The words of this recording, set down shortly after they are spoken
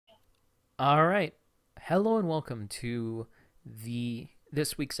All right. Hello and welcome to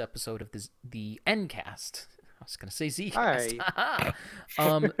this week's episode of the Ncast. I was gonna say Zcast. Hi.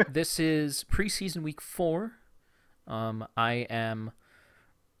 This is preseason week 4. I am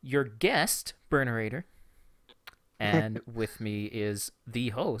your guest, Burnerator, and with me is the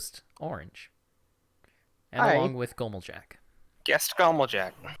host, Orange, and Hi. along with Gomeljack. Guest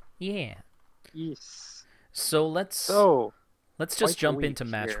Gommeljack. Yeah. Yes. So let's So, let's just quite the jump week into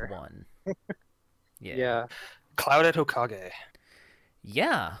match here. 1. Yeah. Yeah. Cloud at Hokage.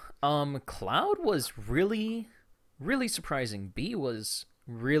 Yeah. Cloud was really, really surprising. B was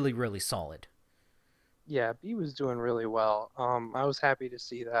really, really solid. Yeah, B was doing really well. I was happy to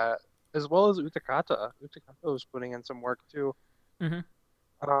see that, as well as Utakata. Utakata was putting in some work too.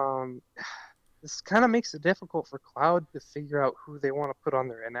 Mm-hmm. Um, this kind of makes it difficult for Cloud to figure out who they want to put on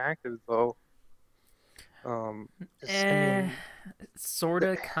their inactive, though. 'Cause, I mean,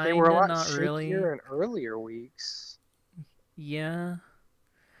 Sorta, they were a kinda, lot not really. shakier in earlier weeks, Yeah.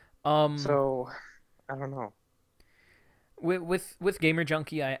 Um, so I don't know. with Gamer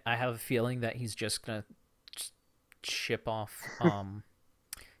Junkie, I have a feeling that he's just gonna just ship off B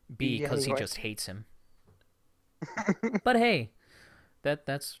B because he anyway. just hates him. But hey,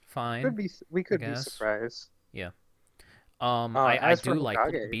 that's fine, We I could be guess. surprised. Yeah. I As for do like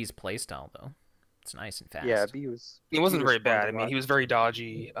Hokage, B's playstyle though. It's nice and yeah, fast. He B wasn't was very fun bad. to I mean, watch. he was very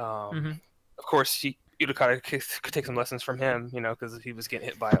dodgy. Mm-hmm. Of course, Utakata could take some lessons from him, because he was getting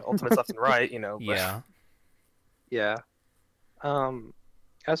hit by ultimates left and right. But Yeah. Yeah. Um,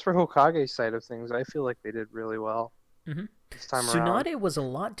 as for Hokage's side of things, I feel like they did really well Mm-hmm. this time around. Tsunade was a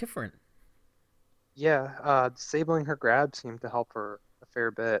lot different. Yeah, disabling her grab seemed to help her a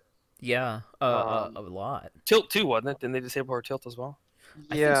fair bit. Yeah, a Um, lot. tilt too, wasn't it? Didn't they disable her tilt as well? I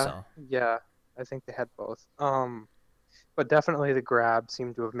think yeah, so. yeah, I think they had both. But definitely the grab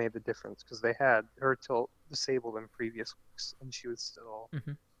seemed to have made the difference because they had her tilt disabled in previous weeks and she was still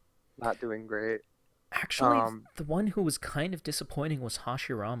Hmm. not doing great. Actually, Um, the one who was kind of disappointing was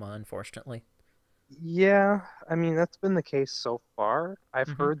Hashirama, unfortunately. Yeah, I mean that's been the case so far. I've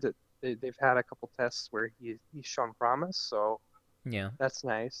Hmm. heard that they've had a couple tests where he's shown promise, so Yeah. that's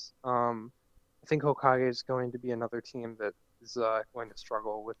nice. I think Hokage is going to be another team that is going to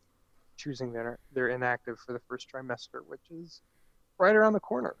struggle with choosing their inactive for the first trimester, which is right around the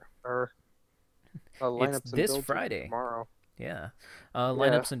corner. Our It's lineups and this builds are due Friday. tomorrow. Yeah. Yeah,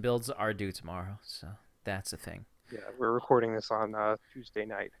 Lineups and builds are due tomorrow, so that's a thing. yeah, we're recording this on Tuesday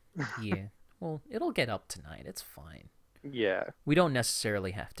night. Yeah. Well, it'll get up tonight. It's fine. Yeah, We don't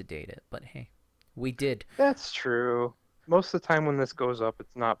necessarily have to date it, but hey, we did. that's true. Most of the time when this goes up,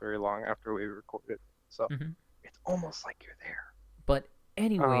 it's not very long after we record it, so Hmm. it's almost like you're there. But Um,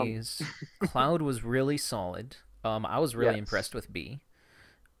 anyways, Cloud was really solid. I was really yes, impressed with B.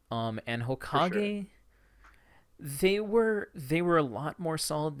 And for sure. Hokage, they were a lot more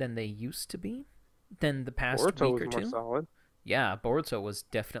solid than they used to be than the past Boruto week was or more two. solid. Yeah, Boruto was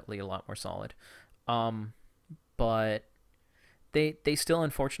definitely a lot more solid. Um, but they still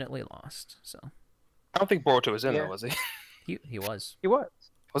unfortunately lost. So I don't think Boruto was in though, Yeah, was he? he was. he was.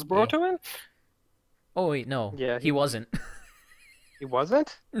 Was Yeah. Boruto in? Oh wait, no, Yeah, he wasn't. he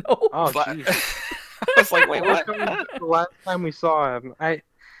wasn't? No. Oh, I jeez. was like, wait, what? Boruto, the last time we saw him,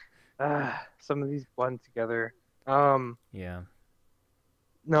 some of these blend together. Yeah.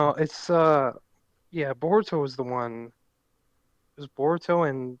 No, it's yeah, Boruto was the one. It was Boruto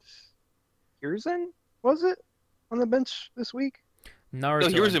and Hiruzen, was it? On the bench this week? No, Naruto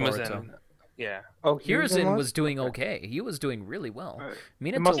and Hiruzen was Boruto. in. Yeah. Oh, Hiruzen Hiruzen was? was doing Okay. okay. He was doing really well. Uh, it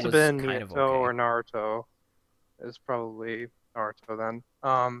Minato must have was been kind of Minato okay. or Naruto. It's probably Naruto then.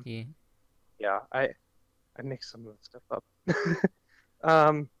 Yeah. Yeah, I mixed some of that stuff up.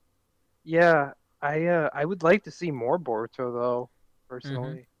 Um, yeah, I would like to see more Boruto though, Mm-hmm.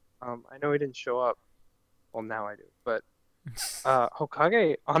 personally. I know he didn't show up. Well, now I do, but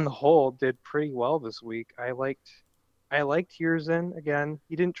Hokage on the whole did pretty well this week. I liked Hiruzen again.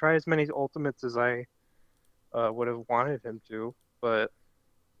 He didn't try as many ultimates as I would have wanted him to, but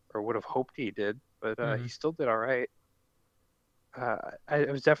or would have hoped he did, but Mm-hmm. he still did all right. I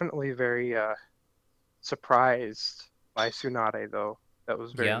was definitely very surprised by Tsunade though. That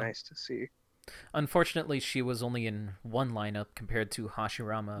was very Yeah. nice to see. Unfortunately, she was only in one lineup compared to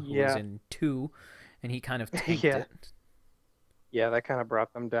Hashirama, who was Yeah, in two, and he kind of tanked yeah, it. yeah. That kind of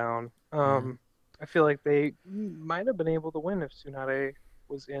brought them down. Yeah. I feel like they might have been able to win if Tsunade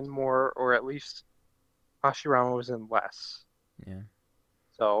was in more, or at least Hashirama was in less. Yeah.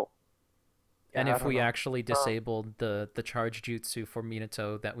 So And yeah, I if don't we know. actually Um, disabled the charge jutsu for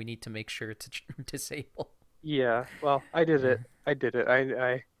Minato that we need to make sure to disable. yeah. Well, I did Yeah. it. I did it.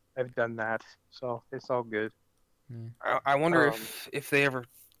 I I've done that, so it's all good. Yeah. I wonder Um, if they ever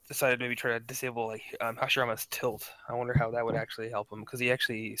decided to maybe try to disable like Hashirama's tilt. I wonder how that would actually help him because he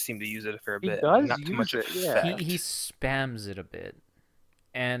actually seemed to use it a fair he bit and does not too much use it, yeah. He effect. spams it a bit,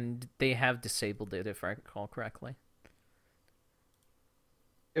 and they have disabled it if I recall correctly.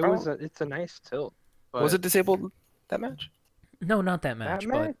 Oh, It's a nice tilt, was but it disabled that match? No, not that that match,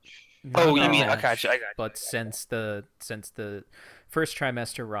 but match, Oh, not you that mean I oh, got you. I match. got you. But since the first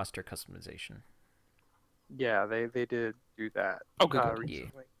trimester roster customization. yeah, they did do that Oh, good, good. Yeah.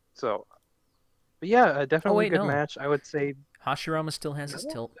 recently. So, but yeah, Oh definitely a wait, good no. match. I would say Hashirama still has his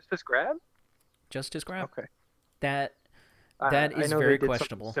no, tilt. just grab. Just his grab. Okay, That that I is know they very did something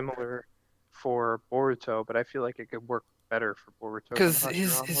questionable. similar for Boruto, but I feel like it could work better for Boruto than Because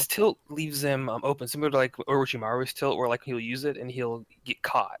his Hashirama. tilt leaves him open, similar to like Orochimaru's tilt, where like he'll use it and he'll get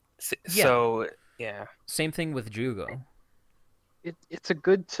caught. Yeah. So yeah, Same thing with Jugo. It's a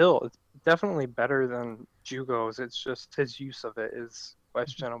good tilt. It's definitely better than Jugo's. It's just his use of it is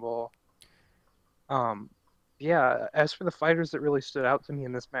questionable. Um, yeah, as for the fighters that really stood out to me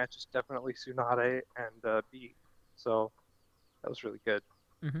in this match, it's definitely Tsunade and B. So that was really good.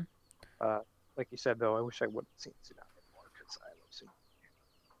 Hmm. Uh, like you said, though, I wish I would have seen Tsunade more because I love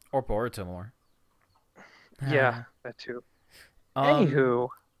Tsunade. Or Boruto more. Yeah, that too. um. Anywho,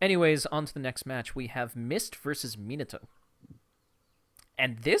 Anyways, on to the next match. We have Mist versus Minato,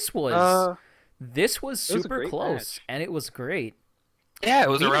 and this was uh, this was it was a super great close, match. and it was great. yeah, it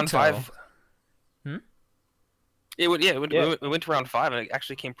was around Minato. 5. Hmm? Yeah, It went to round 5, and it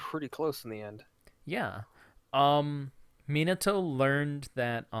actually came pretty close in the end. Yeah. Minato learned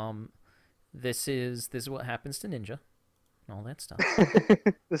that this is what happens to ninja. All that stuff.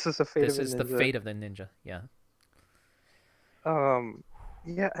 this is the fate of This a is the ninja. fate of the ninja. Yeah. Um,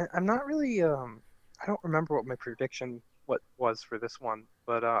 yeah, I'm not really I don't remember what my prediction what was for this one,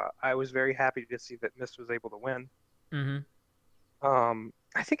 but I was very happy to see that Mist was able to win. Mm-hmm.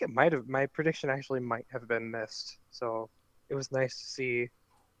 I think it might have my prediction actually might have been missed, so it was nice to see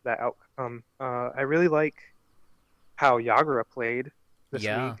that outcome. I really like how Yagura played this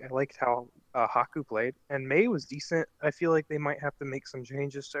Yeah. week. I liked how Haku played, and Mei was decent. I feel like they might have to make some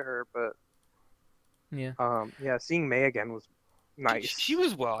changes to her, but Yeah. yeah, seeing Mei again was She nice.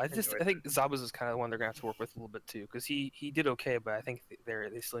 was well. Enjoyed I it. think Zabuza is kind of the one they're gonna have to work with a little bit too, because he did okay, but I think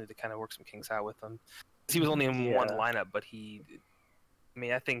they still need to kind of work some kinks out with him. 'Cause he was only in one Yeah. lineup, but he. I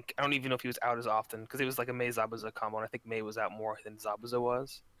mean, I don't even know if he was out as often because it was like a Mei Zabuza combo, and I think Mei was out more than Zabuza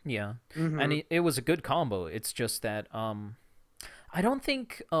was. Yeah. And Hmm. it was a good combo. It's just that I don't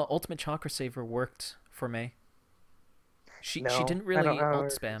think Ultimate Chakra Saver worked for Mei. She No, didn't really I ult don't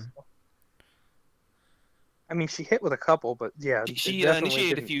think spam. so. I mean, she hit with a couple, but yeah, it She definitely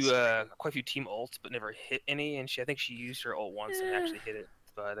initiated a didn't few, spam. quite a few team ults, but never hit any. And I think she used her ult once and Eh. actually hit it.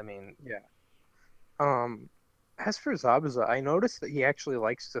 But I mean, Yeah. Um, as for Zabuza, I noticed that he actually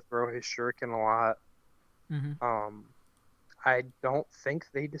likes to throw his shuriken a lot. Mm-hmm. Um, I don't think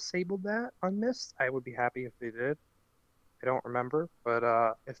they disabled that on Mist. I would be happy if they did. I don't remember,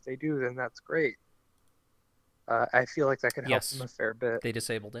 but if they do, then that's great. I feel like that could help them Yes, a fair bit. they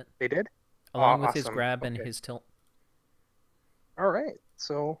disabled it They did? along with his Awesome. grab and Okay. his tilt. All right.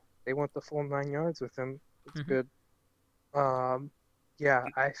 So they went the full 9 yards with him. That's Mm-hmm. good. Um, yeah,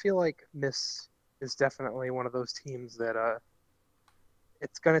 I feel like Miss is definitely one of those teams that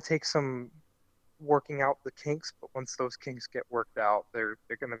it's gonna take some working out the kinks, but once those kinks get worked out, they're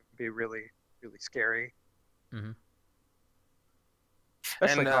gonna be really really scary, Mm-hmm.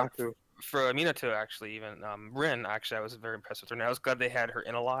 especially and Haku. for Minato actually, even Rin actually, I was very impressed with her. And I was glad they had her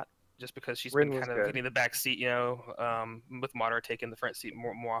in a lot, just because she's been Rin was kind of good. getting the back seat, with Madara taking the front seat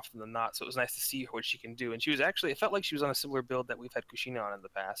more often than not. So it was nice to see what she can do. And she was actually, it felt like she was on a similar build that we've had Kushina on in the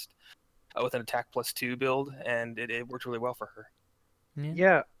past, with an attack +2 build, and it worked really well for her. Yeah.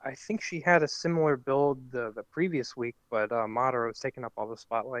 Yeah, I think she had a similar build the previous week, but Madara was taking up all the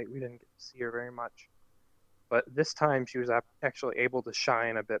spotlight. We didn't get to see her very much. But this time she was actually able to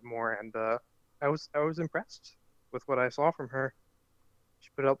shine a bit more, and I was impressed with what I saw from her. She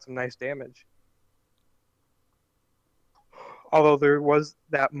put out some nice damage. Although there was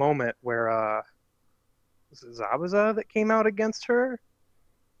that moment where was it Zabuza that came out against her,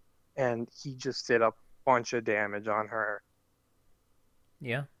 and he just did a bunch of damage on her.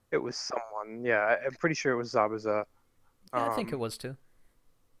 Yeah. It was someone, yeah, I'm pretty sure it was Zabuza. Yeah, I think it Um, was too.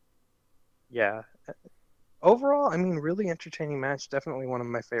 yeah. Overall, I mean, really entertaining match. Definitely one of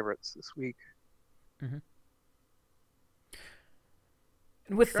my favorites this week. Mm-hmm.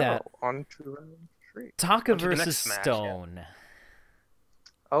 And with that, So on to round three. Taka On to the versus next smash, yeah. Stone.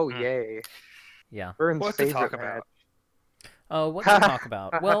 Oh Mm. yay! Yeah. Vern's What to talk favorite match. about? What to talk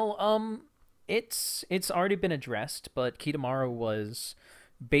about? Well, it's already been addressed, but Kitamaru was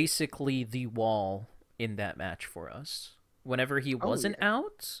basically the wall in that match for us. Whenever he Oh wasn't yeah,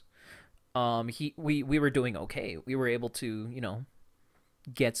 out, we were doing okay. We were able to,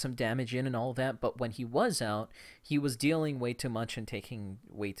 get some damage in and all of that, but when he was out, he was dealing way too much and taking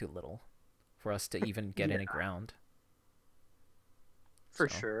way too little for us to even get yeah, any ground. for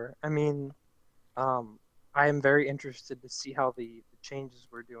So, sure. I mean, um, I am very interested to see how the changes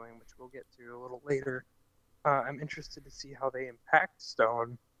we're doing, which we'll get to a little later. I'm interested to see how they impact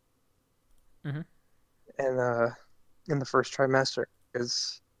Stone mhm. and in the first trimester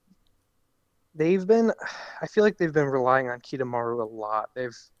because they've been, I feel like they've been relying on Kitamaru a lot.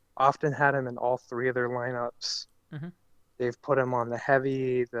 They've often had him in all three of their lineups. Mhm. They've put him on the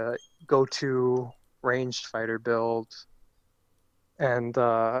heavy, the go-to ranged fighter build, and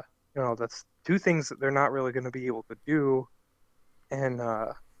that's two things that they're not really going to be able to do in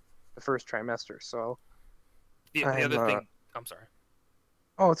the first trimester. So The I'm other thing, I'm sorry.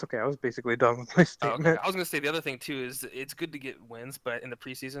 oh, it's okay. I was basically done with my Oh, okay. statement. I was gonna say the other thing too is it's good to get wins, but in the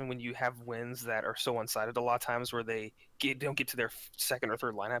preseason when you have wins that are so one-sided, a lot of times where don't get to their second or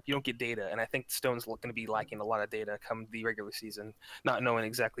third lineup, you don't get data, and I think Stone's going to be lacking a lot of data come the regular season, not knowing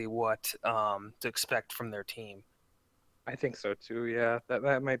exactly what to expect from their team. I think so too. Yeah,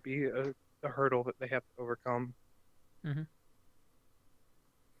 that might be a hurdle that they have to overcome. Mhm.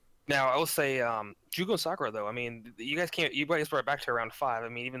 Now, I will say, Jugo Sakura though. I mean, you guys brought it back to round five. I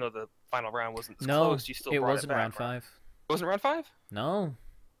mean, even though the final round wasn't as No, close, you still it brought it wasn't round back, right? 5. Wasn't it round five? No.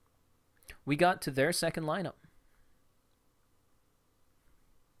 We got to their second lineup.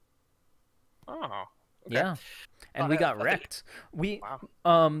 Oh, okay. Yeah. And Thought we I, got I thought, wrecked. We wow.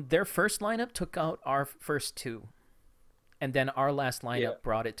 their first lineup took out our first two, and then our last Yeah, lineup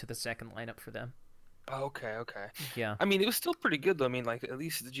brought it to the second lineup for them. Okay, okay. Yeah. I mean, it was still pretty good though. I mean, like at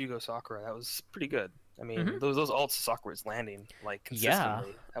least the Jugo Sakura, that was pretty good. I mean, Mhm. those ults Sakura is landing like Yeah.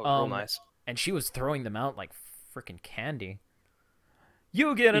 consistently. That was real Um nice. and she was throwing them out like freaking candy.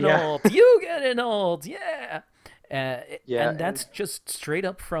 You get an yeah, ult. You get an ult. Yeah. yeah, And and that's just straight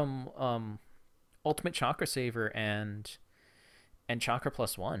up from Ultimate Chakra Saver and Chakra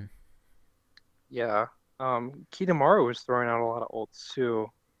plus 1. yeah. Kitamaru was throwing out a lot of ults too,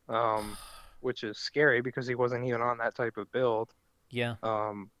 which is scary because he wasn't even on that type of build. Yeah.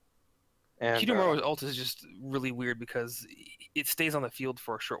 Um, and Kidomaru's ult is just really weird because it stays on the field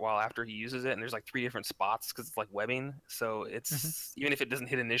for a short while after he uses it, and there's like three different spots because it's like webbing. So Mhm. it's even if it doesn't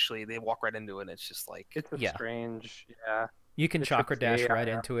hit initially, they walk right into it, and it's just like it's a Yeah. strange, yeah, You can it's chakra dash right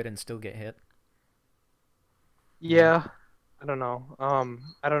AI. into it and still get hit. Yeah. Yeah, I don't know.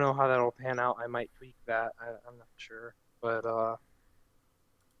 I don't know how that'll pan out. I might tweak that. I'm not sure, but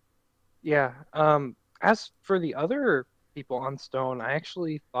yeah. As for the other people on Stone, I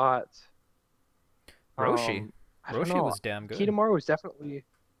actually thought, Roshi. I don't Roshi know. was damn good. Kitamaru was definitely,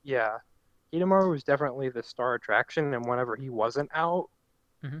 yeah, Kitamaru was definitely the star attraction, and whenever he wasn't out,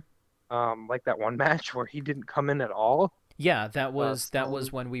 Mhm. like that one match where he didn't come in at all, Yeah, that was Stone,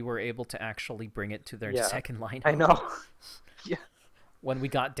 when we were able to actually bring it to their yeah, second I lineup. know, yeah, When we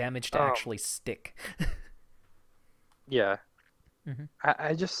got damage to um, actually stick. yeah. Mhm.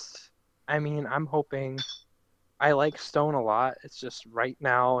 I just, I mean, I'm hoping. I like Stone a lot. It's just right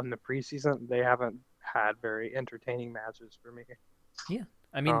now in the preseason they haven't had very entertaining matches for me. Yeah.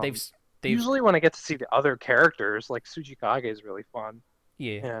 I mean, Um, they've usually when I get to see the other characters, like Tsujikage is really fun,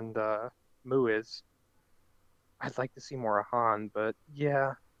 yeah. and Mu is. I'd like to see more Han, but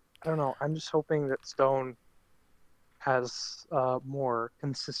yeah, I don't know. I'm just hoping that Stone has more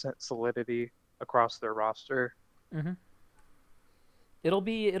consistent solidity across their roster. Mhm.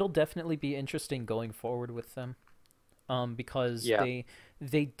 It'll definitely be interesting going forward with them. Because Yeah,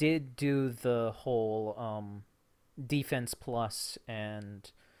 they did do the whole defense plus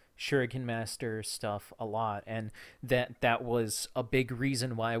and Shuriken Master stuff a lot, and that was a big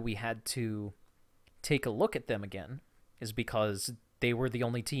reason why we had to take a look at them again, is because they were the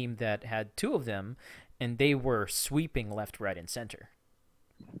only team that had two of them, and they were sweeping left, right, and center.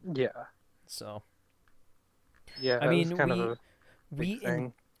 yeah, So yeah. I That was mean, kind of a we big in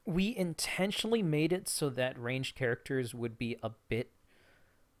thing. we intentionally made it so that ranged characters would be a bit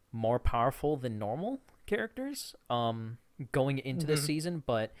more powerful than normal characters going into the Hmm. season,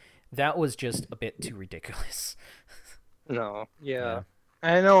 but that was just a bit too ridiculous. No, yeah. Yeah.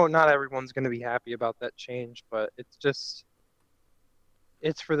 I know not everyone's going to be happy about that change, but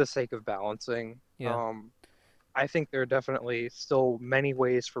it's for the sake of balancing. Yeah. I think there are definitely still many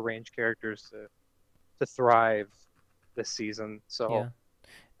ways for range characters to thrive this season. So Yeah.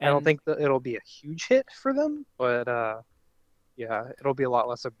 I don't And think that it'll be a huge hit for them, but Yeah, it'll be a lot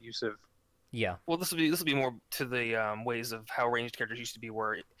less abusive. Yeah. Well, this will be more to the ways of how ranged characters used to be,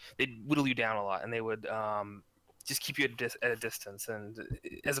 where they'd whittle you down a lot, and they would just keep you at a distance, and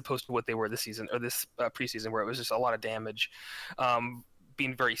as opposed to what they were this season or this preseason, where it was just a lot of damage,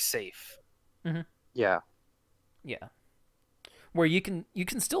 being very safe. Hmm. Yeah, Yeah. Where you can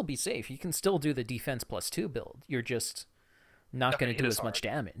still be safe. You can still do the defense plus 2 build. You're just not Not going gonna to hit do as as much hard.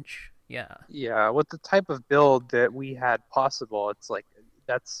 damage. Yeah. yeah. With the type of build that we had possible, it's like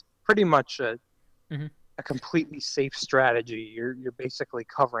that's pretty much Hmm. a completely safe strategy. You're basically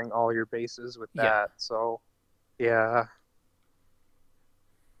covering all your bases with Yeah. that. So yeah,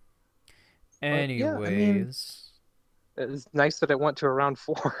 but yeah, I mean, Anyways, it's nice that it went to around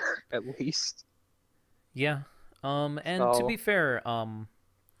four at least. yeah. And to be So fair,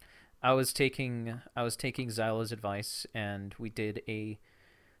 I was taking Xylo's advice, and we did a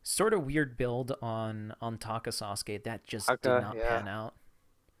sort of weird build on Taka Sasuke that just did Aka, not yeah, pan out.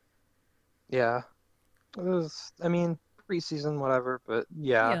 yeah. It was, I mean, preseason, whatever, but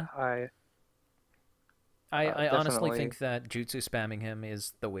yeah, Yeah. I I honestly definitely. think that jutsu spamming him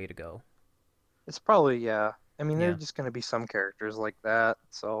is the way to go. It's probably yeah. I mean, there are Yeah. just gonna be some characters like that.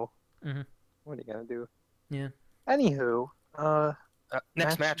 So Hmm. what are you gonna do? Yeah. Anywho,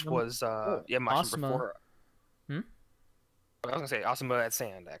 Next match match number was four. yeah, match number Asuma. 4. Hmm? I was gonna say Asuma at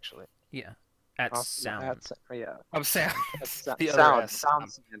Sand actually. Yeah. At Awesome. sound. Yeah. I'm Sand. That's The other sound. S.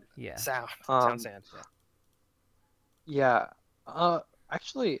 Sound sand. Yeah. Sound. Sound Um. Sand. Yeah. Yeah. Uh.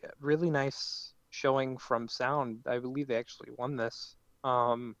 Actually, really nice showing from Sound. I believe they actually won this.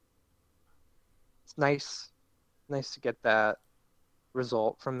 Um. It's nice. Nice to get that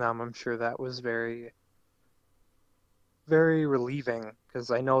result from them. I'm sure that was very, very relieving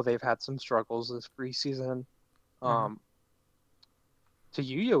because I know they've had some struggles this preseason. Hmm. Um.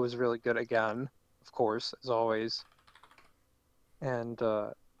 Yuya was really good again, of course, as always. And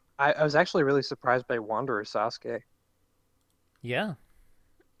I was actually really surprised by Wanderer Sasuke. Yeah.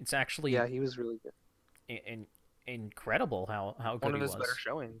 It's actually Yeah, he was really good. incredible how One good of he his better was.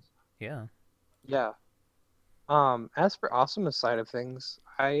 showings. Yeah. Yeah. As for Asuma's side of things,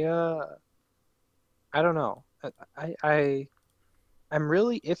 I don't know. I I'm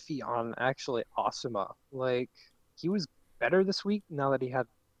really iffy on actually Asuma. Like he was better this week now that he had,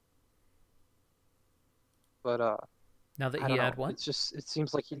 but Now that I he don't had know. what? It's just it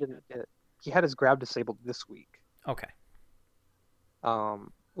seems like he didn't get. He had his grab disabled this week. Okay.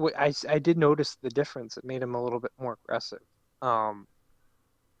 I did notice the difference. It made him a little bit more aggressive. Um,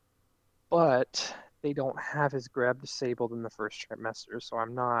 but they don't have his grab disabled in the first trimester, so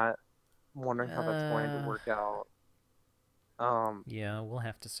I'm not wondering how that's going to Uh. work out. Um, Yeah. We'll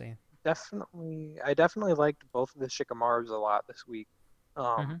have to see. I definitely liked both of the Shikamarus a lot this week. Hmm.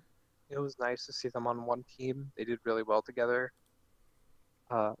 Um, it was nice to see them on one team. They did really well together.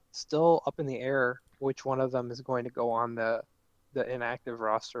 Still up in the air which one of them is going to go on the inactive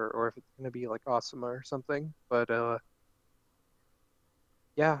roster or if it's going to be like Asuma or something. But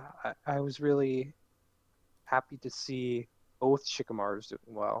yeah, I was really happy to see both Shikamaru's doing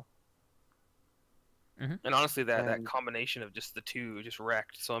well. Hmm. And honestly, that And combination of just the two just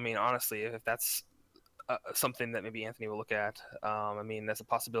wrecked. So I mean, honestly, if that's something that maybe Anthony will look at, I mean, that's a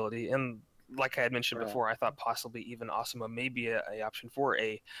possibility. And like I had mentioned right. before, I thought possibly even Asuma may be a option for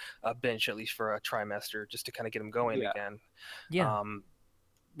a bench at least for a trimester, just to kind of get him going Yeah, again. Yeah. Um,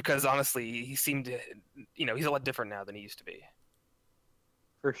 because honestly, he seemed to, he's a lot different now than he used to be.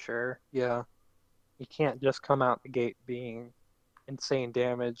 for sure. Yeah, you can't just come out the gate being insane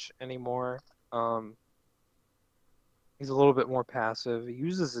damage anymore. Um, he's a little bit more passive. He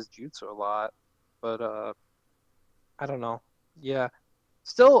uses his jutsu a lot, but I don't know. Yeah,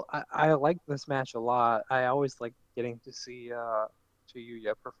 still, I like this match a lot. I always like getting to see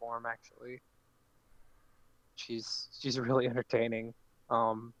Yuya perform. Actually, she's really entertaining,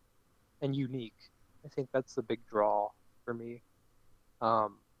 um, and unique. I think that's the big draw for me.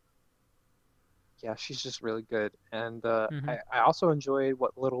 Um, yeah, she's just really good, and Hmm. I also enjoyed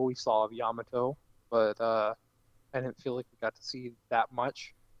what little we saw of Yamato, but I didn't feel like we got to see that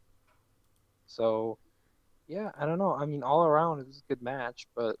much. So yeah, I don't know. I mean, all around it was a good match,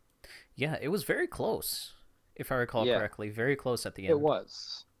 but Yeah. It was very close, if I recall yeah, correctly. Very close at the it end.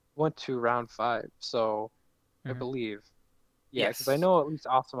 was. Went to round five, so I Hmm. believe. Yeah, because I Yes. know at least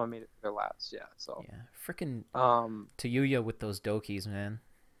Asuma made it to their last. Yeah, so Yeah. Freaking um, Tayuya with those dokis, man.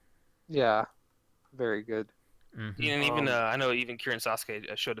 yeah, very good. Hmm. And even Um, I know even Kirin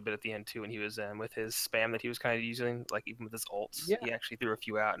Sasuke showed a bit at the end too when he was with his spam that he was kind of using, like even with his ults, yeah, he actually threw a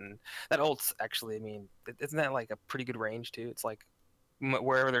few out, and that ults actually, I mean, isn't that like a pretty good range too? It's like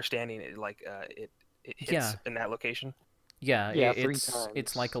wherever they're standing, it like it hits Yeah. in that location. Yeah, Yeah, three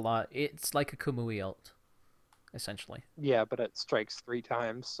it's like times. a lot. It's like a Kamui ult, essentially. Yeah, but it strikes 3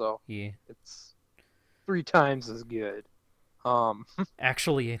 times, so Yeah. it's 3 times as good. Um,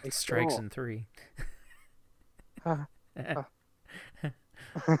 Actually, I it strikes still, in three. uh, uh,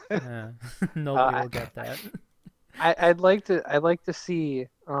 Uh, nobody I, will get that. I'd like to see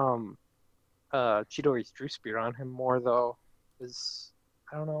Chidori's Drew Spear on him more though, is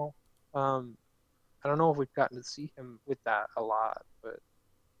I don't know. Um, I don't know if we've gotten to see him with that a lot, but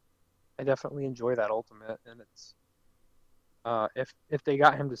I definitely enjoy that ultimate, and it's if they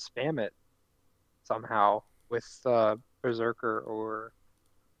got him to spam it somehow with Berserker or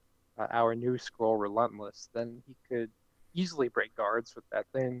our new scroll Relentless, then he could easily break guards with that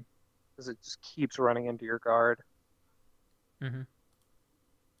thing because it just keeps running into your guard. Hmm.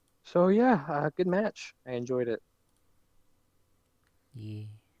 So yeah, good match. I enjoyed it. Yeah.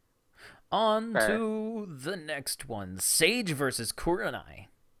 On Okay. to the next one: Sage versus Kurenai.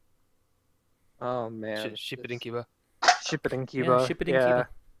 Oh man, Ship it in this Kiba. Ship it in Yeah, Kiba. ship it in Yeah. Kiba.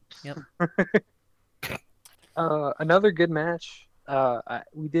 Yep. Another good match.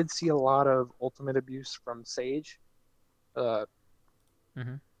 We did see a lot of ultimate abuse from Sage, uh,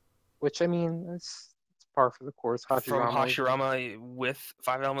 Hmm. which I mean, it's par for the course. From Hashirama is Hashirama with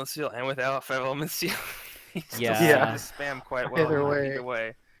 5 element seal and without 5 element seal, he still seemed yeah. to Yeah. spam quite well Either either way,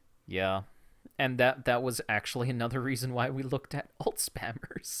 way. Yeah. And that was actually another reason why we looked at ult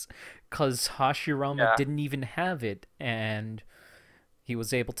spammers, because Hashirama yeah, didn't even have it, and he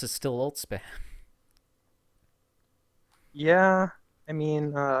was able to still ult spam. yeah. I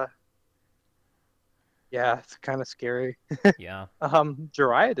mean, yeah, it's kind of scary. Yeah.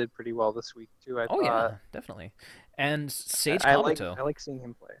 Jiraiya did pretty well this week too. I Oh thought yeah, definitely. And Sage I like Kabuto. I like seeing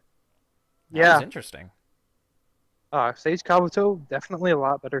him play. That was Yeah, interesting. Sage Kabuto definitely a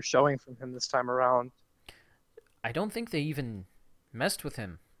lot better showing from him this time around. I don't think they even messed with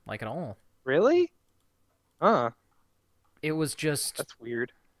him like at all. Really? It was just, That's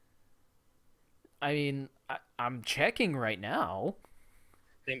weird. I mean, I'm checking right now.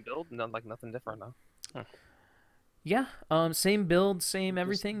 Same build, like nothing different, though. Huh. Yeah, same build, same He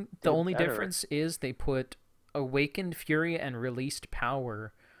just everything. The did only better. difference is they put Awakened Fury and Released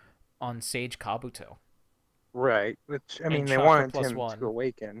Power on Sage Kabuto. Right. Which I And mean, they Chakra wanted plus him to one.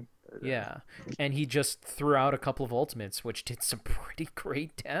 awaken. But, Yeah. And he just threw out a couple of ultimates, which did some pretty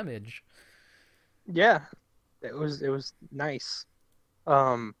great damage. yeah, it was nice.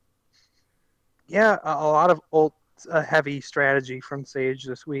 Um, yeah, a lot of ult heavy strategy from Sage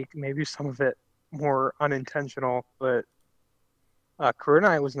this week. Maybe some of it more unintentional, but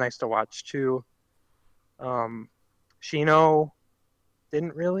Kurenai was nice to watch too. Um, Shino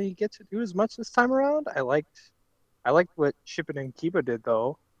didn't really get to do as much this time around. I liked what Shippuden and Kiba did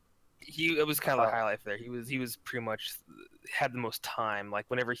though. It was kind of the Uh, highlight there. He was pretty much had the most time. Like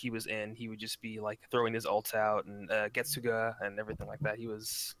whenever he was in, he would just be like throwing his ults out and Getsuga and everything like that. He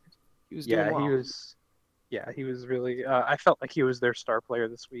was doing yeah, well. he was really. I felt like he was their star player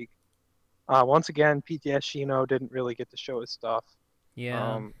this week. Once again, PTS Shino didn't really get to show his stuff,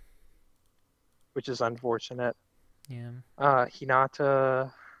 Yeah. um, which is unfortunate. Yeah.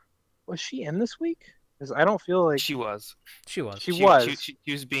 Hinata, was she in this week? Because I don't feel like She was. She was. she She she, was.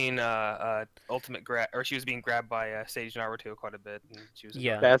 she was being ultimate grab, or she was being grabbed by Sage Naruto quite a bit, and she was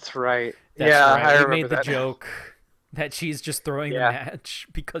Yeah. annoying. That's right. That's Yeah, right. I We remember made the that now. joke that she's just throwing the Yeah, match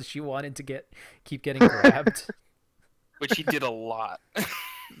because she wanted to keep getting grabbed. Which he did a lot.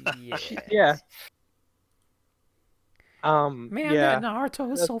 Yeah. yeah. Man, that Yeah.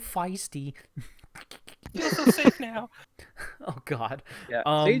 Naruto is That, so feisty. Feel so safe now. Oh god. yeah.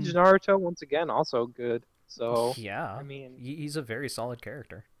 Sage Um Naruto once again also good. So I yeah. mean, He's a very solid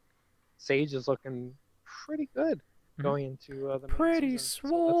character. Sage is looking pretty good Mhm. going into the main Pretty season.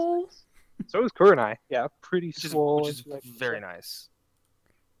 So that's swole. nice. So is Kurenai. Yeah, pretty which is swole. which As is you like to very say. nice.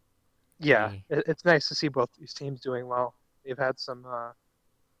 Yeah, Yeah. it's nice to see both these teams doing well. They've had some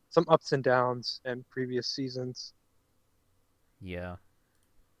ups and downs in previous seasons. Yeah.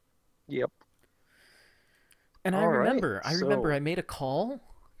 Yep. And All right. I remember So, I made a call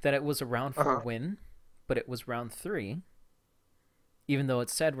that it was a round 4 uh-huh. win, but it was round 3, even though it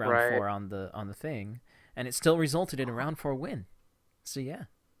said round Right. 4 on the thing, and it still resulted in a round 4 win. So yeah,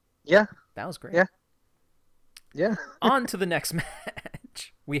 Yeah. that was great. Yeah. Yeah. On to the next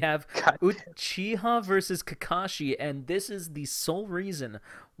match. We have God Uchiha versus Kakashi, and this is the sole reason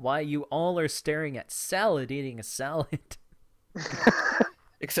why you all are staring at salad eating a salad. damn.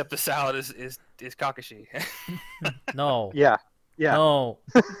 Except the salad is Kakashi. No. Yeah. Yeah. No.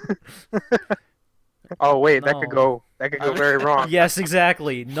 Oh wait, that could No. go that could go very wrong. Yes,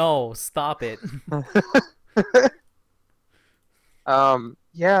 exactly. No, stop it.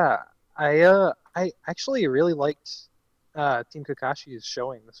 Yeah, I actually really liked Team Kakashi's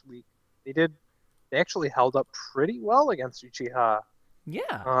showing this week. They actually held up pretty well against Uchiha.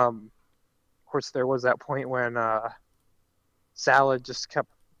 Yeah. Of course, there was that point when Salad just kept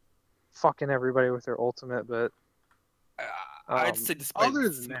fucking everybody with their ultimate, but Uh, I'd say, despite other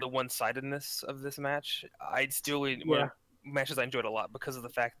than some of that, the one-sidedness of this match, I'd still one yeah. of the matches I enjoyed a lot because of the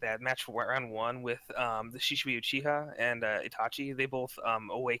fact that match round one with the Shishui Uchiha and Itachi, they both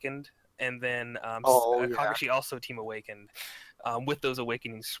awakened, and then Oh yeah. Kakashi also team awakened with those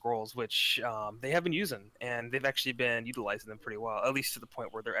awakening scrolls, which they have been using, and they've actually been utilizing them pretty well, at least to the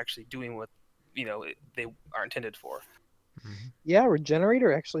point where they're actually doing what they are intended for. Mhm. Yeah,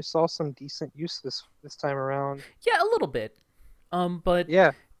 Regenerator actually saw some decent use this time around. Yeah, a little bit. But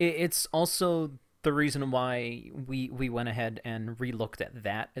Yeah, it's also the reason why we went ahead and relooked at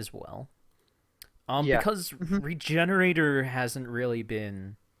that as well. yeah. Because Hmm. Regenerator hasn't really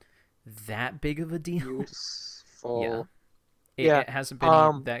been that big of a deal. Yeah. Useful. It, Yeah. it hasn't been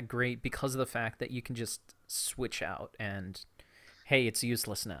Um, that great because of the fact that you can just switch out and hey, it's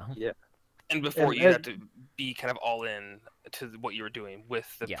useless now. yeah. And before And, you have and to be kind of all in to what you were doing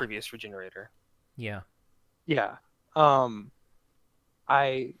with the Yeah. previous regenerator. Yeah. yeah. Um,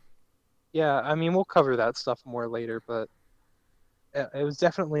 I yeah, I mean we'll cover that stuff more later, but it was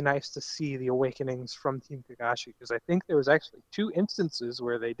definitely nice to see the awakenings from Team Kakashi because I think there was actually two instances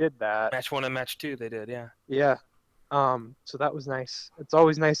where they did that. Match one and match two, they did, yeah. Yeah. So that was nice. It's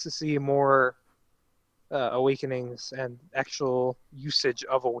always nice to see more awakenings and actual usage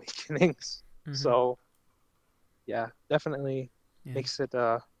of awakenings. Mm-hmm. So yeah, definitely Yeah. makes it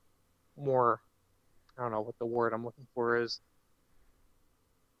more. I don't know what the word I'm looking for is.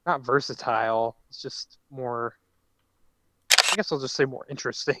 Not versatile. It's just more. I guess I'll just say more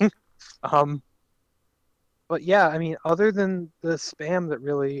interesting. um, but yeah, I mean, other than the spam that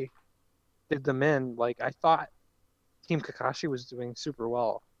really did them in, like I thought Team Kakashi was doing super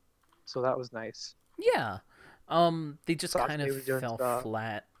well, so that was nice. Yeah. They just kind of Sasuke was doing fell stuff.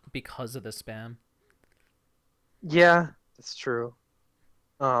 flat because of the spam. Yeah, that's true.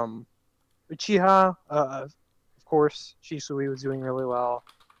 Um, Uchiha, of course, Shisui was doing really well.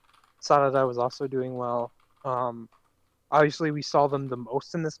 Sarada was also doing well. Um, Obviously, we saw them the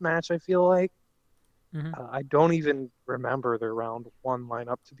most in this match, I feel like. Mm-hmm. I don't even remember their round one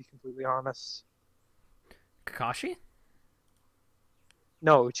lineup, to be completely honest. Kakashi?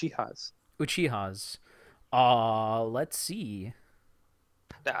 No, Uchiha's. Uchiha's. Let's see.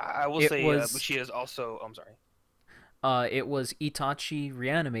 I will It say was Bushi is also. I'm sorry. it was Itachi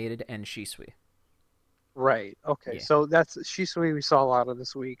reanimated and Shisui. Right. Okay. Yeah. So that's Shisui we saw a lot of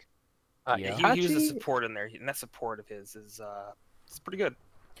this week. Yeah. He was the Itachi, support in there, and that support of his is it's pretty good.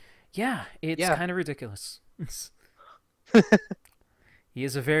 Yeah, it's yeah. kind of ridiculous. He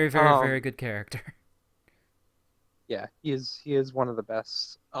is a very, very, Um, very good character. yeah, he is one of the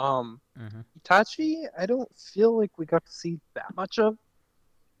best. Mm-hmm. Itachi, I don't feel like we got to see that much of.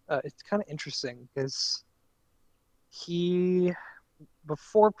 It's kind of interesting because he,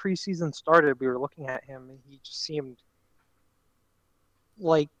 before preseason started, we were looking at him and he just seemed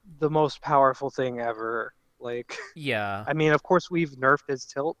like the most powerful thing ever. Like, Yeah. I mean, of course, we've nerfed his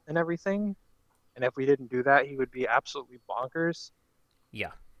tilt and everything, and if we didn't do that, he would be absolutely bonkers.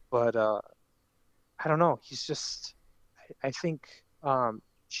 Yeah. But I don't know. He's just, I think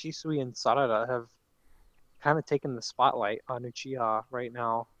Shisui and Sarada have kind of taken the spotlight on Uchiha right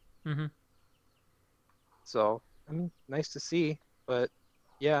now. Mm-hmm. So, I mean, nice to see. But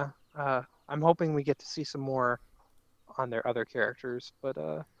yeah, I'm hoping we get to see some more on their other characters. But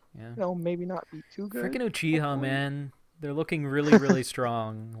Yeah. maybe not be too good. Freaking Uchiha, Hopefully. man. They're looking really, really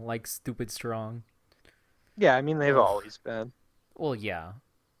strong. Like stupid strong. Yeah, I mean they've Ugh. always been. Well, yeah.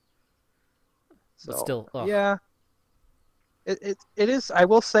 But So still, ugh. yeah, it is. I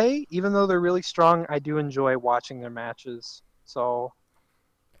will say, even though they're really strong, I do enjoy watching their matches. So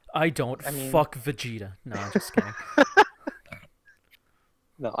I don't I mean, fuck Vegeta. No, I'm just kidding.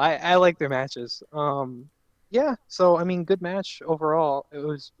 no, I like their matches. Yeah. So I mean, good match overall. It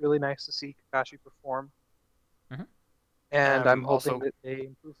was really nice to see Kakashi perform, Mhm. and I'm I'm hoping also that they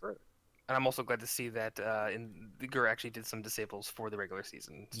improve further. and I'm also glad to see that the Gur actually did some disables for the regular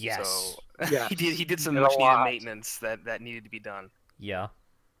season. Yes. So Yes, he did he some did a much needed lot. maintenance that needed to be done. Yeah.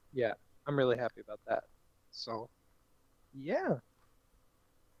 Yeah, I'm really happy about that. So yeah.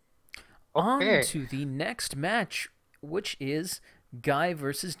 On Okay. to the next match, which is Guy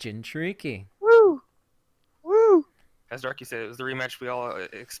versus Jinchuriki. Woo! Woo! As Darky said, it was the rematch we all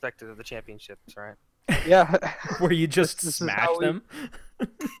expected of the championships, right? Yeah. Where you just This is smash how we. them.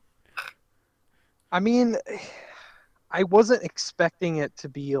 I mean, I wasn't expecting it to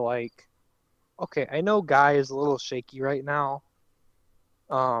be like, okay, I know Guy is a little shaky right now.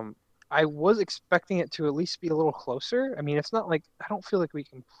 Um, I was expecting it to at least be a little closer. I mean, it's not like I don't feel like we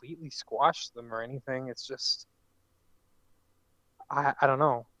completely squashed them or anything. It's just I don't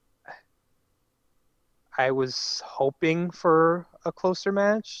know. I was hoping for a closer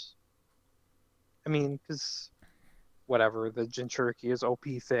match. I mean, because whatever the Jinchuriki is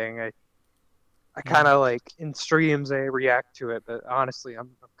OP thing, I kind Mm. of like in streams I react to it, but honestly,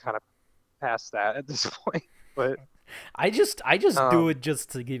 I'm kind of past that at this point. But I just do um, it just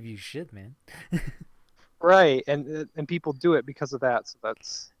to give you shit, man. right, and people do it because of that, so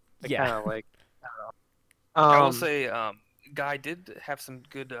that's I Yeah. kind of like I don't I will know. say, Guy did have some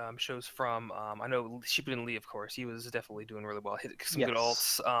good shows from. I know Shippuden Lee, of course, he was definitely doing really well. Hit some good Yes,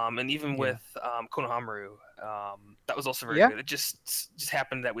 ults, and even Yeah. with Konohamaru, that was also very yeah, good. It just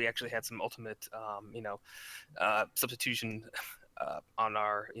happened that we actually had some ultimate, substitution on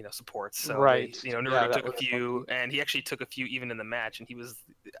our supports. So they, right, yeah, Naruto that took a was few, lucky. and he actually took a few even in the match, and he was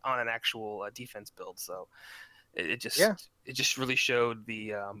on an actual defense build. So it, it Yeah, just it just really showed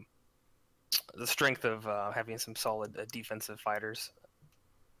the strength of having some solid defensive fighters.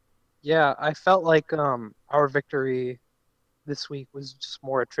 yeah, I felt like our victory this week was just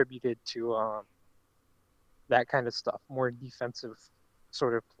more attributed to that kind of stuff, more defensive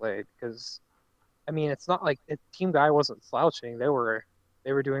sort of play. Because I mean, it's not like Team Guy wasn't slouching; they were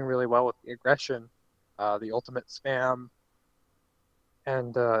doing really well with the aggression, the ultimate spam,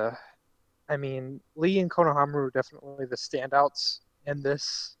 and I mean, Lee and Konohamaru were definitely the standouts in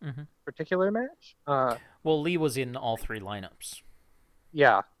this Hmm. particular match. Well, Lee was in all three lineups.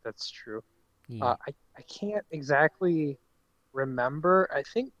 Yeah, that's true. Yeah. I can't exactly remember. I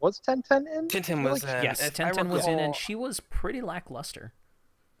think was 1010 in? I Tintin feel was like in, Yes, if I 1010 was in, and recall. she was pretty lackluster.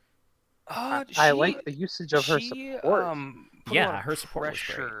 I She like the usage of her she support. put a lot Yeah, of her support was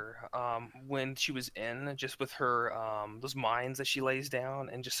great. pressure when she was in, just with her those mines that she lays down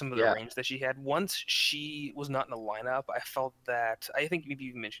and just some of the Yeah. range that she had. Once she was not in the lineup, I felt that, I think maybe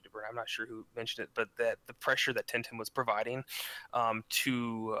you mentioned it, Bert, I'm not sure who mentioned it, but that the pressure that Tintin was providing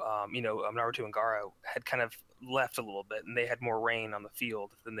to Naruto and Gaara had kind of left a little bit, and they had more rain on the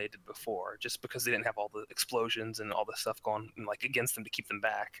field than they did before, just because they didn't have all the explosions and all the stuff going like against them to keep them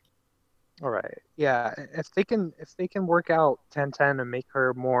back. All right. Yeah. If they can work out 1010 and make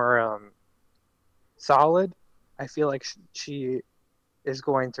her more solid, I feel like she is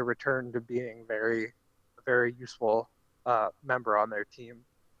going to return to being a very useful member on their team.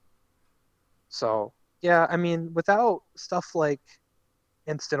 So yeah, I mean, without stuff like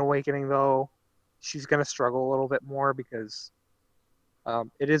Instant Awakening though, she's gonna struggle a little bit more because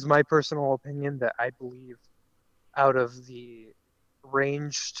it is my personal opinion that I believe out of the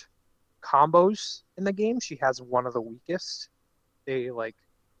ranged combos in the game, she has one of the weakest. They like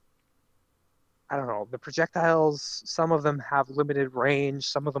I don't know, the projectiles, some of them have limited range,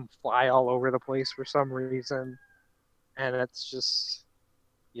 some of them fly all over the place for some reason. And it's just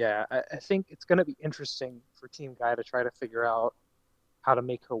yeah, I think it's gonna be interesting for Team Guy to try to figure out how to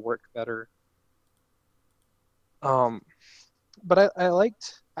make her work better. Um but I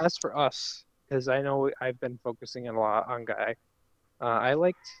liked as for us, because I know I've been focusing a lot on Guy. I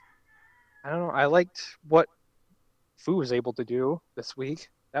liked I don't know, I liked what Fu was able to do this week.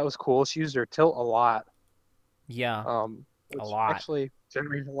 That was cool. She used her tilt a lot, Yeah, a which lot. actually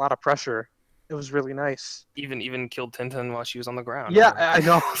generated a lot of pressure. It was really nice. Even killed Tintin while she was on the ground. Yeah, I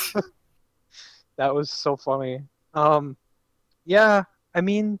know. That was so funny. Um, yeah, I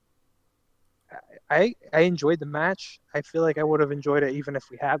mean, I enjoyed the match. I feel like I would have enjoyed it even if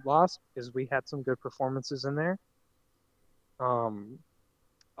we had lost because we had some good performances in there. Um,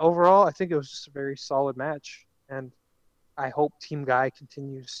 Overall, I think it was just a very solid match, and I hope Team Guy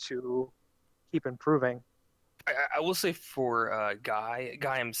continues to keep improving. I will say for Guy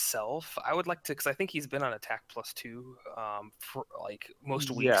himself, I would like to, because I think he's been on attack plus two for like most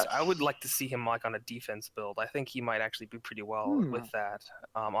weeks. I would Yes. like to see him like on a defense build. I think he might actually be pretty well Hmm. with that,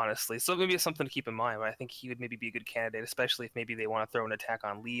 honestly. So maybe it's something to keep in mind. But I think he would maybe be a good candidate, especially if maybe they want to throw an attack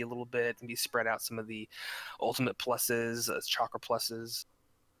on Lee a little bit, maybe spread out some of the ultimate pluses, chakra pluses.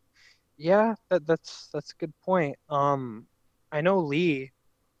 Yeah, that's a good point. I know Lee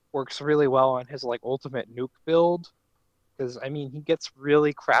works really well on his like ultimate nuke build because I mean he gets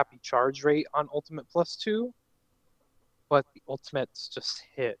really crappy charge rate on ultimate plus two, but the ultimates just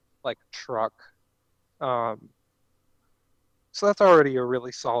hit like a truck. Um, so that's already a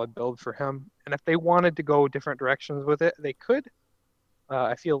really solid build for him. And if they wanted to go different directions with it, they could.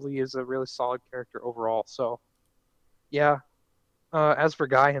 I feel Lee is a really solid character overall. So yeah. As for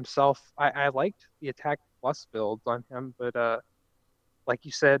Guy himself, I liked the attack plus builds on him, but like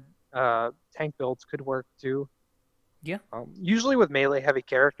you said, tank builds could work too. Yeah. Usually with melee heavy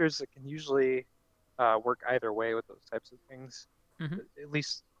characters, it can usually work either way with those types of things. Mm-hmm. At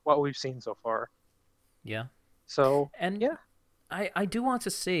least what we've seen so far. Yeah. So And yeah. I do want to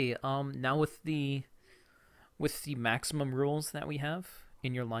say, now with the maximum rules that we have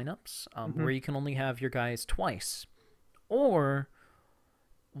in your lineups, Hmm. where you can only have your guys twice or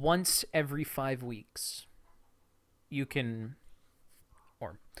once every 5 weeks, you can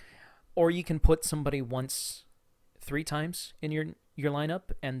or or you can put somebody once 3 times in your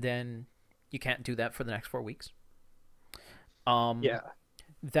lineup, and then you can't do that for the next 4 weeks. Um, Yeah.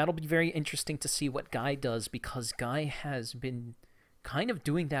 that'll be very interesting to see what Guy does, because Guy has been kind of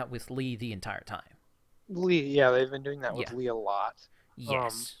doing that with Lee the entire time. Lee, yeah, they've been doing that with Yeah. Lee a lot. Um,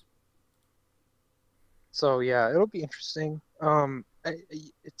 Yes. so yeah, it'll be interesting.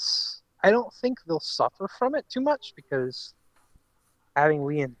 I don't think they'll suffer from it too much because having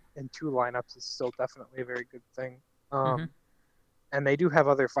Lee in two lineups is still definitely a very good thing. Mm-hmm. And they do have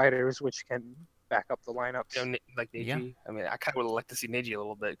other fighters which can back up the lineups. Like Yeah. Neji. I mean, I kind of would like to see Neji a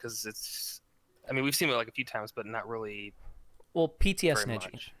little bit because it's. I mean, we've seen it like a few times, but not really Well, PTS very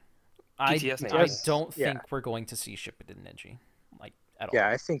Neji. much. I PTS I Neji. PTS, don't yeah, think we're going to see Shippuden Neji, like, at all. yeah,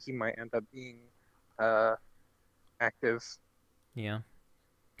 I think he might end up being uh, active Yeah.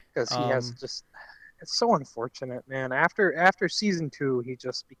 because he has Um. just. It's so unfortunate, man. After season two, he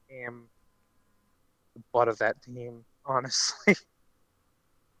just became the butt of that team. Honestly,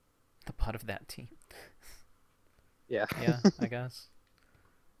 The butt of that team. yeah. Yeah. I guess.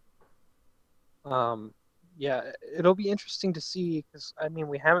 Um, yeah, it'll be interesting to see because I mean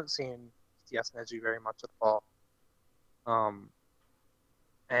we haven't seen TS Neji very much at all. Um,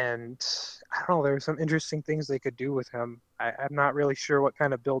 and I don't know, there's some interesting things they could do with him. I'm not really sure what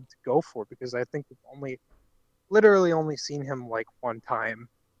kind of build to go for because I think we've literally only seen him like one time.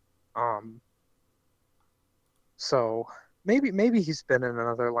 Um, so maybe he's been in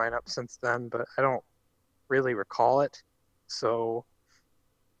another lineup since then, but I don't really recall it. So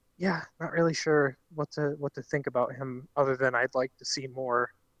yeah, not really sure what to think about him other than I'd like to see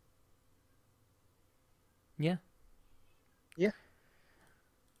more. Yeah. Yeah.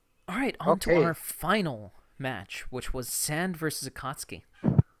 All right. On to our Okay. final match, which was Sand versus Akatsuki.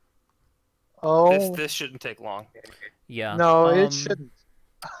 This Oh, this shouldn't take long. Yeah. no, it shouldn't.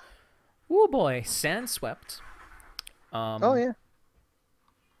 Oh boy, Sand swept. Oh Um. yeah.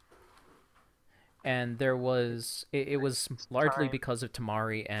 And there was it was largely Time. because of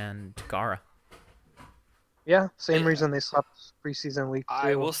Tamari and Gara. Yeah, same I, reason they slept preseason week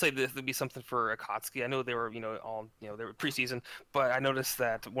I too. will say this would be something for Akatsuki. I know they were, all, they were preseason, but I noticed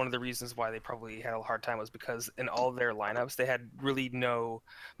that one of the reasons why they probably had a hard time was because in all their lineups, they had really no,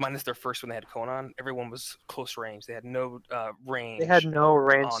 minus their first when they had Konan, everyone was close range. They had no They had range no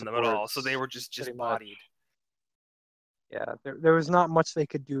range on them at all, so they supports, were just pretty just much. bodied. Yeah, there was not much they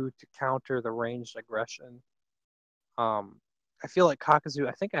could do to counter the ranged aggression. Um, I feel like Kakazu.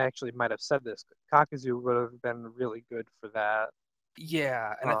 I think I actually might have said this. Kakazu would have been really good for that.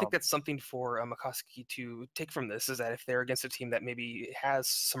 Yeah, and I think Um, that's something for Akatsuki to take from this is that if they're against a team that maybe has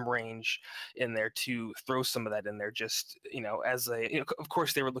some range in there, to throw some of that in there, just as a of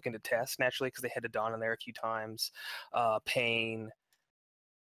course they were looking to test naturally because they had to Dawn in there a few times, Pain.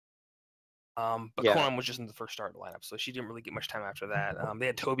 But yeah, Konan was just in the first start of the lineup, so she didn't really get much time after that. They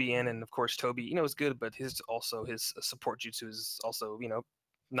had Toby in, and of course Toby, is good, but his support jutsu is also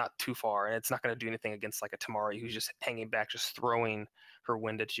not too far, and it's not going to do anything against like a Tamari who's just hanging back, just throwing her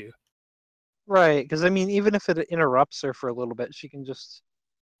wind at you. right. Because I mean, even if it interrupts her for a little bit, she can just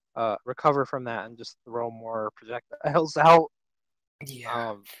recover from that and just throw more projectiles out. Yeah,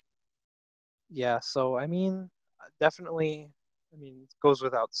 Um, yeah. So I mean, definitely. I mean, it goes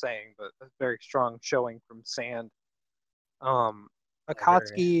without saying, but a very strong showing from Sand. Um, yeah, very.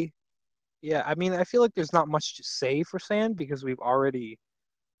 Akatsuki. Yeah, I mean, I feel like there's not much to say for Sand because we've already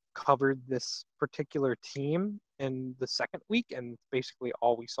covered this particular team in the second week, and basically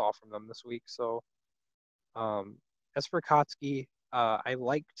all we saw from them this week. So, um, as for Kotsky, I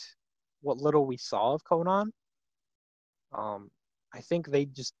liked what little we saw of Conan. Um, I think they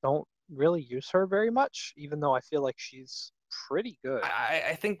just don't really use her very much, even though I feel like she's pretty good.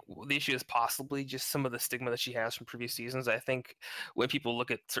 I think the issue is possibly just some of the stigma that she has from previous seasons. I think when people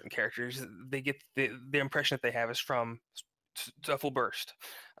look at certain characters, they get the impression that they have is from a full burst.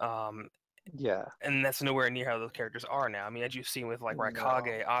 Um, Yeah, and that's nowhere near how those characters are now. I mean, as you've seen with like no.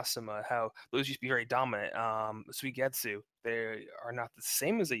 Raikage, Asuma, how those used to be very dominant. Suigetsu, they are not the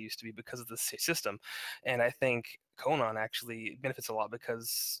same as they used to be because of the system. And I think Konan actually benefits a lot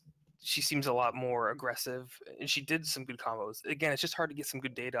because she seems a lot more aggressive, and she did some good combos. Again, it's just hard to get some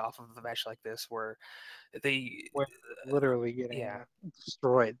good data off of a match like this where they, We're literally getting yeah,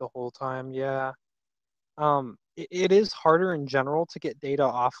 destroyed the whole time. Yeah. It is harder in general to get data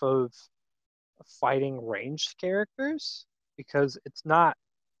off of fighting ranged characters because it's not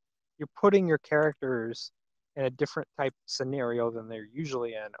you're putting your characters in a different type of scenario than they're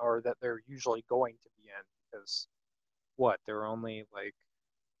usually in or that they're usually going to be in because what they're only like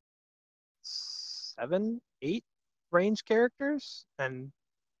 7, 8 range characters and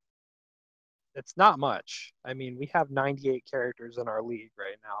it's not much. I mean, we have 98 characters in our league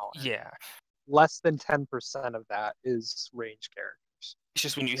right now, and yeah. less than 10% of that is range characters. It's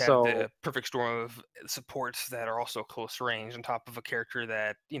just when you have So, the perfect storm of supports that are also close range on top of a character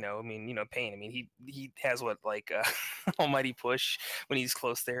that, I mean, Pain. I mean, he has what, like almighty push when he's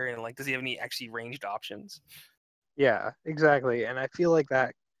close there, and like, does he have any actually ranged options? yeah, exactly. And I feel like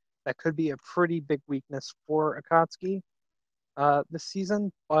that could be a pretty big weakness for Akatsuki this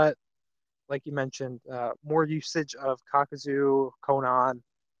season. But like you mentioned, more usage of Kakuzu, Konan,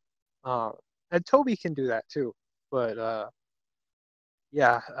 uh, and Toby can do that too. But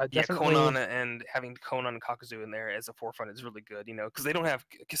yeah, Yeah, definitely. Konan and having Konan and Kakuzu in there as a forefront is really good, because they don't have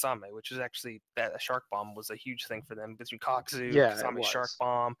Kisame, which is actually that a Shark Bomb was a huge thing for them between Kakuzu, Yeah, it Kisame's Shark was.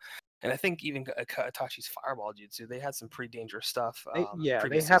 Bomb, and I think even Itachi's Fireball Jutsu. They had some pretty dangerous stuff Yeah, they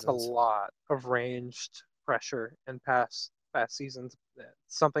previous have a seasons. lot of ranged pressure in past seasons.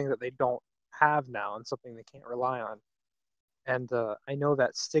 Something that they don't have now, and something they can't rely on. And I know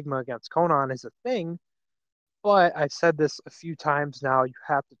that stigma against Conan is a thing, but I've said this a few times now. You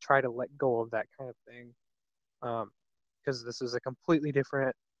have to try to let go of that kind of thing, because this is a completely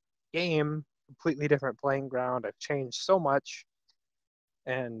different game, completely different playing ground. I've changed so much,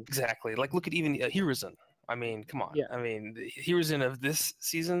 and Exactly. Like, look at even Hiruzen. I mean, come on. yeah, I mean, the Hiruzen of this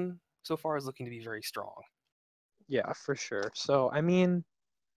season so far is looking to be very strong. yeah, for sure. So I mean,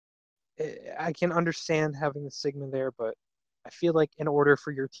 I can understand having the stigma there, but I feel like in order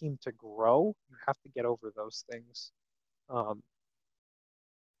for your team to grow, you have to get over those things. Um,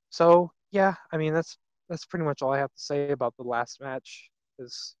 so yeah, I mean that's pretty much all I have to say about the last match.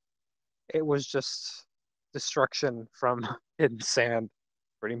 Is it was just destruction from hidden sand,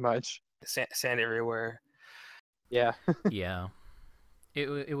 pretty much. Sand everywhere. Yeah, Yeah,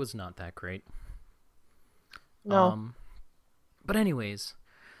 it was not that great. no, Um, but anyways,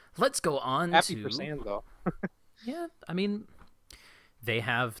 let's go on happy for to sand though. yeah. I mean, they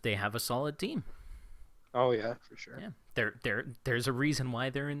have a solid team. Oh yeah, for sure. Yeah, there's a reason why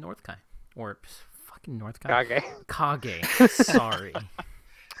they're in North Kai or fucking North Kai, Kage. Kage. Sorry.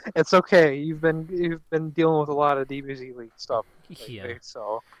 It's okay. You've been dealing with a lot of DBZ League stuff Yeah. lately,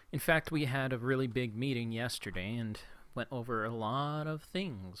 so In fact, we had a really big meeting yesterday and went over a lot of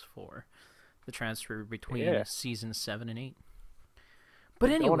things for the transfer between yeah. season 7 and 8.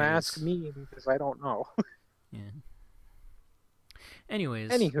 But Don't ask anyways, me because I don't know. yeah. Anyways,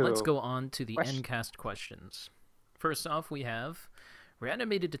 let's Anywho, go on to the question. Endcast questions. First off, we have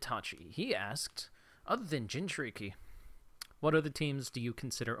Reanimated Itachi. He asked, other than Jinchuriki, what other teams do you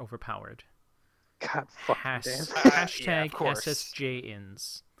consider overpowered? God fucking damn. Yeah, of Hashtag course.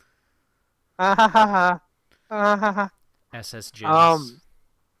 SSJins. Ah, ha, ha, ha. Ah, ha, ha. SSJins.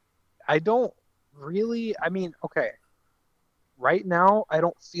 I don't really. I mean, okay. Right now, I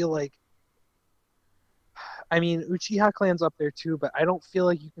don't feel like. I mean, Uchiha Clan's up there too, but I don't feel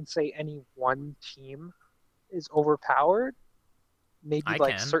like you can say any one team is overpowered. Maybe I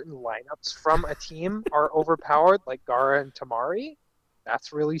like can. certain lineups from a team are overpowered, like Gara and Tamari.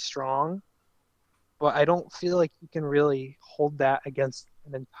 That's really strong. But I don't feel like you can really hold that against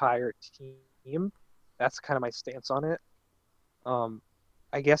an entire team. That's kind of my stance on it. Um,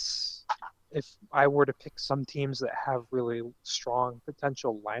 I guess if I were to pick some teams that have really strong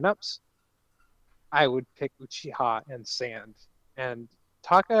potential lineups, I would pick Uchiha and Sand. And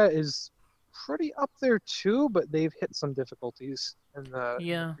Taka is pretty up there too, but they've hit some difficulties in the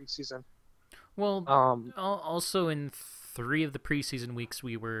Yeah. preseason. Well, Um, also in 3 of the preseason weeks,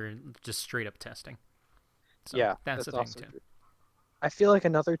 we were just straight up testing. So yeah, that's the that's thing, also too. true. I feel like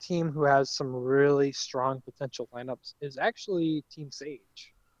another team who has some really strong potential lineups is actually Team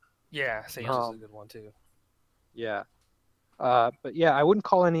Sage. Yeah, Sage Yep. is a good one too. Yeah. But yeah, I wouldn't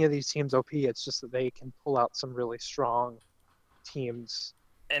call any of these teams OP. It's just that they can pull out some really strong teams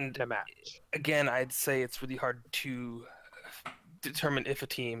And in a match. again, I'd say it's really hard to determine if a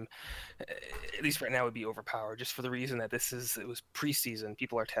team, at least right now, would be overpowered, just for the reason that it was preseason.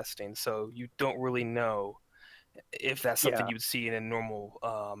 People are testing, so you don't really know if that's something Yeah. you would see in a normal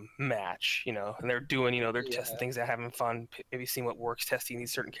match, and they're doing, they're testing Yeah. things out, having fun, maybe seeing what works, testing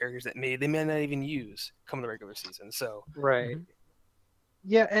these certain characters that they may not even use come the regular season. So Right. Hmm.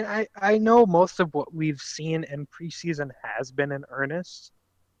 Yeah, and I know most of what we've seen in preseason has been in earnest.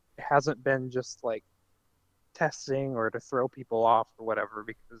 It hasn't been just like testing or to throw people off or whatever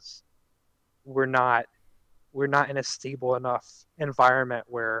because we're not we're not in a stable enough environment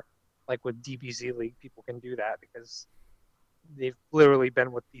where like with DBZ League people can do that because they've literally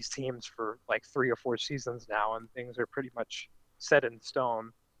been with these teams for like 3 or 4 seasons now and things are pretty much set in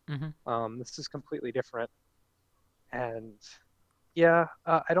stone. Hmm. This is completely different. And yeah,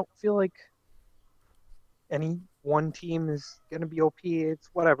 I don't feel like any one team is going to be OP. It's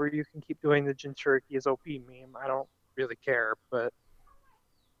whatever. You can keep doing the Jinchuriki is OP meme. I don't really care. But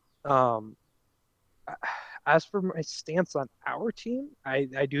um, as for my stance on our team, I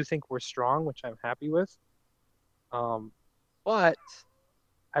do think we're strong, which I'm happy with. Um, but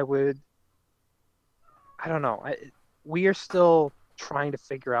I would, I don't know. We are still trying to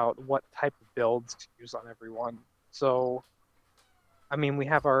figure out what type of builds to use on everyone. So, I mean, we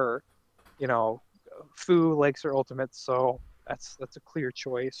have our, you know, Fu likes her ultimates, so that's a clear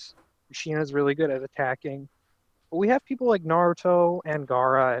choice. Kushina's really good at attacking. But we have people like Naruto and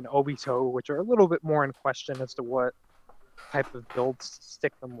Gaara and Obito, which are a little bit more in question as to what type of builds to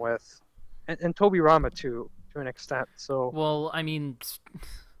stick them with. And Tobirama too, to an extent. So Well, I mean,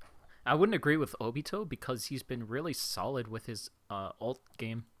 I wouldn't agree with Obito because he's been really solid with his ult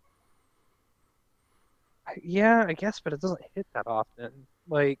game. yeah, I guess, but it doesn't hit that often.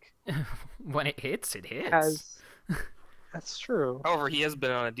 Like When it hits, it hits. has that's true. however, he has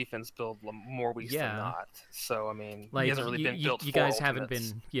been on a defense build more weeks than Yeah. not. So I mean, he Like hasn't really been built you for guys haven't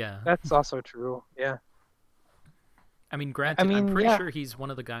ultimates. been, yeah. That's also true. Yeah. I mean, I granted, I'm mean, pretty yeah. sure he's one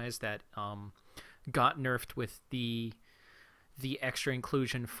of the guys that got nerfed with the extra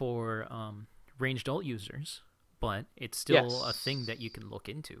inclusion for ranged ult users, but it's still a thing that Yes. you can look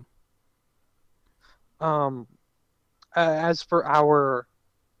into. Um, as for our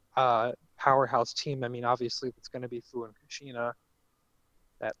powerhouse team, I mean, obviously it's going to be Fu and Kushina.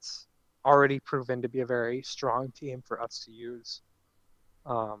 That's already proven to be a very strong team for us to use.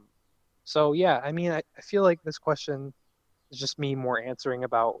 Um, so yeah, I mean, I feel like this question is just me more answering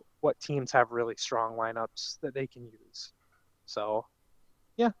about what teams have really strong lineups that they can use. So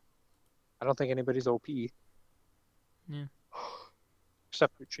yeah, I don't think anybody's OP Yeah.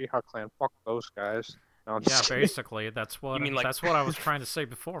 except the Chiha clan. Fuck those guys. No, I'm Yeah, just kidding. basically, You mean like that's what I was trying to say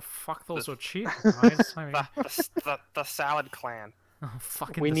before. Fuck those the Uchiha guys. I mean, the salad clan? oh,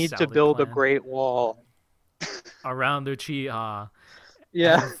 fucking We the need to salad build a clan great wall. around Uchiha,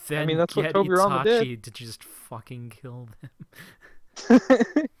 Yeah, and I mean then that's what get Tobirama did. Itachi to just fucking kill them.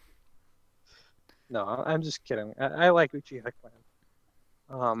 No, I'm just kidding. I like Uchiha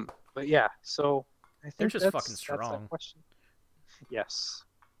clan. But yeah, so I They're think just fucking that's that strong. question. Yes.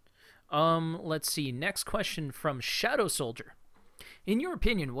 Let's see. Next question from Shadow Soldier. In your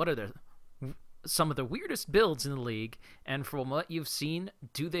opinion, what are some of the weirdest builds in the league, and from what you've seen,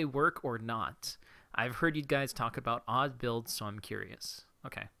 do they work or not? I've heard you guys talk about odd builds, so I'm curious.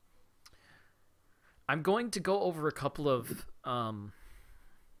 Okay. I'm going to go over a couple of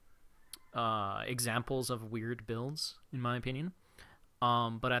examples of weird builds, in my opinion.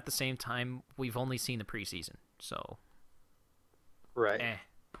 But at the same time, we've only seen the preseason, so Right.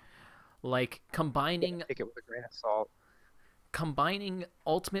 like combining Take it with a grain of salt.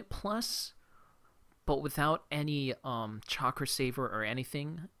 Ultimate Plus, but without any Chakra Saver or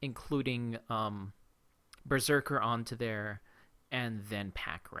anything, including Berserker onto there, and then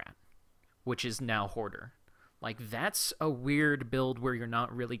Pack Rat, which is now Hoarder. Like, that's a weird build where you're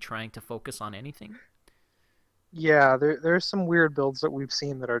not really trying to focus on anything. Yeah, there's some weird builds that we've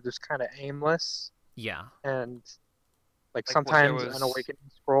seen that are just kind of aimless, Yeah. and like Like what there sometimes an was. awakening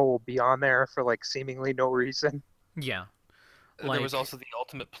scroll will be on there for like seemingly no reason. Yeah. There was Like, also the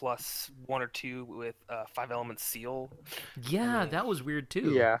Ultimate Plus 1 or 2 with 5 element seal. yeah, mean, that was weird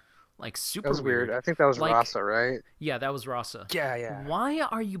too. Yeah, Like, that super was weird. weird. I think that was Like, Rasa, right? yeah, that was Rasa. Yeah. Why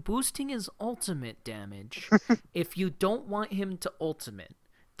are you boosting his ultimate damage if you don't want him to ultimate?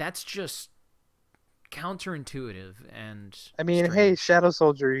 That's just counterintuitive and I mean, strange. hey, Shadow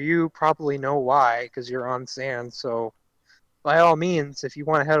Soldier, you probably know why because you're on sand. So, by all means, if you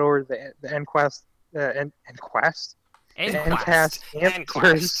want to head over to the end quest, end quest, And end quest. cast And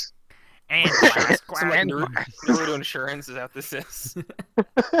answers. And quest. Some like And Naruto insurance is that this is.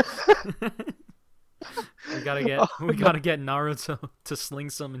 we gotta get Naruto to sling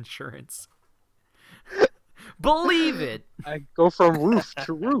some insurance. Believe it. I go from roof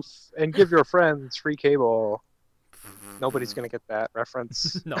to roof and give your friends free cable. Nobody's gonna get that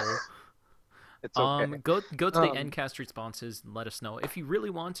reference. No. It's okay. Go to the Um, Endcast responses and let us know if you really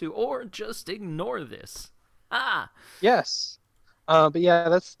want to, or just ignore this. Ah, yes. But yeah,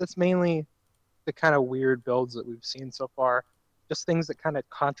 that's mainly the kind of weird builds that we've seen so far. Just things that kind of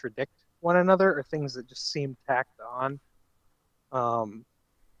contradict one another, or things that just seem tacked on. Um,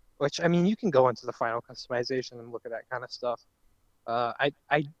 which I mean, you can go into the final customization and look at that kind of stuff.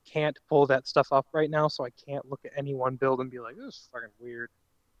 I can't pull that stuff up right now, so I can't look at any one build and be like, this is fucking weird.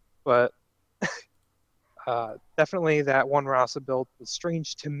 But definitely that one Rasa build was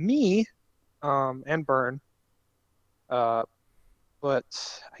strange to me, and Burn. Uh, but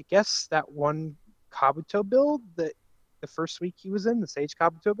I guess that one Kabuto build that the first week he was in, the Sage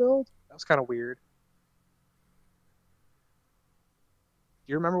Kabuto build, that was kind of weird.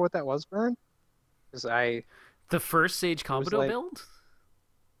 Do you remember what that was, Burn? Because the first Sage it was Kabuto like, build?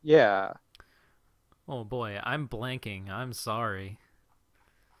 yeah, Oh boy, I'm blanking. I'm sorry.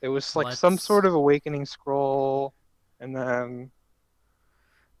 it was like some Let's. sort of awakening scroll, and then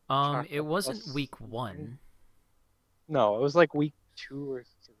It Chakra wasn't plus week something. 1. No, it was like week 2 or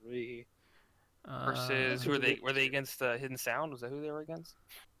 3. Versus I who think are it was they? week Were they 2. against Hidden Sound? Was that who they were against?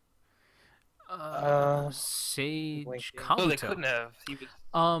 Sage Blanking. No, they Kabuto. couldn't have. He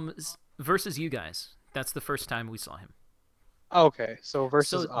was. Versus you guys. That's the first time we saw him. Okay, so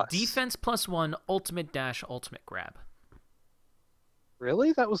versus So us. defense +1, ultimate dash, ultimate grab.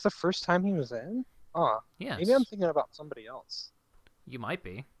 Really? That was the first time he was in? Huh. Maybe I'm Yes, thinking about somebody else. you might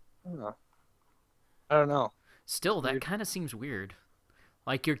be. Huh. I don't know. It's Still, that weird. kind of seems weird.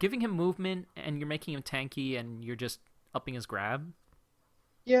 Like you're giving him movement and you're making him tanky and you're just upping his grab.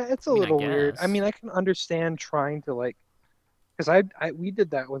 Yeah, it's I a mean, I little weird. I guess. mean, I can understand trying to like, because I we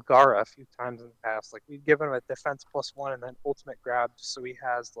did that with Gara a few times in the past. Like we'd given him a defense +1 and then ultimate grab just so he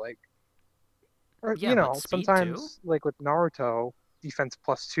has like, or Yeah, but speed too. sometimes like with Naruto, defense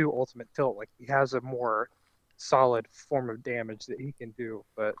 +2 ultimate tilt. Like he has a more solid form of damage that he can do,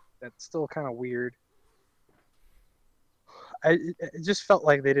 but that's still kind of weird. It just felt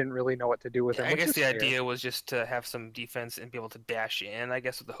like they didn't really know what to do with Yeah, him, I which guess is the fair. idea was just to have some defense and be able to dash in. I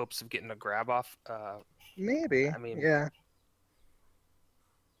guess with the hopes of getting a grab off. Maybe, I mean, yeah.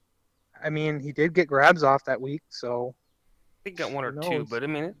 I mean, he did get grabs off that week, so I think got one who or two, knows? but I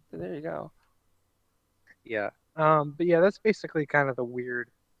mean, there you go. Yeah. But yeah, that's basically kind of the weird.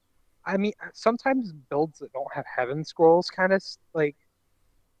 I mean, sometimes builds that don't have heaven scrolls kind of like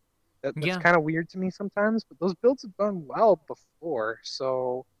that's Yeah, kind of weird to me sometimes, but those builds have done well before,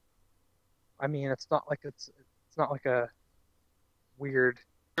 so I mean, it's not like a weird.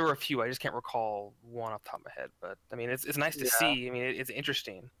 There were a few. I just can't recall one off the top of my head, but I mean, it's nice to Yeah. see. I mean, it's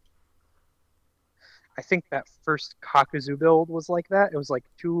interesting. I think that first Kakuzu build was like that. It was like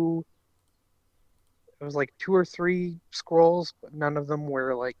 2 or 3 scrolls, but none of them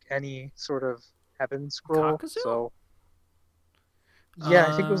were like any sort of heaven scroll. Kakuzu? So yeah,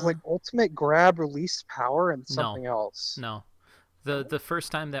 I think it was Uh, like ultimate grab, release power, and no, something else. no. The No? the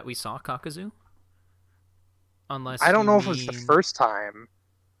first time that we saw Kakuzu, I unless don't you know if it was the mean first time,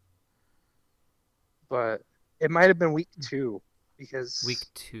 but it might have been week 2 week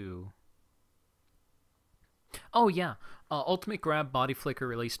because 2. Oh yeah, ultimate grab, body flicker,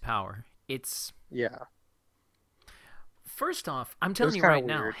 release power. It's yeah, first off, I'm it telling was you kind of right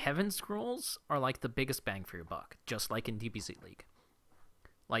now, weird. Heaven Scrolls are like the biggest bang for your buck, just like in DBZ League.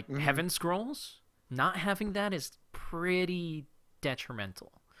 Like Hmm. Heaven Scrolls, not having that is pretty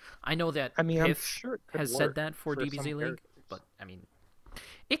detrimental. I know that I mean, I'm Piff sure it could has said work that for for some DBZ League, but characters. I mean,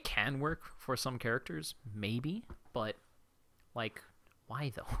 it can work for some characters, maybe, but like,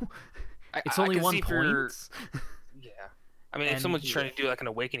 why though? It's I only can one see if you're, point, yeah. I mean, if and someone's Yeah, trying to do like an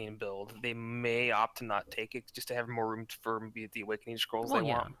awakening build, they may opt to not take it just to have more room for maybe the awakening scrolls they well,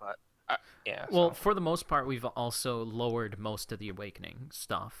 yeah. want. But yeah, Well, so for the most part, we've also lowered most of the awakening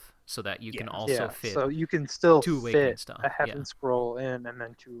stuff so that you can yeah, also yeah. fit So you can still 2 awakening fit stuff. a Yeah, heaven scroll in, and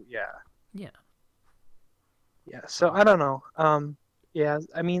then two. Yeah, yeah. yeah. So So I don't know. Yeah.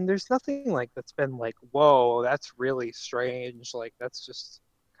 I mean, there's nothing like that's been like, whoa, that's really strange. Like that's just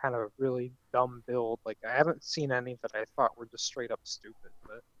kind of a really dumb build. Like I haven't seen any that I thought were just straight up stupid.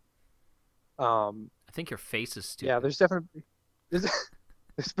 But I think your face is yeah, stupid. there's definitely there's,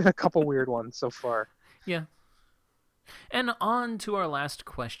 there's been a couple weird ones so far. Yeah. And on to our last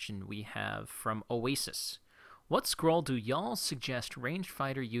question we have from Oasis. What scroll do y'all suggest ranged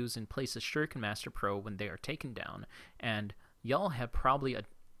fighter use in place of Shuriken Master Pro when they are taken down? And y'all have probably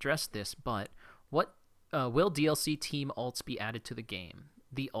addressed this, but what will DLC team ults be added to the game?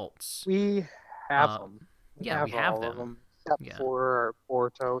 The ults. We have Uh, them. We yeah, we have have all of them. them except Yeah, for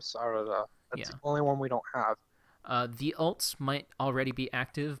Portos. That's yeah. the only one we don't have. The ults might already be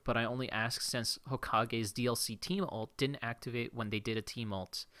active, but I only ask since Hokage's DLC team ult didn't activate when they did a team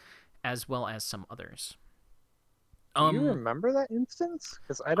ult, as well as some others. Do you Um, remember that instance?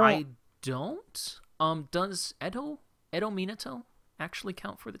 Because I don't. I don't. Does Edo Minato actually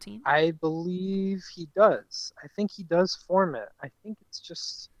count for the team? I believe he does. I think he does form it. I think it's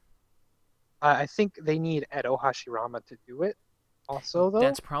just. I think they need Edo Hashirama to do it. Also, though,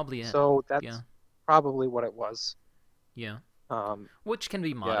 That's probably it. so Yeah, that's probably what it was. yeah. Um, Which can be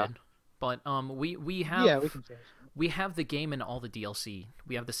yeah, modded, but we yeah, we have can change it. we have the game and all the DLC.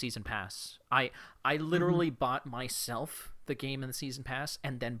 We have the season pass. I Hmm. literally bought myself the game and the season pass,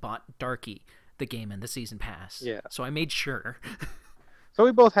 and then bought Darky the game and the season pass. Yeah. So I made sure. So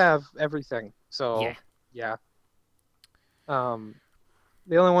we both have everything. Yeah. So yeah. Um,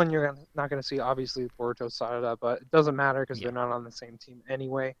 the only one you're not gonna see, obviously, is Boruto Sarada, but it doesn't matter because they're Yeah. not on the same team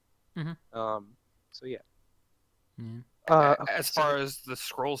anyway. Mm-hmm. So yeah. Yeah. Okay. As far as the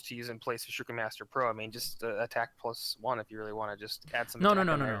scrolls to use in place of Shuriken Master Pro, I mean, just attack +1 if you really want to just add some No, no, attack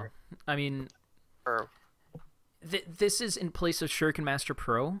no, in no, no. there. I mean, Or this is in place of Shuriken Master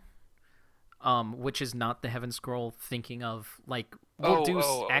Pro, which is not the Heaven Scroll. Thinking of like we'll do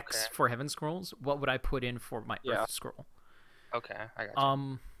okay, X for Heaven Scrolls. What would I put in for my Yeah. Earth Scroll? okay, I got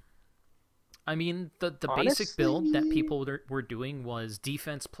you. I mean the basic build that Honestly, people were doing was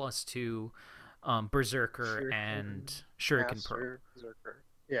defense +2, Berserker Shuriken and Shuriken Pro Master Berserker.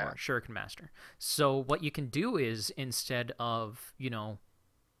 Yeah. or Shuriken Master. So what you can do is instead of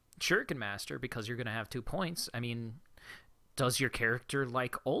Shuriken Master, because you're gonna have 2 points. I mean, does your character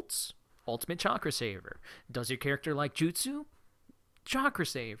like ults? Ultimate Chakra Saver. Does your character like Jutsu? Chakra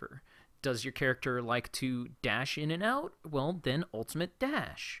Saver. Does your character like to dash in and out? Well, then Ultimate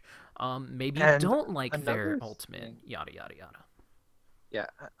Dash. Maybe you And don't like their another ultimate, thing, yada yada yada. yeah,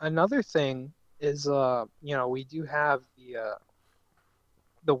 another thing is, we do have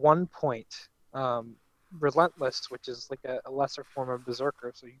the 1 point relentless, which is like a lesser form of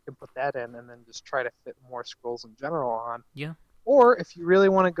berserker, so you can put that in and then just try to fit more scrolls in general on. Yeah, Or if you really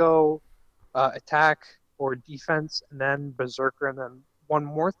want to go attack or defense and then berserker and then one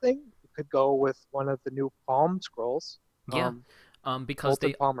more thing, you could go with one of the new palm scrolls, yeah. Because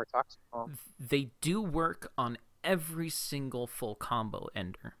molten palm or toxic palm. they do work on every single full combo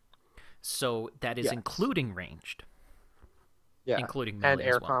ender. So that is Yes, including ranged, yeah, including and melee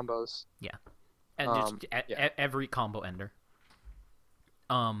as air well. combos. Yeah, and just Yeah, every combo ender.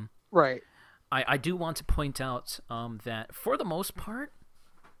 Um, right. I do want to point out that for the most part,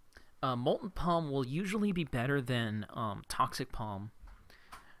 Molten Palm will usually be better than Toxic Palm,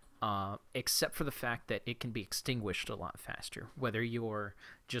 except for the fact that it can be extinguished a lot faster, whether you're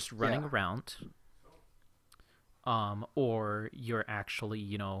just running Yeah, around, or you're actually,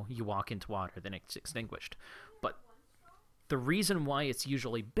 you walk into water, then it's extinguished. But the reason why it's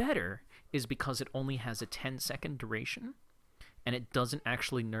usually better is because it only has a 10-second duration, and it doesn't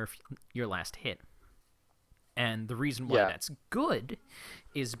actually nerf your last hit. And the reason why yeah, that's good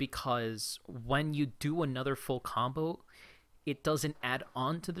is because when you do another full combo, it doesn't add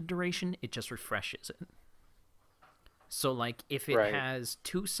on to the duration, it just refreshes it. So, like, if it right. has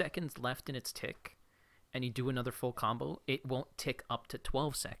 2 seconds left in its tick and you do another full combo, it won't tick up to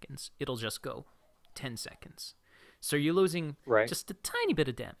 12 seconds. It'll just go 10 seconds. So you're losing Right. just a tiny bit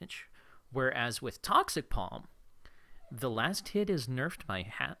of damage. Whereas with Toxic Palm, the last hit is nerfed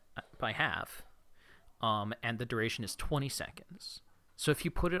by half, and the duration is 20 seconds. So if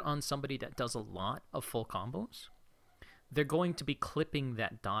you put it on somebody that does a lot of full combos, they're going to be clipping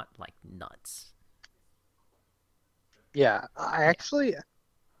that dot like nuts. Yeah, Yeah.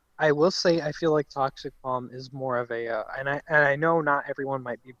 I will say I feel like Toxic Palm is more of a, and I know not everyone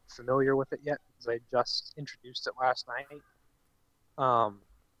might be familiar with it yet because I just introduced it last night. Um,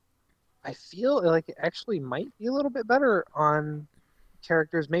 I feel like it actually might be a little bit better on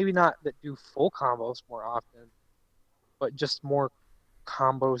characters, maybe not that do full combos more often, but just more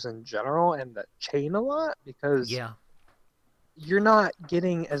combos in general and that chain a lot because Yeah. you're not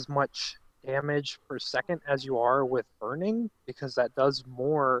getting as much damage per second as you are with burning because that does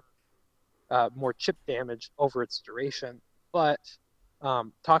more chip damage over its duration. But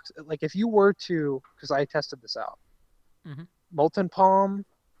like if you were to, because I tested this out, Mm-hmm. Molten Palm,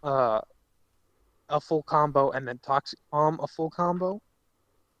 uh, a full combo, and then Toxic Palm, a full combo,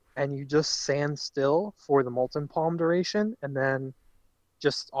 and you just stand still for the Molten Palm duration, and then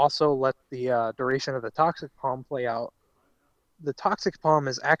just also let the duration of the Toxic Palm play out. The Toxic Palm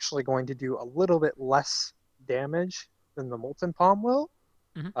is actually going to do a little bit less damage than the Molten Palm will,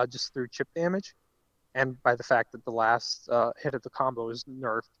 Mm-hmm. just through chip damage, and by the fact that the last hit of the combo is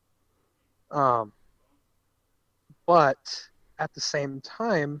nerfed. Um, but at the same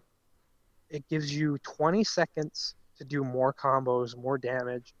time, it gives you 20 seconds to do more combos, more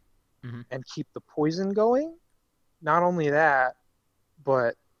damage, Hmm. and keep the poison going. Not only that,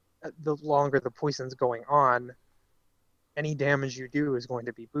 but the longer the poison's going on, any damage you do is going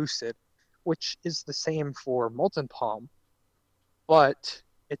to be boosted, which is the same for Molten Palm, but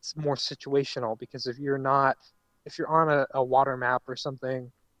it's more situational because if you're on a water map or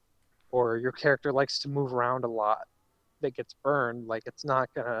something, or your character likes to move around a lot, that gets burned, like it's not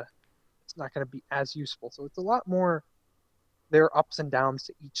gonna be as useful. So it's a lot more. There are ups and downs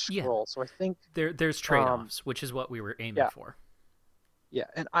to each Yeah, scroll. So I think, there's trade um, offs, which is what we were aiming yeah, for. yeah,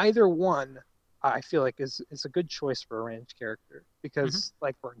 and either one I feel like is a good choice for a ranged character Hmm. because,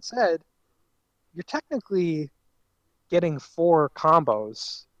 like Vern said, you're technically getting four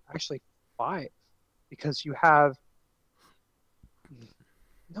combos, actually five, because you have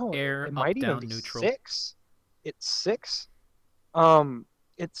no, Air, it up, might even down, be neutral. six. It's six. Um,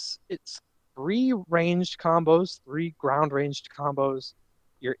 it's three ranged combos, three ground ranged combos,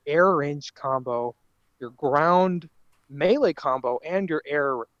 your air ranged combo, your ground melee combo, and your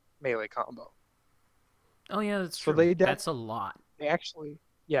air melee combo. Oh yeah, that's So true. That's a lot. they actually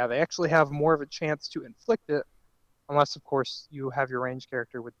yeah they actually have more of a chance to inflict it, unless of course you have your ranged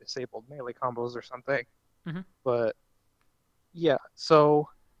character with disabled melee combos or something. Hmm. But yeah, so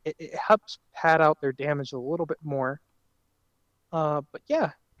it helps pad out their damage a little bit more. But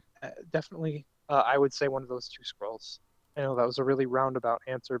yeah, definitely, I would say one of those two scrolls. I know that was a really roundabout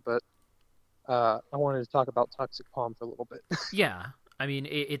answer, but I wanted to talk about Toxic Palm for a little bit. Yeah, I mean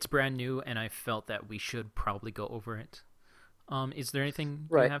it's brand new, and I felt that we should probably go over it. Is there anything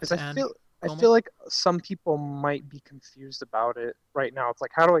you Right, have because to add, I Como? feel like some people might be confused about it right now. It's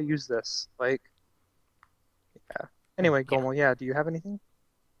like, how do I use this? Like, yeah. Oh Anyway, yeah, Gomal, yeah, do you have anything?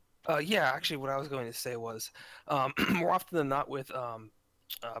 Yeah, actually, what I was going to say was, more often than not, with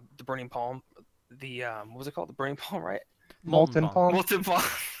the burning palm, the what was it called? The burning palm, right? Molten Molten Palm. Palm? Molten palm.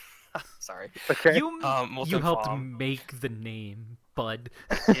 Sorry. It's okay. You Molten helped palm. make the name, bud.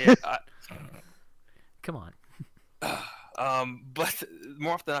 Yeah. Come on. But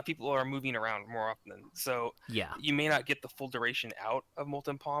more often than not, people are moving around more often, so Yeah. you may not get the full duration out of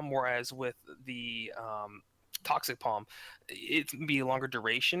molten palm. Whereas with the toxic palm, it can be a longer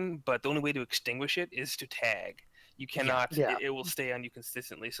duration, but the only way to extinguish it is to tag. You Yeah. cannot; Yeah. it will stay on you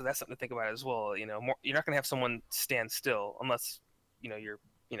consistently. So that's something to think about as well. You know, you're not going to have someone stand still unless you're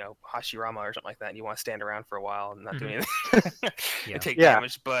Hashirama or something like that, and you want to stand around for a while and not do Hmm. anything and Yeah. take Yeah.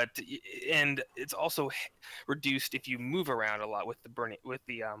 damage. And it's also reduced if you move around a lot with the burning with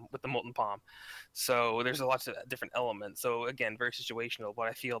the molten palm. So there's a lots of different elements. So again, very situational. But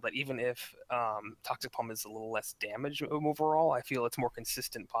I feel that even if toxic palm is a little less damage overall, I feel it's more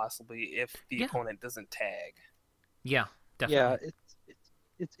consistent possibly if the Yeah. opponent doesn't tag. Yeah. Yeah, Definitely.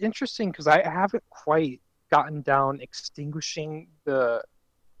 it's interesting because I haven't quite gotten down extinguishing the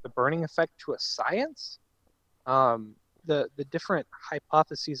burning effect to a science. The different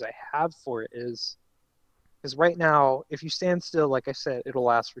hypotheses I have for it is because right now, if you stand still, like I said, it'll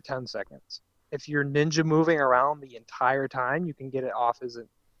last for 10 seconds. If you're ninja moving around the entire time, you can get it off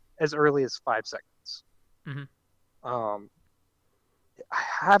as early as 5 seconds. Hmm. Um, I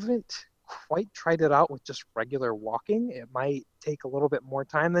haven't quite tried it out with just regular walking. It might take a little bit more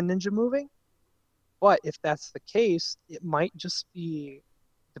time than ninja moving, but if that's the case, it might just be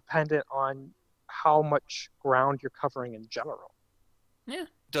dependent on how much ground you're covering in general. Yeah.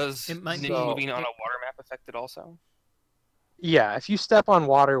 Does It might ninja be. So, moving on It. a water map affect it also? yeah, if you step on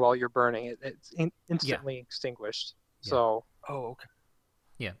water while you're burning it, it's Yeah. instantly extinguished. Yeah. So, Oh, okay.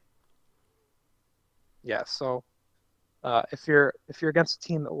 Yeah. yeah, so if you're against a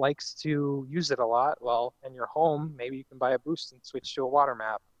team that likes to use it a lot, well, and you're home, maybe you can buy a boost and switch to a water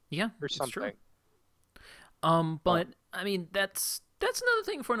map Yeah. or It's true. something. But Um, I mean, that's another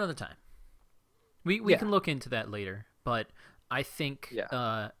thing for another time. We yeah, can look into that later. But I think yeah,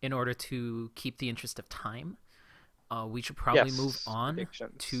 in order to keep the interest of time, we should probably move yes, on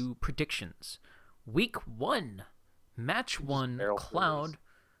predictions. to predictions. Week 1, match We just 1, barrel through these. Cloud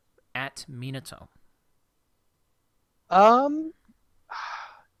at Minato. Um,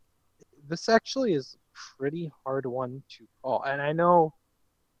 this actually is a pretty hard one to call, and I know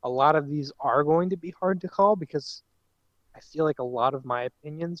a lot of these are going to be hard to call because I feel like a lot of my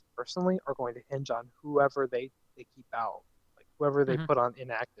opinions personally are going to hinge on whoever they keep out, like whoever they Hmm. put on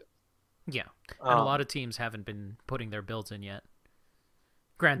inactive. Yeah, and a lot Um, of teams haven't been putting their builds in yet.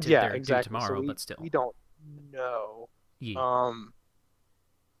 Granted, yeah, they're due exactly. So tomorrow, we but still. we don't know. Yeah. Um,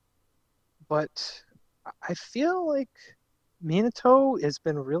 but I feel like Minato has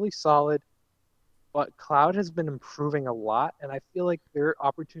been really solid. but Cloud has been improving a lot, and I feel like their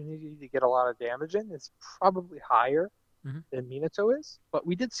opportunity to get a lot of damage in is probably higher Hmm. than Minato is. But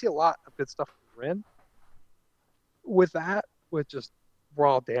we did see a lot of good stuff from Rin with that, with just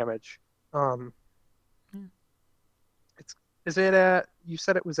raw damage. Um, it's is it at? You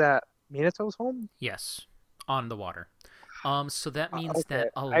said it was at Minato's home. Yes, on the water. So that means Okay,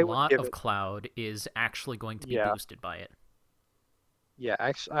 that a I would lot give of it. Cloud is actually going to be Yeah, boosted by it. yeah.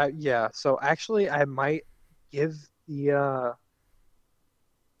 Actually, yeah. So actually, I might give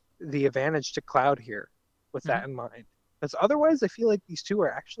the advantage to Cloud here with Hmm. that in mind. Because otherwise, I feel like these two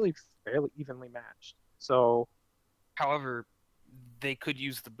are actually fairly evenly matched. So However, they could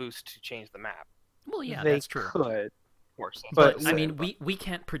use the boost to change the map, Well, yeah, they that's true. could, of course. That's what but But I'm I saying. mean, But we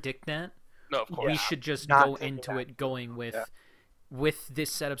can't predict that. no, of We yeah, course. should just not go taking into that it into going account. Yeah. with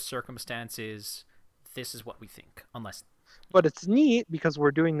this set of circumstances. This is what we think, unless But it's neat because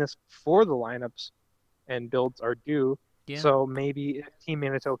we're doing this before the lineups and builds are due. yeah, So maybe if Team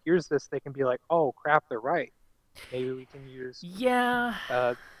Minato hears this, they can be like, "Oh crap, they're right. Maybe we can use yeah,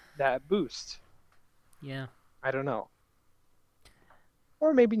 uh, that boost." yeah, I don't know,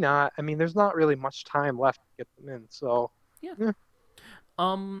 or maybe not. I mean, there's not really much time left to get them in. So, yeah. eh,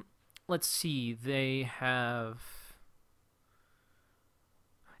 Um, let's see. They have.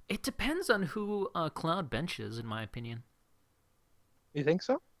 It depends on who Cloud benches, in my opinion. you think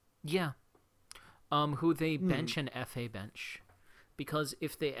so? Yeah. Who they Hmm. bench and FA bench. Because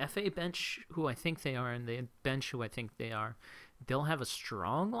if they FA bench who I think they are and they bench who I think they are, they'll have a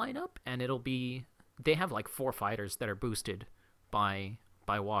strong lineup and it'll be they have like four fighters that are boosted by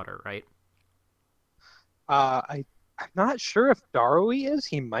water, right? I'm not sure if Darui is.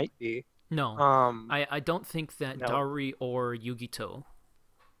 He might be. No. Um, I don't think that no. Dari or Yugito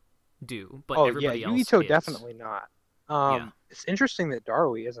do, but Oh yeah, everybody else Yugito is. definitely not. Yeah. It's interesting that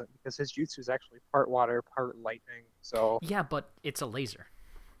Darui isn't because his jutsu is actually part water, part lightning. So Yeah, but it's a laser.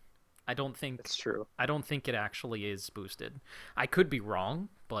 I don't it's think true. I don't think it actually is boosted. I could be wrong,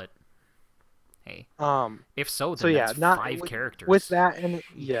 but hey, Um, if so, so then that's yeah, not five with characters. that and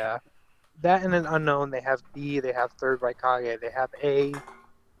yeah, that and an unknown. They have B. They have third Raikage. They have A.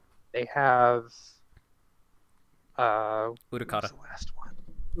 They have what was Utakata. the last one?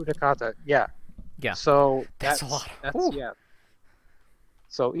 Udakata. Yeah. Yeah, So that's a lot. that's Whew. yeah.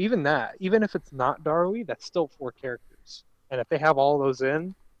 So even that, even if it's not Darui, that's still four characters. And if they have all those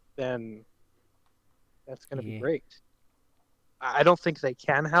in, then that's going to be Yeah. great. I don't think they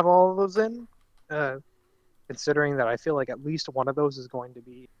can have all of those in, uh, considering that I feel like at least one of those is going to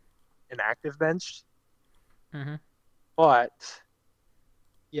be an active bench. Mm-hmm. But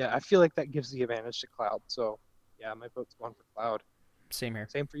yeah, I feel like that gives the advantage to Cloud. So yeah, my vote's one for Cloud. Same here.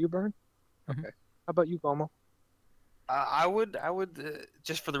 Same for you, Burn? Mm-hmm. Okay. How about you, Gomo? I would,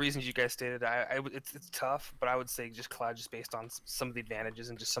 just for the reasons you guys stated. It's tough, but I would say just Cloud, just based on some of the advantages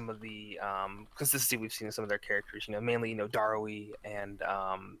and just some of the consistency we've seen in some of their characters. Mainly Darui and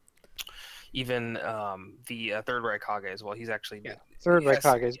even the third Raikage as well. He's actually Yeah, third yes,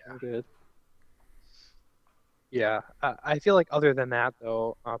 Raikage has been good. Yeah, I feel like other than that,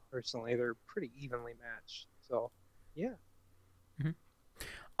 though, personally, they're pretty evenly matched. So, yeah, Mm-hmm.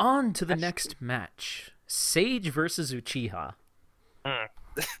 On to the actually, next match: Sage versus Uchiha. yeah.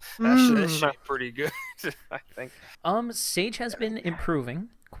 That should mm, be pretty good, I think. Sage has been improving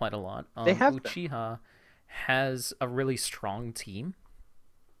quite a lot. they have been. Uchiha has a really strong team.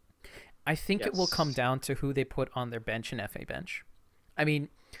 I think it will come Yes. down to who they put on their bench and FA bench. I mean,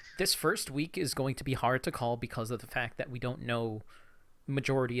 this first week is going to be hard to call because of the fact that we don't know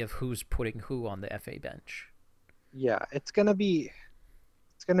majority of who's putting who on the FA bench. Yeah, it's gonna be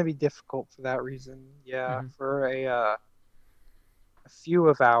difficult for that reason. Yeah, Mm-hmm. for a few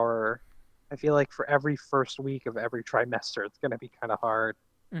of our, I feel like for every first week of every trimester, it's gonna be kind of hard.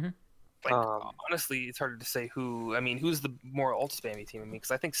 Mm-hmm. Like Um, honestly, it's harder to say who. I mean, who's the more ult spammy team? I mean,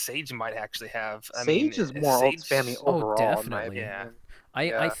 because I think Sage might actually have. I mean, Sage is more ult spammy Sage. Oh, overall, in my definitely. Yeah. opinion. I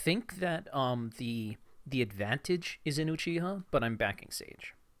Yeah, think that the advantage is in Uchiha, but I'm backing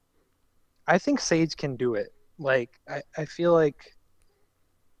Sage. I think Sage can do it. Like, I feel like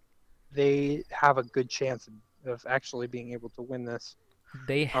they have a good chance of actually being able to win this.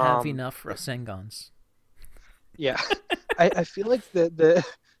 They have Um, enough Rasengans. yeah, I feel like the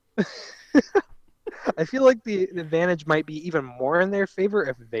I feel like the advantage might be even more in their favor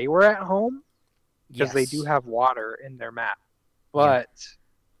if they were at home because they do Yes. have water in their map, Yeah. but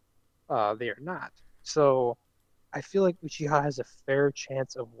they are not. So I feel like Uchiha has a fair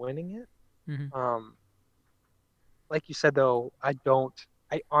chance of winning it. Mm-hmm. Um, like you said though, I don't.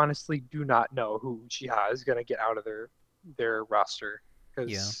 I honestly do not know who Uchiha is going to get out of their roster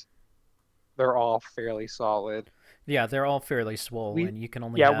Yeah. because they're all fairly solid. Yeah, they're all fairly swole, We and you can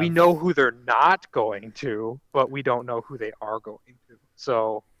only yeah, we have. know who they're not going to, but we don't know who they are going to.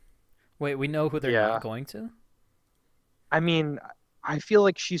 So Wait, we know who they're not yeah, going to? I mean, I feel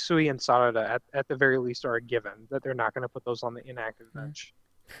like Shisui and Sarada at the very least are a given that they're not going to put those on the inactive Yeah. bench.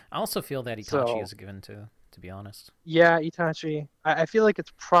 I also feel that Itachi So is a given too, to be honest. yeah, Itachi. I feel like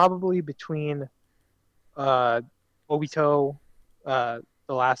it's probably between uh, Obito, uh,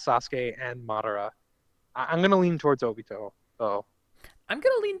 the last Sasuke, and Madara. I'm gonna lean towards Obito, though. I'm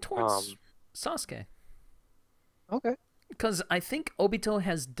gonna lean towards Um, Sasuke okay. because I think Obito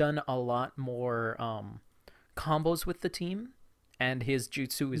has done a lot more combos with the team, and his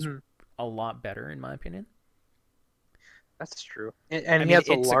jutsu is Mhm. a lot better in my opinion. That's true. And I he mean, has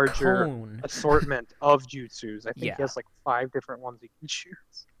a it's a larger cone. assortment of jutsus. I think he Yeah, has like 5 different ones he can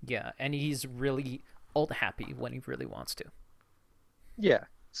choose. yeah, and he's really ult happy when he really wants to. Yeah.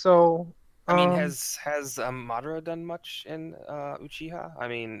 So, I mean, um, has Madara done much in Uchiha? I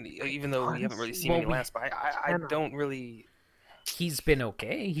mean, even though we haven't really honestly, seen Well, any we last, but I cannot. don't really. he's been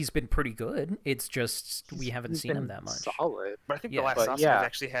okay. He's been pretty good. It's just we haven't He's seen him been that much. solid, But I think the Yeah, last but Sasuke has yeah,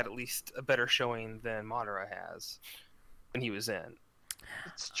 actually had at least a better showing than Madara has when he was in.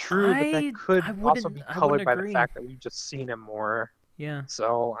 it's true, but that I could also wouldn't be I wouldn't colored by the agree. fact that we've just seen him more. Yeah,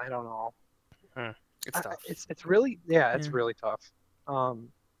 So I don't know. Hmm. It's tough. It's really yeah, it's yeah, really tough. Um,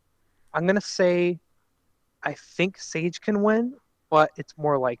 I'm gonna say I think Sage can win, but it's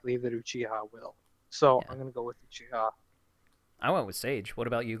more likely that Uchiha will. So yeah. I'm gonna go with Uchiha. I went with Sage. What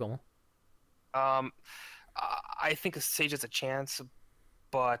about you, Goal? Um, I think Sage has a chance,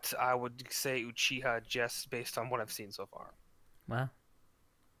 but I would say Uchiha just based on what I've seen so far. Well,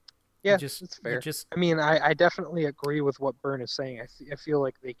 Yeah, that's you fair. just I mean, I definitely agree with what Byrne is saying. I feel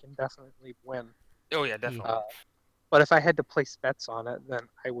like they can definitely win. Oh yeah, yeah. definitely. But if I had to place bets on it, then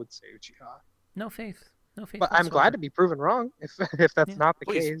I would say Uchiha. No faith, no faith But I'm glad whatsoever. to be proven wrong if if that's Yeah. not the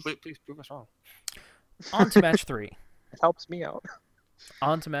Please, case. please, please prove us wrong. On to match 3. It helps me out.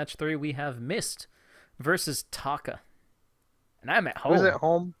 On to match 3. We have Mist versus Taka, and I'm at Who's at home.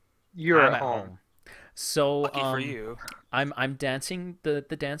 home? You're I'm at at home. home. So Lucky for you. I'm dancing the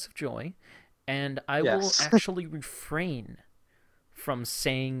dance of joy, and I will Yes. actually refrain from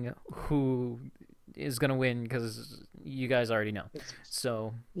saying who is gonna win because you guys already know.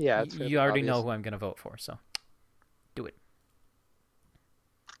 So Yeah, it's you fairly already know obvious. who I'm gonna vote for. So do it.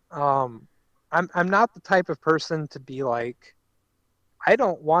 Um, I'm not the type of person to be like, I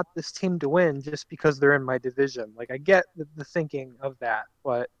don't want this team to win just because they're in my division. Like I get the thinking of that,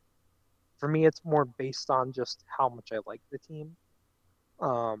 but for me, it's more based on just how much I like the team.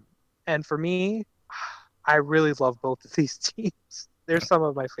 Um, and for me, I really love both of these teams. They're some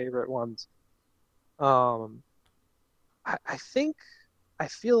of my favorite ones. Um, I think I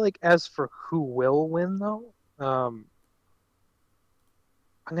feel like as for who will win though, I'm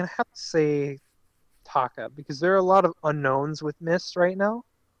gonna have to say Taka because there are a lot of unknowns with Mist right now.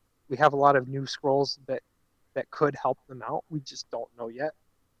 We have a lot of new scrolls that could help them out. We just don't know yet.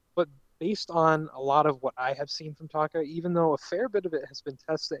 But based on a lot of what I have seen from Taka, even though a fair bit of it has been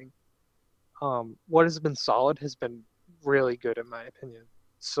testing, what has been solid has been really good in my opinion.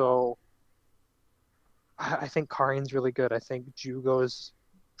 So I think Karin's really good. I think Jugo's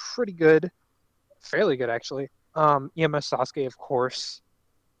pretty good, fairly good actually. EMS Sasuke, of course,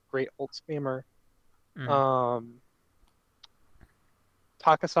 great ult spammer. Mm-hmm. Um,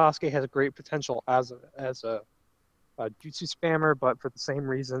 Taka Sasuke has great potential as a jutsu spammer, but for the same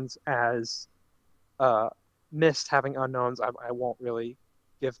reasons as uh, Mist having unknowns, I won't really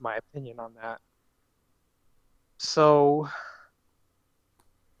give my opinion on that. So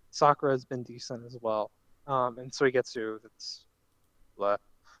Sakura has been decent as well, and Suigetsu, that's blah.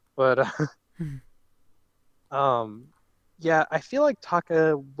 But um, yeah, I feel like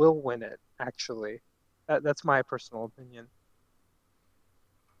Taka will win it. Actually, that's my personal opinion.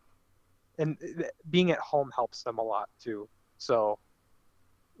 And being at home helps them a lot too. So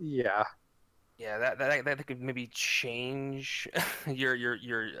yeah, Yeah, that could maybe change your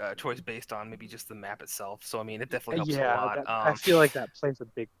choice based on maybe just the map itself. So I mean, it definitely helps a yeah, lot. that I feel like that plays a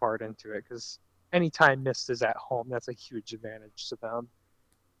big part into it because anytime Mist is at home, that's a huge advantage to them.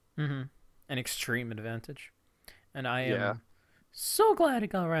 Mm-hmm. An extreme advantage, and I Yeah, am so glad it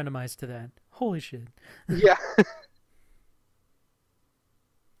got randomized to that. Holy shit. yeah.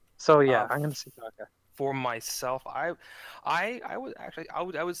 So Uh, yeah, I'm gonna say Taka. for myself, I would actually I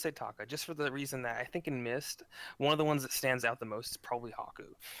would say Taka just for the reason that I think in Mist, one of the ones that stands out the most is probably Haku.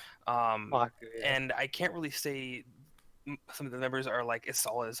 Taka, yeah. And I can't really say some of the members are like as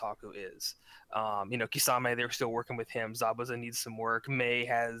solid as Haku is. Kisame, they're still working with him. Zabuza needs some work. Mei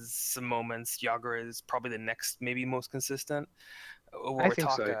has some moments. Yagura is probably the next, maybe most consistent. I Over think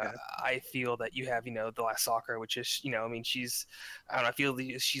so. Taka, Yeah. I feel that you have, the last soccer, which is, I mean, I don't know, I feel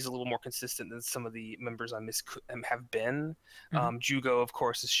she's a little more consistent than some of the members on Miss have been. Mm-hmm. Jugo, of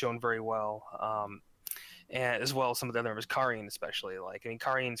course, has shown very well. And as well as some of the other members, Karine especially. Like, I mean,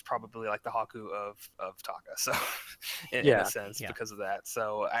 Karine's probably like the Haku of Taka, so in a Yeah. sense, Yeah. because of that.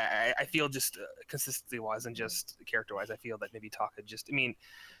 So I feel just consistency wise and just character wise, I feel that maybe Taka just, I mean,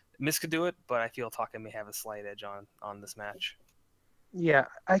 Miss could do it, but I feel Taka may have a slight edge on this match. Yeah,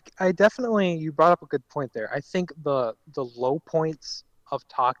 I definitely, you brought up a good point there. I think the low points of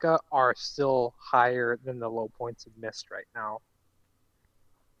Taka are still higher than the low points of Mist right now.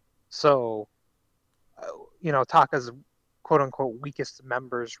 So, Taka's quote unquote weakest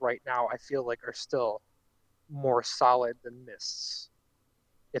members right now, I feel like are still more solid than Mist's,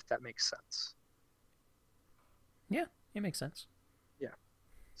 if that makes sense. Yeah, it makes sense. Yeah.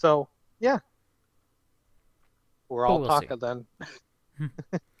 So, yeah, we're But all we'll Taka see. then.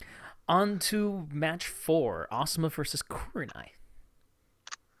 On to match 4, Asuma versus Kurenai.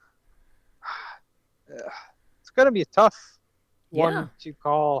 It's going to be a tough Yeah. one to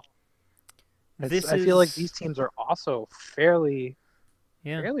call. This I feel like these is teams are also fairly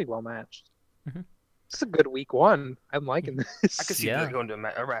yeah. well matched. Mhm. It's a good week 1. I'm liking this. I could see Yeah. going to a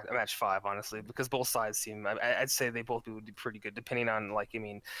match 5, honestly, because both sides seem. I'd say they both would be pretty good, depending on, like, I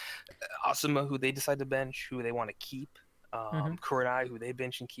mean, Asuma, who they decide to bench, who they want to keep, Kurenai, who they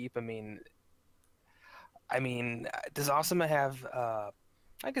bench and keep. I mean, does Asuma have?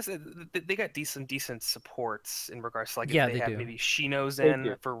 I guess they got decent supports in regards to, like, if Yeah, they they have do. maybe Shino's They in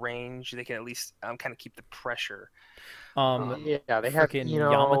do. for range, they can at least kind of keep the pressure. Yeah, they have Freaking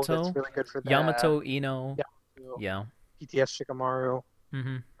Ino. That's really good for that. Yamato, Ino. Yamato, Yeah. PTS Shikamaru.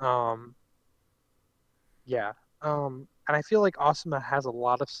 Mm-hmm. Yeah. And I feel like Asuma has a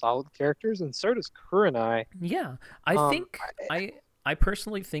lot of solid characters, and so does Kurenai. Yeah. I Um, think I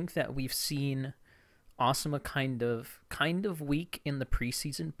personally think that we've seen Asuma kind of weak in the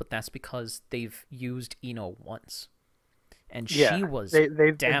preseason, but that's because they've used Ino once. And yeah, she was they've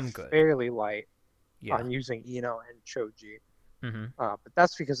been damn good. fairly light Yeah. on using Ino and Choji. Mm-hmm. But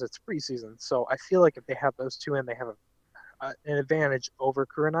that's because it's preseason. So I feel like if they have those two in, they have an advantage over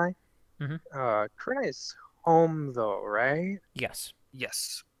Kurenai. Mm-hmm. Kurenai is home though, right? Yes.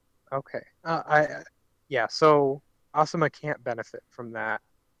 Yes. Okay. Yeah. So Asuma can't benefit from that.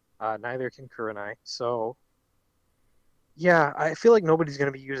 Neither can Kurenai. So yeah, I feel like nobody's going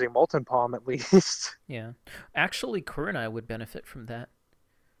to be using Molten Palm at least. Yeah. Actually, Kurenai would benefit from that.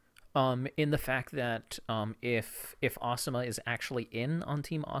 In the fact that if Asuma is actually in on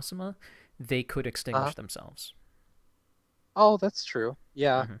Team Asuma, they could extinguish themselves. Oh, that's true.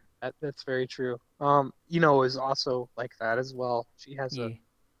 Yeah, Mm-hmm. that's very true. Is also like that as well. She has a Yeah.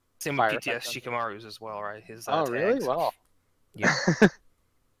 Same with fire PTS effect on her. Shikamaru's as well, right? His Oh, really? tags. Well, Yeah.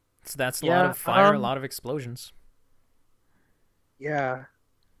 So that's a lot yeah. of fire, a lot of explosions. Yeah,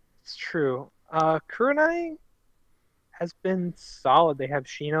 it's true. Kurenai has been solid. They have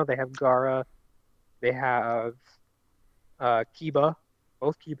Shino, they have Gara, they have Kiba.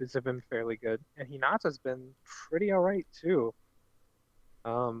 Both Kibas have been fairly good, and Hinata's been pretty alright too.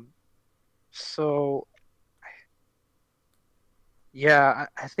 So yeah,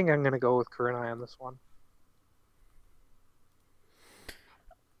 I think I'm gonna go with Kurenai on this one.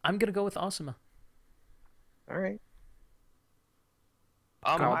 I'm gonna go with Asuma. All right. I,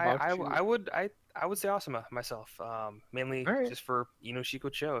 How about I, you? I would say Asuma myself. Mainly All right. just for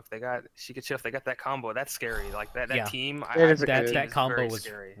Shiko Cho. If they got Shiko Cho, if they got that combo, that's scary. Like that Yeah. team. It is a that good- team That is combo very was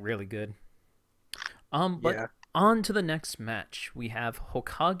scary. really good. But Yeah. on to the next match. We have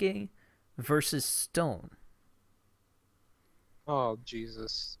Hokage versus Stone. Oh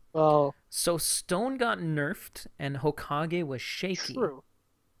Jesus. Well, So Stone got nerfed and Hokage was shaky. true.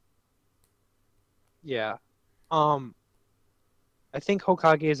 Yeah. I think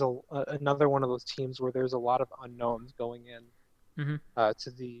Hokage is another one of those teams where there's a lot of unknowns going in Mm-hmm.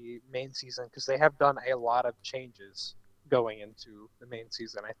 to the main season because they have done a lot of changes going into the main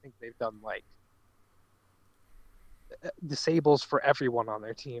season. I think they've done like disables for everyone on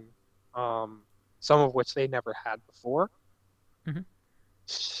their team, some of which they never had before. Mhm.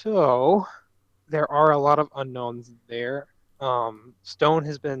 So there are a lot of unknowns there. Stone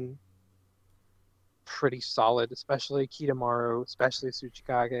has been pretty solid, especially Kitamaru, especially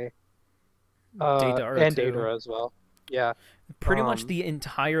Tsuchikage, Deidara and too. Deidara as well. Yeah, Pretty much the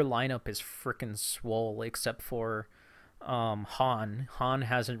entire lineup is freaking swole except for Han. Han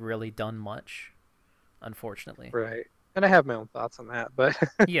hasn't really done much, unfortunately. right. and I have my own thoughts on that, but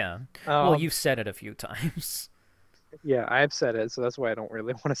Yeah. Well, um, you've said it a few times. yeah, I've said it, so that's why I don't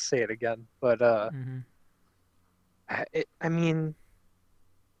really want to say it again. But Hmm. I mean,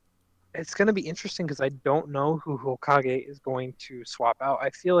 it's going to be interesting because I don't know who Hokage is going to swap out. I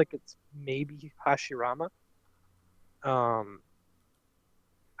feel like it's maybe Hashirama. Um,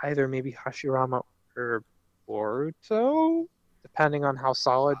 Either maybe Hashirama or Boruto, depending on how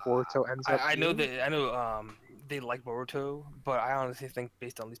solid Boruto ends up I know being. that they like Boruto, but I honestly think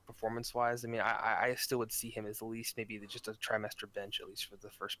based on at least performance wise, I mean I still would see him as at least maybe just a trimester bench at least for the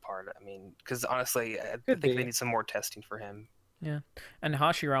first part. I mean, because honestly, I Could think they be. need some more testing for him. Yeah. And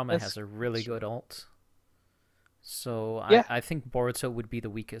Hashirama has a really That's good true. ult. So Yeah. I think Boruto would be the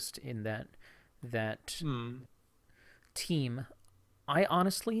weakest in that Hmm. team. I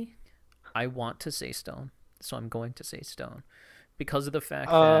honestly I want to say Stone, so I'm going to say Stone because of the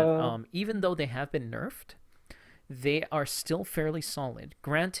fact that Uh, even though they have been nerfed, they are still fairly solid.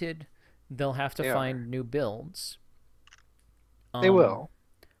 Granted, they'll have to they are. find new builds, They um, will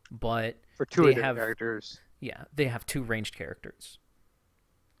but for two they of their have characters. yeah they have two ranged characters,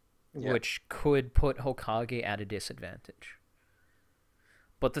 Yeah. which could put Hokage at a disadvantage.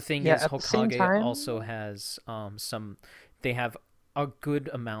 But the thing Yeah. is, At the same Hokage time, also has some. They have a good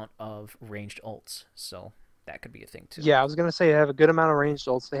amount of ranged ults, so that could be a thing too. yeah, I was gonna say they have a good amount of ranged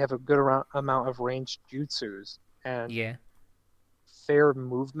ults. They have a good amount of ranged jutsus and Yeah. fair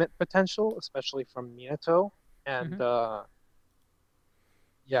movement potential, especially from Minato. And Hmm.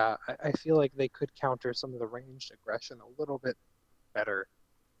 yeah, I feel like they could counter some of the ranged aggression a little bit better.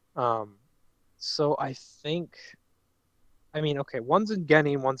 Um, so I think, I mean, okay, one's in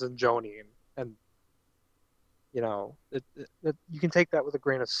Genin, one's in Jonin, and you can take that with a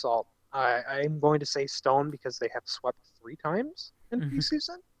grain of salt. I'm going to say Stone because they have swept 3 times in Hmm.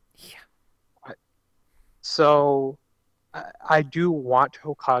 preseason. Yeah. I- So I do want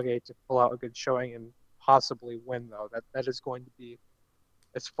Hokage to pull out a good showing and possibly win, though. That is going to be,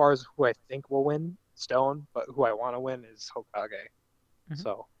 as far as who I think will win, Stone, but who I want to win is Hokage. Hmm.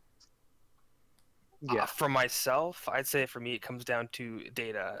 So yeah, For myself, I'd say for me it comes down to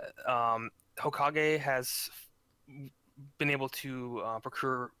data. Hokage has been able to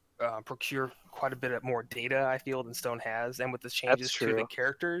procure quite a bit more data, I feel, than Stone has. And with the that's changes to the true.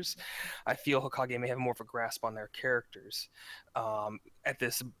 characters, I feel Hokage may have more of a grasp on their characters at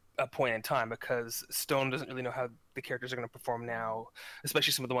this point in time because Stone doesn't really know how the characters are going to perform now,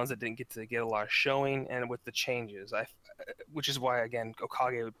 especially some of the ones that didn't get to get a lot of showing. And with the changes, which is why again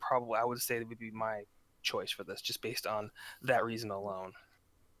Hokage would probably I would say that would be my choice for this, just based on that reason alone.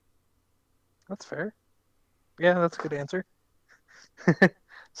 That's fair. Yeah, that's a good answer.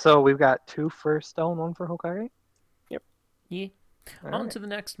 So we've got two for Stone, one for Hokage. Yep. Yeah. All On right. to the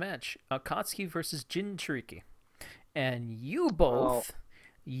next match: Akatsuki versus Jinchuriki, and Well,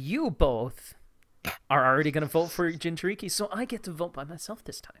 you both are already gonna vote for Jinchuriki, so I get to vote by myself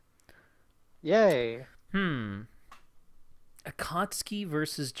this time. yay. Hmm. Akatsuki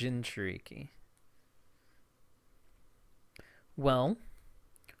versus Jinchuriki. Well,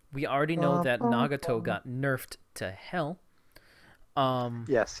 we already know Ba, that ba, Nagato ba. got nerfed to hell. Um,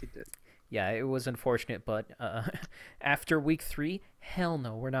 Yes, he did. yeah, it was unfortunate, but after week 3, hell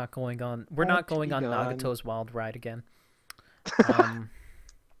no, we're not going on. We're Had not to going be on done. Nagato's wild ride again. Um,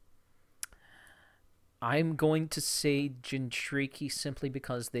 I'm going to say Jinchuriki simply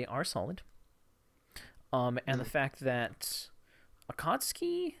because they are solid. And the Mm. fact that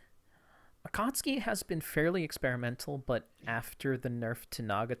Akatsuki Akatsuki has been fairly experimental, but after the nerf to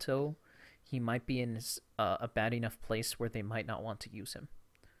Nagato, he might be in a bad enough place where they might not want to use him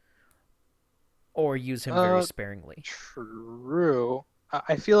or use him very Uh, sparingly. True.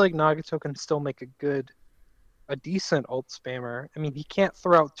 I feel like Nagato can still make a decent ult spammer. I mean, he can't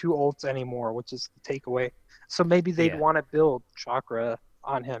throw out two ults anymore, which is the takeaway. So maybe they'd Yeah, want to build chakra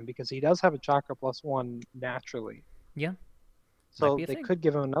on him because he does have a chakra +1 naturally. yeah, might be So a they thing. could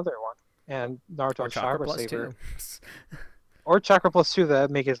give him another one. And Or Naruto's Chakra chakra plus saver. two. Or chakra +2 that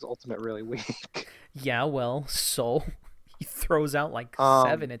make his ultimate really weak. Yeah, well, so he throws out like Um,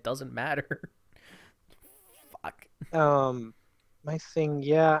 7. It doesn't matter. Fuck. um, my thing,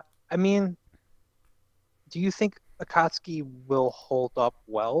 yeah. I mean, do you think Akatsuki will hold up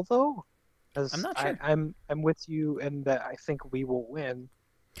well though? I'm Because not sure. I'm with you in that I think we will win,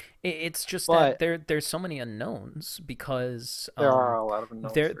 It's just that but there's so many unknowns because there are a lot of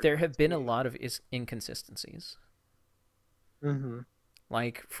unknowns for there have been a Akatsuki. lot of inconsistencies. Mm-hmm.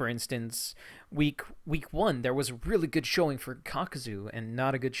 Like for instance, week 1 there was a really good showing for Kakazu and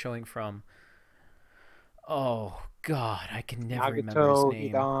not a good showing from oh god, I can never remember his Nagato,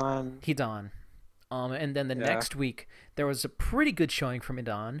 name. Hidan, Hidan. And then the Yeah. next week there was a pretty good showing from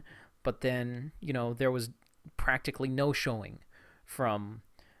Idan, but then there was practically no showing from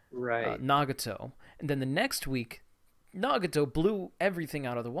Right. Nagato. And then the next week, Nagato blew everything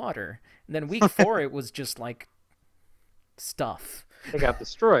out of the water. And then week 4, it was just like stuff. They got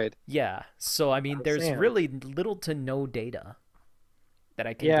destroyed Yeah. So, I mean, by there's Sand. really little to no data that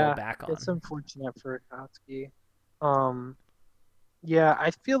I can go Yeah, back it's on. unfortunate for Akatsuki. Um, yeah,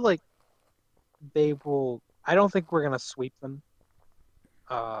 I feel like they will. I don't think we're gonna sweep them.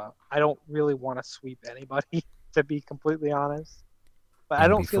 I don't really want to sweep anybody, to be completely honest. But I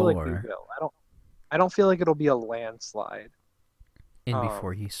In don't feel like we before, will. I don't feel like it'll be a landslide. in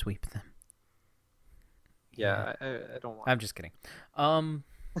before Um, you sweep them. Yeah. yeah, I don't want. I'm just kidding. Um,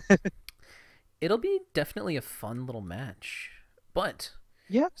 it'll be definitely a fun little match. But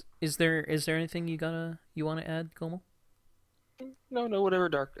Yeah, is there anything you want to add, Gomo? No, no, whatever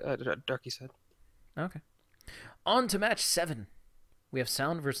Darky said. Okay. On to match 7. We have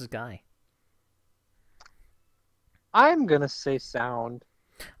Sound versus Guy. I'm gonna say Sound.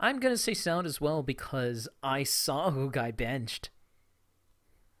 I'm gonna say Sound as well because I saw who Guy benched.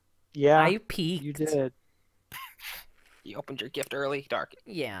 Yeah, I you peeked. did. You opened your gift early, Dark.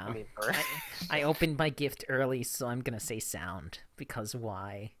 Yeah. I mean, or, I opened my gift early, so I'm gonna say Sound because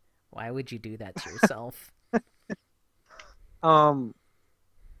why? Why would you do that to yourself? Um,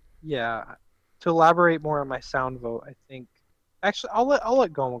 yeah. To elaborate more on my Sound vote, I think. Actually, I'll let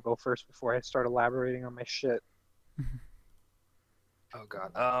Goma go first before I start elaborating on my shit. oh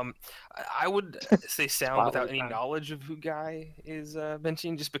god. I would say Sound without Spotlight any time. knowledge of who Guy is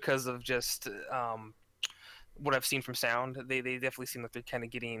benching, just because of just what I've seen from Sound. They definitely seem like they're kind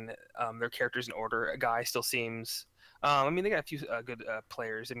of getting their characters in order. A Guy still seems. I mean, they got a few good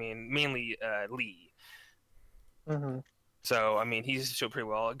players. I mean, mainly Lee. Hmm. So I mean, he's showed pretty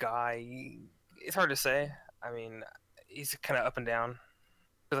well. A Guy, it's hard to say. I mean, he's kind of up and down.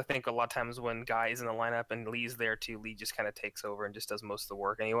 Because I think a lot of times when Guy is in the lineup and Lee's there too, Lee just kind of takes over and just does most of the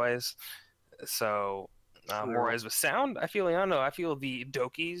work, anyways. So, True. whereas with Sound, I feel, I don't know, I feel the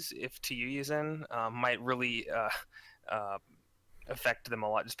Dokis, if Tiyuya is in, might really uh, affect them a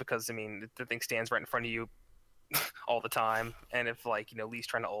lot, just because, I mean, the thing stands right in front of you all the time. And if, like, Lee's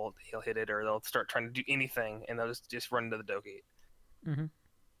trying to ult, he'll hit it, or they'll start trying to do anything, and they'll just run into the Doki. Mm-hmm.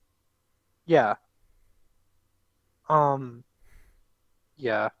 Yeah. Um.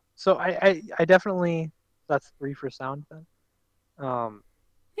 Yeah. So I definitely that's 3 for Sound then. Um.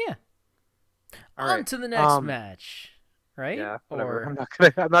 Yeah. All On right. to the next match, right? Yeah. Whatever. Or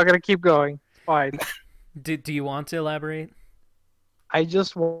I'm not gonna keep going. It's fine. do you want to elaborate? I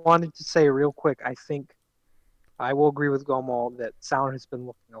just wanted to say real quick. I think I will agree with Gomal that Sound has been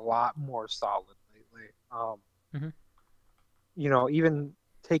looking a lot more solid lately. Mm-hmm. Even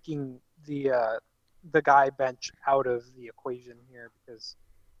taking the Guy bench out of the equation here because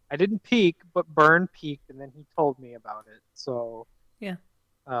I didn't peek, but Burn peeked, and then he told me about it. So Yeah.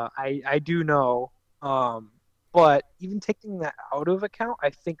 I do know. But even taking that out of account, I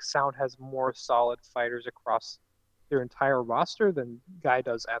think Sound has more solid fighters across their entire roster than Guy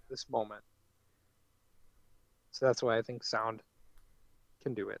does at this moment. So that's why I think Sound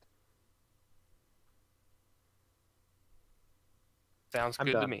can do it. Sounds I'm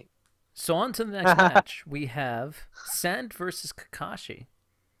good to done. me. So on to the next match. We have Sand versus Kakashi.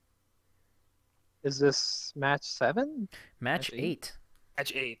 Is this match 7? Match Match 8.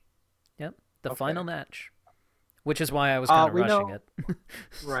 Match 8. Yep. The Okay. final match. Which is why I was kind of We rushing know, it.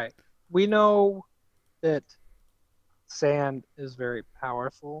 right. We know that Sand is very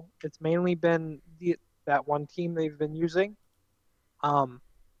powerful. It's mainly been that one team they've been using.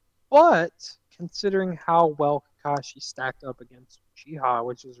 But considering how well Kakashi stacked up against Uchiha,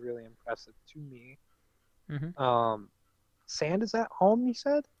 which is really impressive to me, Mm-hmm. Sand is at home, you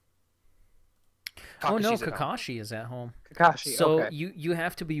said? Oh no, Kakashi's at home. Kakashi is at home. Kakashi, So okay. you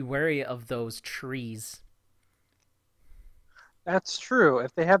have to be wary of those trees. That's true.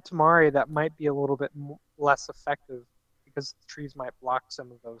 If they have Tamari, that might be a little bit less effective because the trees might block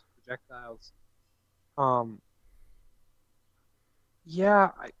some of those projectiles. Um, yeah,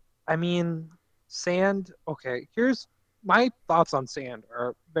 I mean, Sand. Okay, here's my thoughts on Sand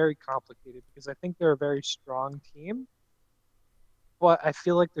are very complicated because I think they're a very strong team, but I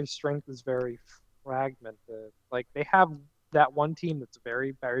feel like their strength is very fragmented. Like they have that one team that's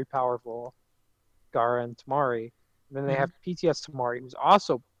very, very powerful, Gara and Tamari, and then they Mm-hmm. have PTS Tamari, who's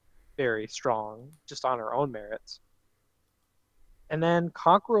also very strong just on her own merits. And then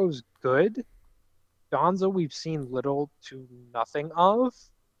Conqueror's good. Donza we've seen little to nothing of.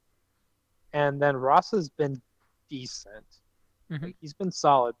 And then Ross has been decent. Mm-hmm. Like he's been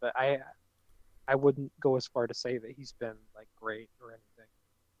solid, but I I wouldn't go as far to say that he's been like great or anything.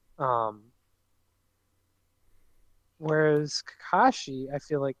 Um, Whereas Kakashi, I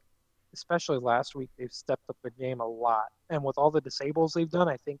feel like, especially last week, they've stepped up their game a lot. And with all the disables they've done,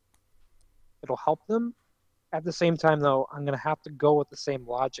 I think it'll help them. At the same time, though, I'm going to have to go with the same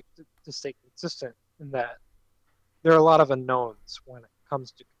logic to stay consistent in that there are a lot of unknowns when it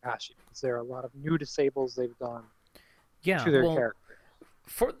comes to Kakashi because there are a lot of new disables they've done Yeah, to their well, character.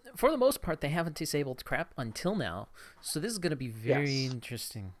 for the most part, they haven't disabled crap until now, so this is gonna be very Yes,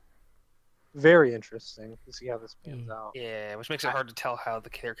 interesting. very interesting to see how this pans Yeah. out. Yeah, which makes it I, hard to tell how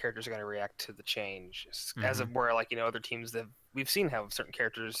their characters are going to react to the change. As Mm-hmm. of where, like, other teams that we've seen have certain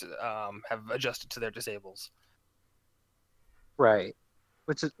characters have adjusted to their disables. right,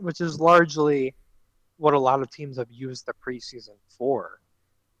 which is largely what a lot of teams have used the preseason for.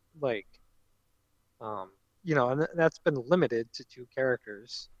 Like, um, and that's been limited to two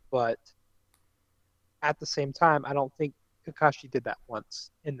characters. But at the same time, I don't think Kakashi did that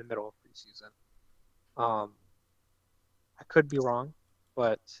once in the middle of preseason. Um, I could be wrong,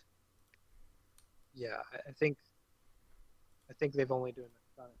 but yeah, I think they've only done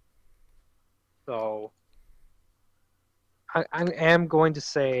it. So I am going to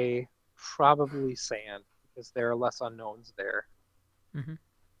say probably Sand because there are less unknowns there. Mm-hmm.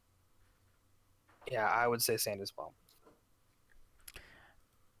 Yeah, I would say Sand as well.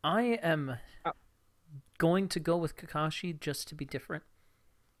 I am Uh, going to go with Kakashi just to be different.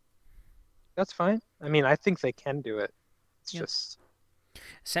 that's fine. I mean, I think they can do it. It's Yeah, just,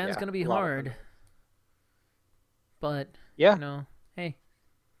 Sand's yeah, gonna be a lot of hard, unknowns. but Yeah, hey,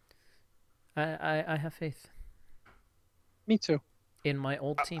 I have faith me too. in my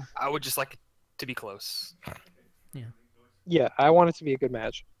old team. I would just like it to be close. Yeah. Yeah, I want it to be a good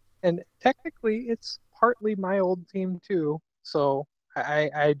match. And technically, it's partly my old team too. So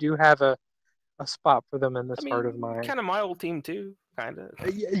I do have a spot for them in I this heart of mean, mine. kind of my old team too, kind of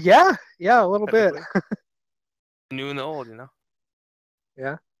Yeah, a little bit. technically. New and the old.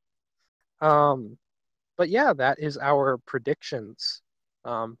 Yeah. Um, but yeah, that is our predictions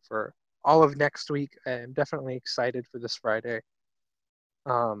for all of next week. I'm definitely excited for this Friday.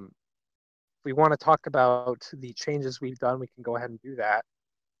 If we want to talk about the changes we've done, we can go ahead and do that.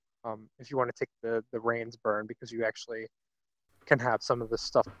 If you want to take the reins, Burn, because you actually can have some of this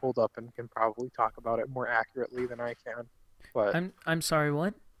stuff pulled up and can probably talk about it more accurately than I can. But I'm sorry.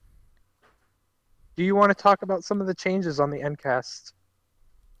 What? do you want to talk about some of the changes on the NCAST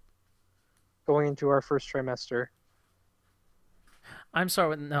going into our first trimester? I'm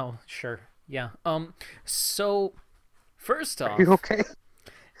sorry. No, sure. Yeah. So first Are you off, okay?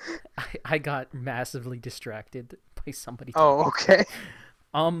 I got massively distracted by somebody Oh, talking. okay.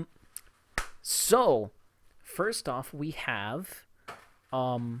 Um. So first off, we have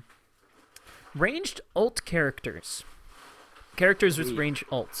um ranged alt characters. Characters with Sweet. ranged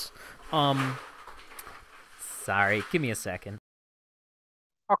alts. Um. Sorry. Give me a second.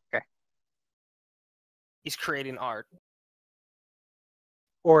 Okay. He's creating art.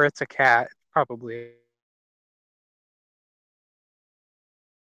 Or it's a cat, probably.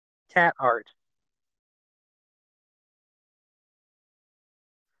 Cat art.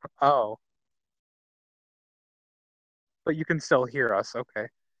 Oh, but you can still hear us. Okay.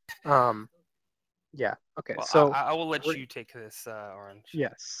 Um, yeah. Okay. Well, So, I will let you take this, Orange.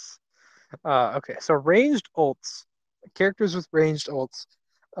 yes. Okay. So ranged ults, characters with ranged ults.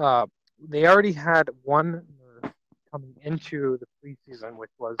 Uh, they already had one nerf coming into the preseason,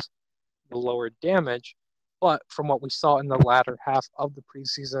 which was the lower damage. But from what we saw in the latter half of the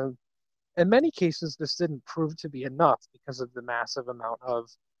preseason, in many cases, this didn't prove to be enough because of the massive amount of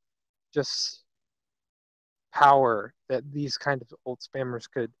just power that these kind of old spammers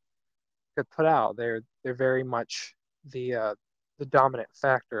could put out. They're very much the dominant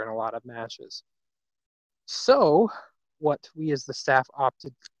factor in a lot of matches. So, what we as the staff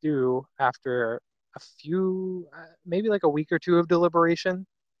opted to do after a few, maybe like a week or two of deliberation,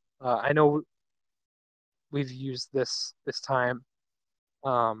 I know we've used this time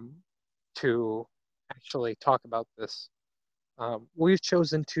um, to actually talk about this. We've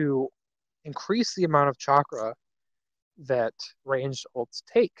chosen to increase the amount of chakra that ranged ults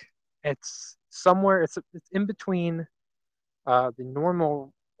take. It's somewhere. It's in between the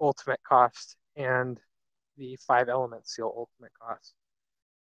normal ultimate cost and the 5 element seal ultimate cost.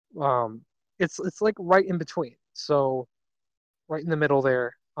 Um, it's like right in between. So right in the middle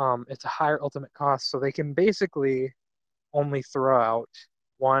there. It's a higher ultimate cost, so they can basically only throw out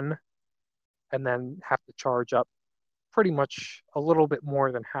one and then have to charge up pretty much a little bit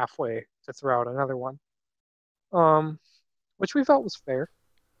more than halfway to throw out another one. Um, which we felt was fair.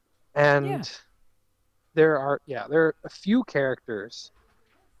 Yeah. And there are a few characters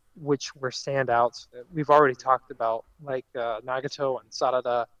which were standouts that we've already talked about, like Nagato and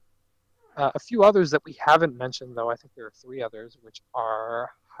Sarada. A few others that we haven't mentioned, though. I think there are three others, which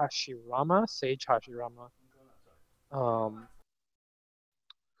are Hashirama, Sage Hashirama. Um,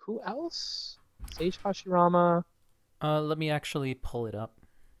 who else? Sage Hashirama. Let me actually pull it up.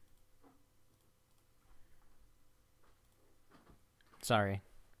 Sorry.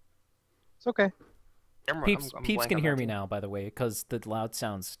 It's okay. I'm Peeps blank can on hear that me too. now, by the way, because the loud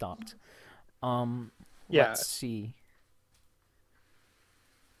sound stopped. Um, Yeah, let's see.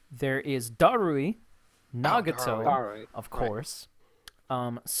 There is Darui, Oh, Darwin. Nagato, Darui. of Right. course,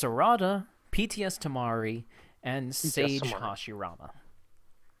 Sarada, PTS Tamari, and BTS Sage Samari. Hashirama.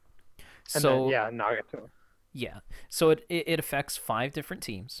 And then, So yeah, Nagato. yeah, so it affects 5 different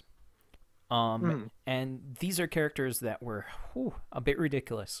teams. Mm, And these are characters that were a bit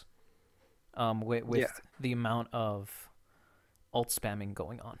ridiculous. yeah, With the amount of alt spamming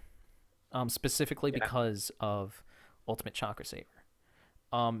going on. Specifically yeah, because of Ultimate Chakra Saver.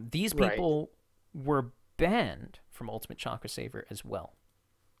 These right. people were banned from Ultimate Chakra Saver as well.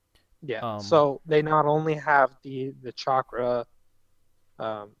 Yeah. Um, So they not only have um,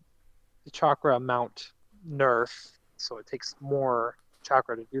 the chakra amount nerf, so it takes more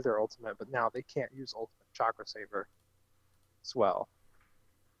chakra to do their ultimate, but now they can't use ultimate chakra saver as well.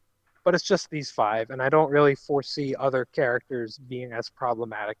 But it's just these five, and I don't really foresee other characters being as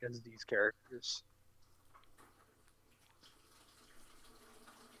problematic as these characters.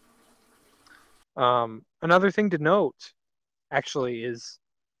 Another thing to note, actually, is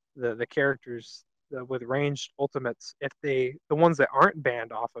the characters with ranged ultimates. If the ones that aren't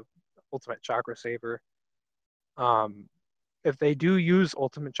banned off of Ultimate Chakra Saver, um, if they do use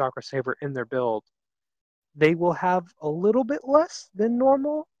Ultimate Chakra Saver in their build, they will have a little bit less than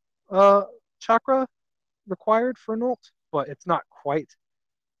normal uh, chakra required for an ult, but it's not quite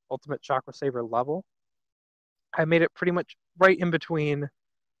Ultimate Chakra Saver level. I made it pretty much right in between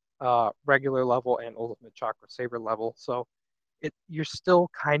regular level and Ultimate Chakra Saver level, so you're still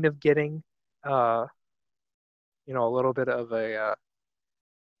kind of getting uh, a little bit of an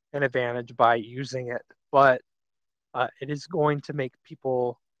advantage by using it, but it is going to make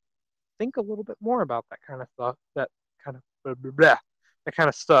people think a little bit more about that kind of stuff. Kind of blah, blah, blah, that kind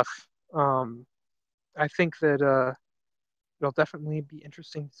of stuff. Um, I think that it'll definitely be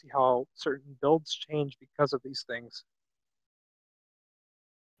interesting to see how certain builds change because of these things.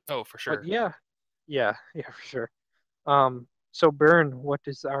 Oh, for But sure. yeah, yeah, for sure. So Burn, what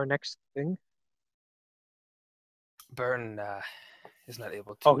is our next thing? Burn is not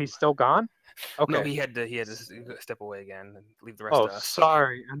able Oh, to. he's still gone. No, Okay. he had to step away again and leave the rest Oh, of us. So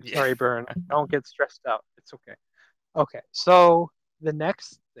sorry. I'm yeah. sorry, Burn. Don't get stressed out. It's okay. Okay. So the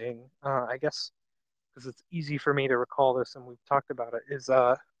next thing, I guess, because it's easy for me to recall this and we've talked about it, is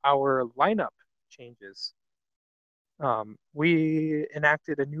our lineup changes. We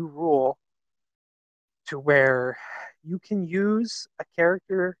enacted a new rule to where you can use a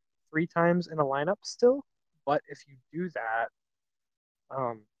character 3 times in a lineup still, but if you do that,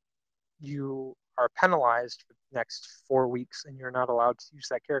 um, you are penalized for the next 4 weeks, and you're not allowed to use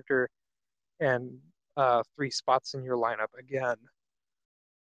that character and 3 spots in your lineup again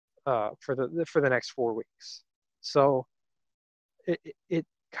for the next 4 weeks. So it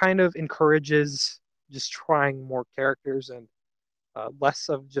kind of encourages just trying more characters and less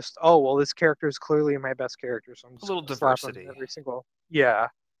of just, oh well, this character is clearly my best character, so I'm A just little going to slap him in diversity. every single. Yeah, a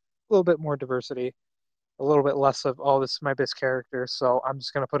little bit more diversity, a little bit less of, oh, this is my best character, so I'm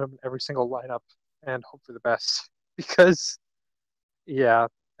just going to put him in every single lineup and hope for the best. Because yeah,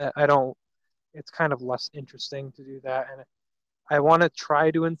 I don't. It's kind of less interesting to do that, and I want to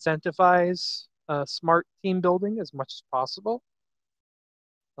try to incentivize smart team building as much as possible,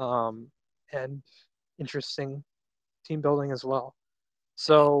 um, and interesting team building as well.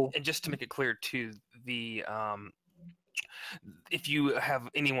 So And just to make it clear too, the if you have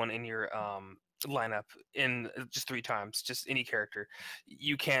anyone in your lineup in just 3 times, just any character,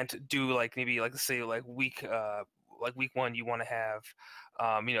 you can't do like maybe like say like week one you want to have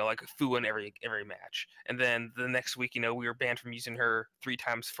like Fu in every match, and then the next week we were banned from using her 3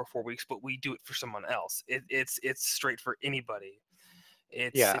 times for 4 weeks, but we do it for someone else. It's straight for anybody.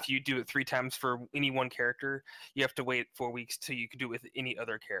 It's yeah, if you do it 3 times for any one character, you have to wait 4 weeks till you can do it with any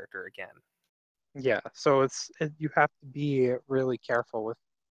other character again. yeah. So you have to be really careful with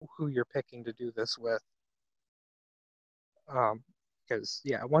who you're picking to do this with, um, because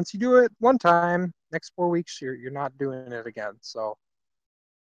yeah, once you do it one time, next 4 weeks you're not doing it again. So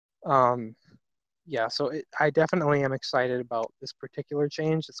um, yeah, so I definitely am excited about this particular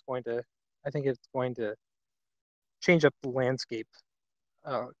change. It's going to I think it's going to change up the landscape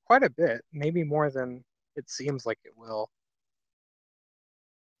quite a bit, maybe more than it seems like it will.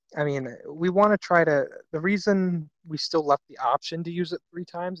 I mean, we want to try to. The reason we still left the option to use it 3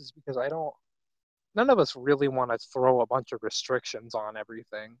 times is because I don't. None of us really want to throw a bunch of restrictions on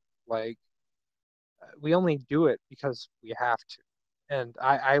everything. Like, we only do it because we have to. And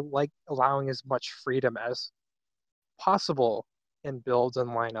I like allowing as much freedom as possible in builds and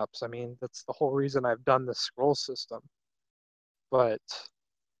lineups. I mean, that's the whole reason I've done the scroll system. But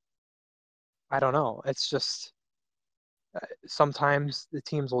I don't know. It's just sometimes the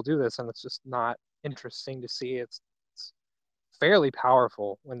teams will do this, and it's just not interesting to see. It's fairly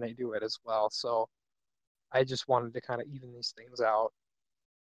powerful when they do it as well. So I just wanted to kind of even these things out.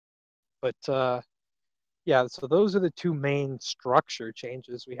 But yeah, so those are the two main structure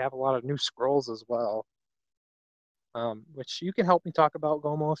changes. We have a lot of new scrolls as well, which you can help me talk about,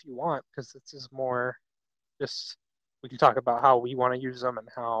 Gomo, if you want, because this is more just we can talk about how we want to use them and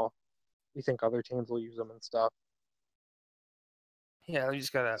how we think other teams will use them and stuff. Yeah, we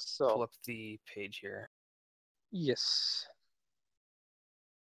just gotta pull So, up the page here. yes,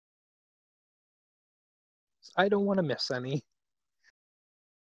 I don't want to miss any.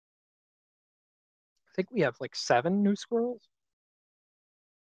 I think we have like 7 new scrolls.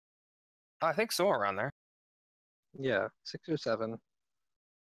 I think so, around there. Yeah, 6 or 7.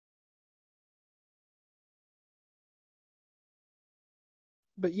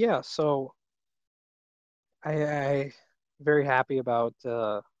 But yeah, so I very happy about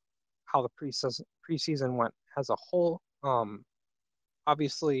how the preseason went as a whole.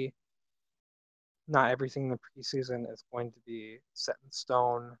 Obviously, not everything in the preseason is going to be set in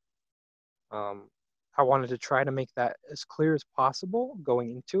stone. Um, I wanted to try to make that as clear as possible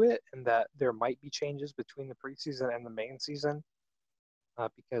going into it, and that there might be changes between the preseason and the main season,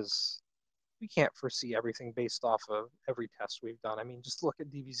 because we can't foresee everything based off of every test we've done. I mean, just look at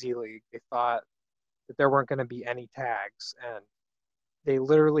DBZ League. They thought that there weren't going to be any tags, and they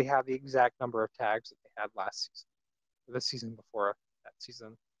literally have the exact number of tags that they had last season, or the season before that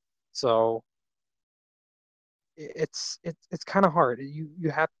season. So it's kind of hard. You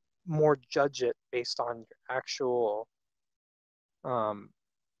have more judge it based on um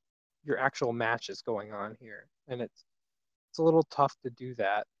your actual matches going on here, and it's a little tough to do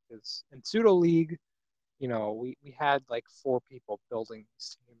that because in pseudo league, we had like 4 people building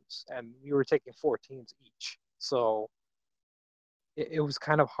these teams, and we were taking 4 teams each, so it was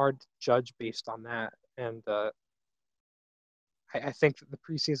kind of hard to judge based on that. And I think that the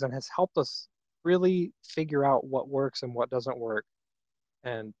preseason has helped us really figure out what works and what doesn't work,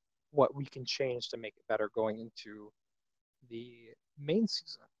 and what we can change to make it better going into the main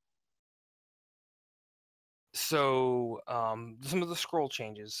season. So, some of the scroll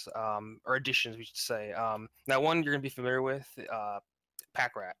changes, or additions, we should say. Now, one you're going to be familiar with,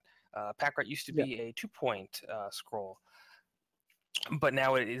 Pack Rat. Pack Rat used to Yeah, be a 2-point scroll, but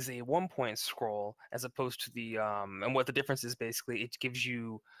now it is a 1-point scroll as opposed to the. And what the difference is basically, it gives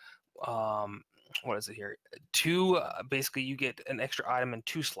you what is it here? Two. Basically, you get an extra item in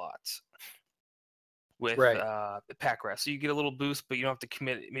 2 slots with right. the pack rest. So you get a little boost, but you don't have to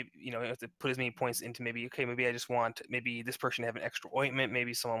commit. Maybe you have to put as many points into maybe. Okay, maybe I just want maybe this person to have an extra ointment.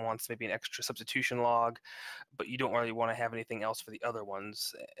 Maybe someone wants maybe an extra substitution log, but you don't really want to have anything else for the other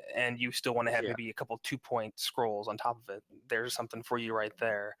ones, and you still want to have Yeah, maybe a couple 2-point scrolls on top of it. There's something for you right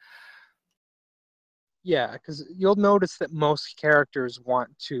there. yeah, because you'll notice that most characters want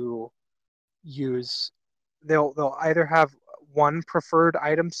to use they'll either have one preferred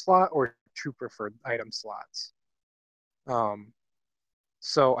item slot or 2 preferred item slots. Um,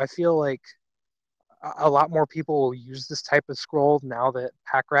 so I feel like a lot more people will use this type of scroll now that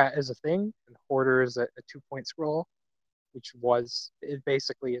Pack Rat is a thing and Hoarder is a 2-point scroll, which was it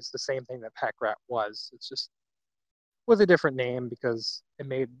basically is the same thing that Pack Rat was. It's just with a different name because it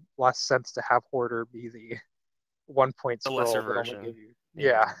made less sense to have Hoarder be the 1-point The lesser scroll that only version. gave you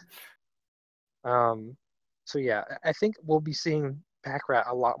Yeah. yeah. Um, so yeah, I think we'll be seeing Pack Rat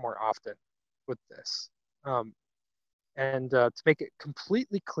a lot more often with this. Um, and to make it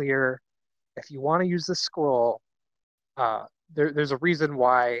completely clear, if you want to use this scroll, there's a reason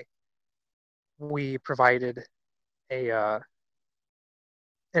why we provided a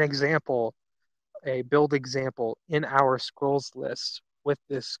an example, a build example in our scrolls list with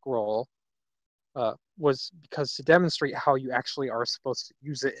this scroll. Was because to demonstrate how you actually are supposed to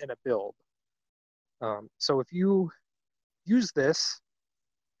use it in a build. So if you use this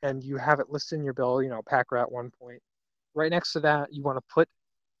and you have it listed in your build, pack rat 1 point, right next to that, you want to put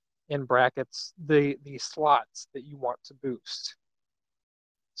in brackets the slots that you want to boost.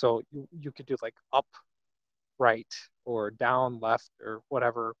 So you could do like up, right, or down, left, or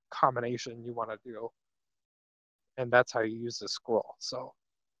whatever combination you want to do, and that's how you use the scroll. So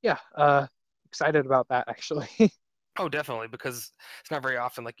yeah, excited about that actually. Oh, definitely, because it's not very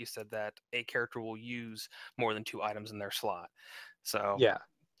often, like you said, that a character will use more than two items in their slot. So, Yeah,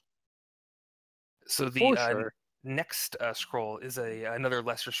 so the for sure. next scroll is another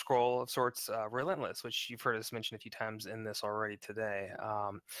lesser scroll of sorts, Relentless, which you've heard us mention a few times in this already today.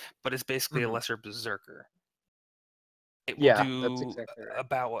 But it's basically a Mhm. lesser berserker. It will Yeah, that's do exactly right.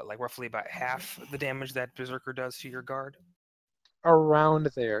 about what, like roughly about half the damage that berserker does to your guard. Around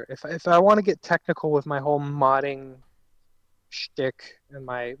there. If I want to get technical with my whole modding shtick and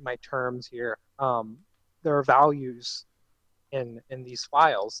my terms here, there are values in these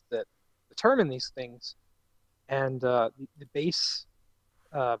files that determine these things, and the base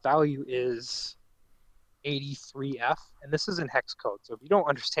value is 83F, and this is in hex code. So if you don't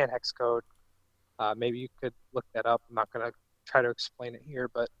understand hex code, maybe you could look that up. I'm not going to try to explain it here,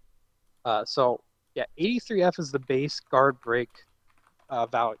 but so yeah, 83F is the base guard break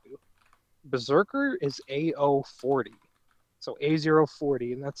value. Berserker is A040, so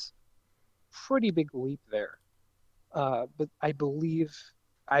A040, and that's pretty big leap there. But I believe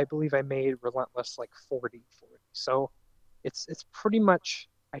I made Relentless like 40/40. So it's pretty much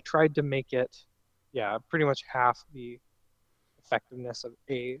I tried to make it, yeah, pretty much half the effectiveness of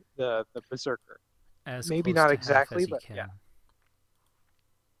the Berserker. As Maybe close not to half exactly, as you but yeah. can.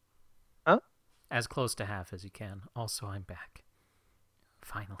 Huh? As close to half as you can. Also, I'm back.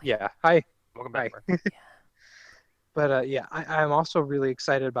 Finally. Yeah. Hi. Welcome back, Hi. Mark. Yeah. But yeah, I'm also really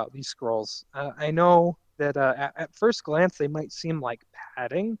excited about these scrolls. I know that at first glance they might seem like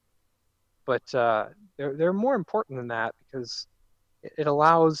padding, but they're more important than that because it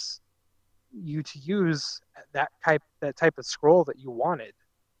allows you to use that type of scroll that you wanted,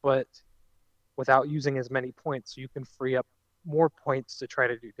 but without using as many points, so you can free up more points to try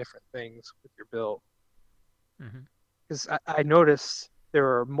to do different things with your build. Hmm. Because I noticed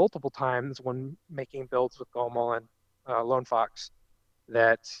there are multiple times when making builds with Gomel and Lone Fox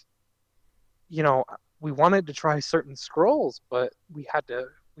that you know we wanted to try certain scrolls, but we had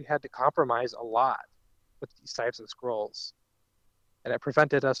to compromise a lot with these types of scrolls, and it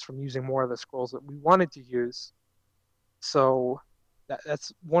prevented us from using more of the scrolls that we wanted to use. So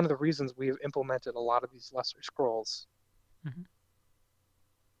that's one of the reasons we've implemented a lot of these lesser scrolls. Hmm.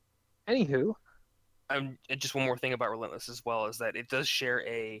 Anywho, And just one more thing about Relentless as well is that it does share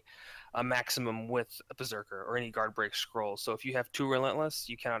a maximum with a Berserker or any guard break scroll. So if you have two Relentless,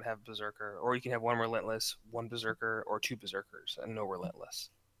 you cannot have Berserker, or you can have one Relentless, one Berserker, or two Berserkers and no Relentless.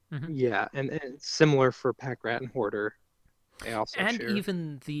 Hmm. yeah, and it's similar for Pack Rat and Hoarder. They also And share.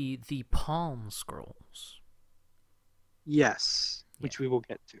 even the palm scrolls. Yes, Yeah. which we will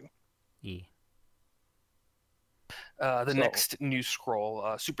get to. Yeah. The So, next new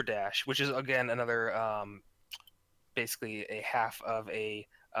scroll, Super Dash, which is again another basically a half of a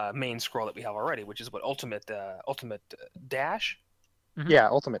main scroll that we have already, which is what Ultimate Dash, Hmm. yeah,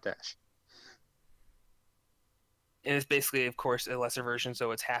 Ultimate Dash. and it's basically, of course, a lesser version,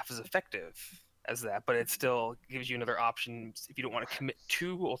 so it's half as effective as that, but it still gives you another option. If you don't want to commit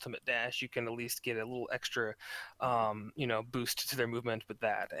to Ultimate Dash, you can at least get a little extra, boost to their movement with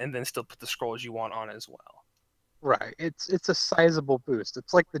that, and then still put the scrolls you want on as well. Right. It's a sizable boost.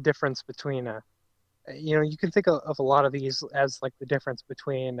 It's like the difference between you can think of a lot of these as like the difference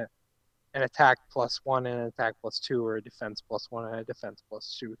between an attack plus one and an attack plus two, or a defense plus one and a defense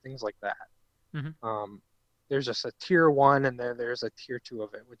plus two, things like that. Hmm. Um, there's just a tier one, and then there's a tier two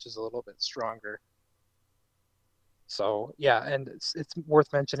of it, which is a little bit stronger. So yeah, and it's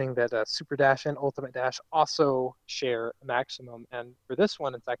worth mentioning that Super Dash and Ultimate Dash also share a maximum, and for this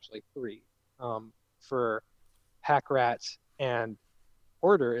one, it's actually three. For Pack Rat and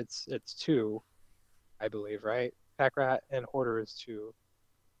Hoarder, it's two, I believe, right? Pack Rat and Hoarder is two.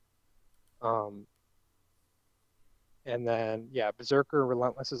 Um, and then yeah, Berserker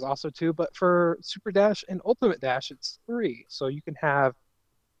Relentless is also two, but for Super Dash and Ultimate Dash, it's three. So you can have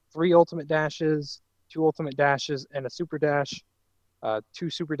three Ultimate Dashes, two Ultimate Dashes, and a Super Dash, two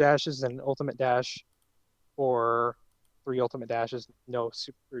Super Dashes and an Ultimate Dash, or three Ultimate Dashes, no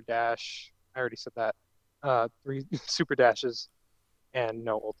Super Dash. I already said that. Three Super Dashes and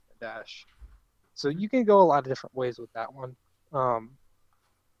no Ultimate Dash. So Hmm. you can go a lot of different ways with that one. Um,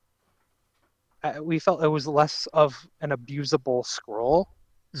 we felt it was less of an abusable scroll,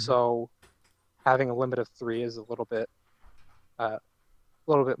 Hmm. so having a limit of three is a little bit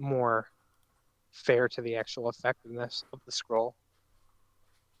more fair to the actual effectiveness of the scroll.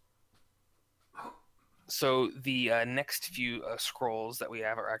 So the next few scrolls that we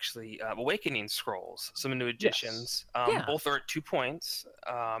have are actually awakening scrolls, some new Yes. additions. Yeah. Both are at 2 points.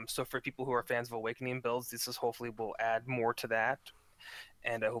 So for people who are fans of awakening builds, this is hopefully will add more to that.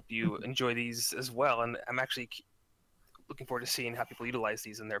 And I hope you enjoy these as well. And I'm actually looking forward to seeing how people utilize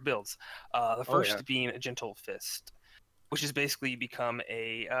these in their builds. The Oh yeah. first being a gentle fist, which has basically become like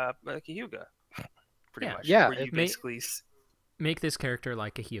a Hyuga, pretty Yeah. much, Yeah. where you May basically make this character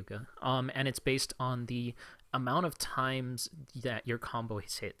like a Hyuga. And it's based on the amount of times that your combo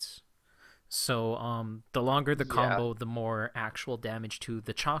hits. So, the longer the Yeah. combo, the more actual damage to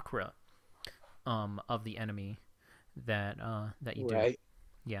the chakra, of the enemy that you do. Right.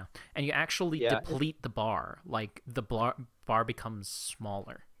 Yeah, and you actually Yeah. deplete the bar. Like the bar becomes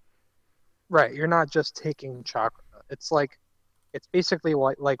smaller. Right. You're not just taking chakra. It's basically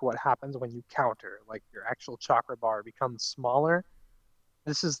what happens when you counter. Like your actual chakra bar becomes smaller.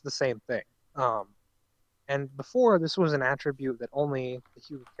 This is the same thing. Um, and before this was an attribute that only the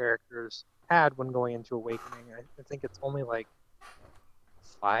Hyuga characters had when going into Awakening. I think it's only like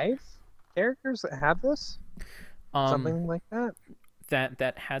 5 characters that have this, Um, something like that.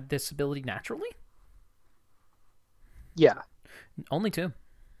 that had this ability naturally. Yeah. Only two.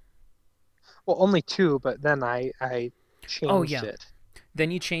 Well, only 2, but then I Oh changed yeah. it.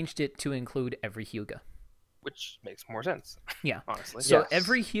 Then you changed it to include every Hyuga. which makes more sense, Yeah. honestly. So Yes.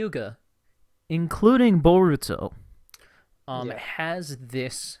 every Hyuga, including Boruto, Yeah. has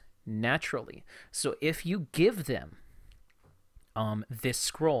this naturally. So if you give them this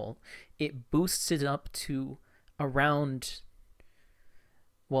scroll, it boosts it up to around,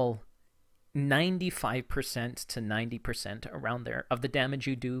 well, 95% to 90% around there of the damage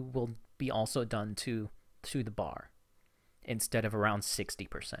you do will be also done to the bar instead of around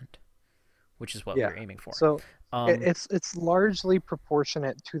 60%, which is what we Yeah. were aiming for. So Um, it's largely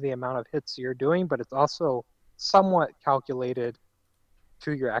proportionate to the amount of hits you're doing, but it's also somewhat calculated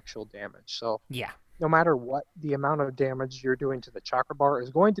to your actual damage. So yeah. no matter what, the amount of damage you're doing to the chakra bar is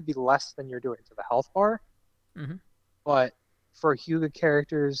going to be less than you're doing to the health bar. Hmm. But for Hyuga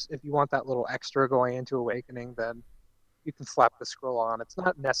characters, if you want that little extra going into Awakening, then you can slap the scroll on. It's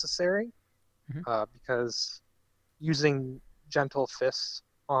not necessary Hmm. because using Gentle Fists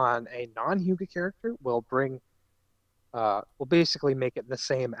on a non-Hyuga character will basically make it the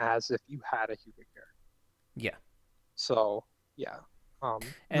same as if you had a Hyuga character. Yeah. So yeah,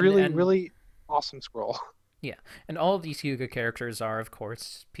 And really and really awesome scroll. yeah, and all of these Hyuga characters are, of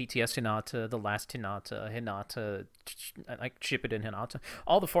course, PTS Hinata, the last Hinata, Hinata, like Shippuden Hinata,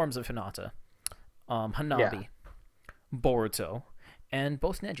 all the forms of Hinata, Yeah, Hanabi, Boruto, and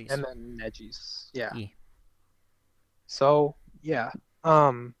both Nejis. and then Neji's. Yeah. Yeah. So yeah,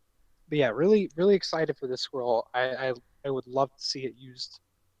 um, but yeah, really really excited for this scroll. I would love to see it used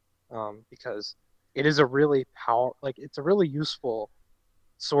because it is a really it's a really useful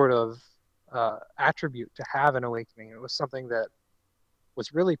sort of attribute to have in Awakening. It was something that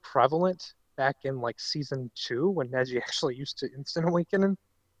was really prevalent back in like season 2 when Neji actually used to instant awakening.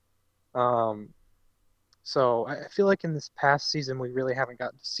 Um, so I feel like in this past season we really haven't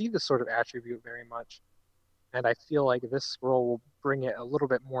gotten to see this sort of attribute very much, and I feel like this scroll will bring it a little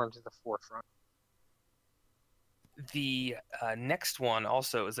bit more into the forefront. The next one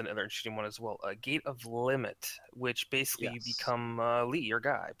also is another interesting one as well. Gate of Limit, which basically you Yes. become Lee, your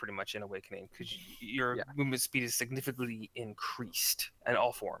guy, pretty much in Awakening, because your Yeah. movement speed is significantly increased in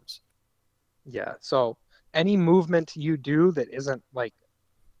all forms. Yeah. So any movement you do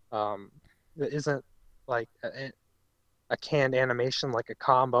um that isn't like a canned animation like a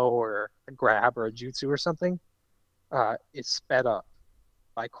combo or a grab or a jutsu or something, is sped up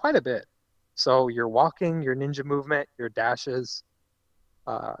by quite a bit. So your walking, your ninja movement, your dashes,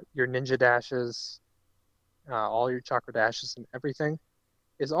 your ninja dashes, all your chakra dashes and everything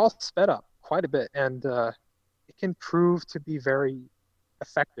is all sped up quite a bit. And it can prove to be very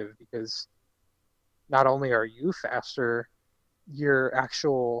effective because not only are you faster, your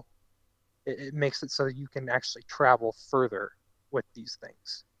actual it makes it so that you can actually travel further with these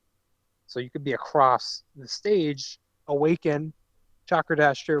things. So you could be across the stage, awaken, chakra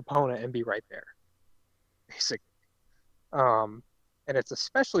dash to your opponent, and be right there, basically. Um, and it's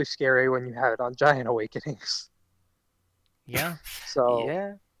especially scary when you have it on giant awakenings. Yeah. So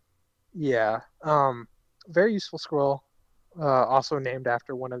Yeah, yeah, very useful scroll. Also named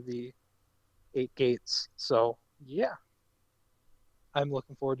after one of the 8 gates. So yeah, I'm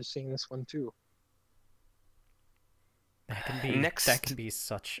looking forward to seeing this one too. That can next. be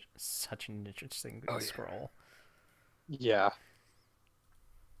such an interesting Oh yeah. scroll. Yeah,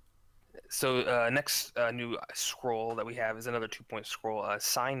 So next new scroll that we have is another 2-point scroll,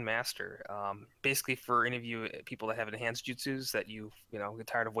 Sign Master. Basically, for any of you people that have enhanced jutsus that you know get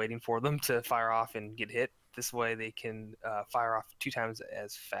tired of waiting for them to fire off and get hit, this way they can fire off 2 times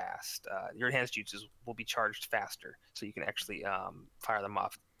as fast. Your enhanced jutsus will be charged faster, so you can actually fire them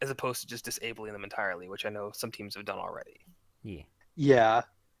off as opposed to just disabling them entirely, which I know some teams have done already. Yeah. Yeah.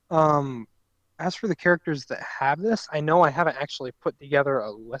 Um, as for the characters that have this, I know I haven't actually put together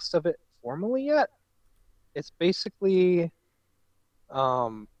a list of it formally yet. It's basically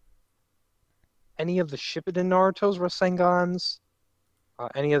um, any of the Shippuden Naruto's Rasengans,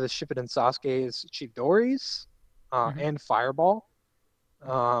 any of the Shippuden Sasuke's Chidori's, Hmm. and Fireball.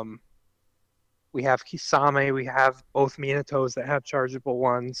 Um, we have Kisame, we have both Minatos that have chargeable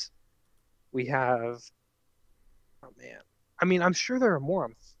ones. We have, oh man, I mean, I'm sure there are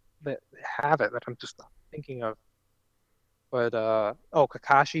more that have it that I'm just not thinking of. But oh,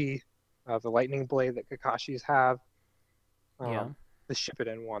 Kakashi, the lightning blade that Kakashis have, Yeah. um, the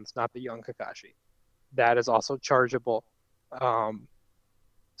Shippuden ones, not the young Kakashi. That is also chargeable. Um,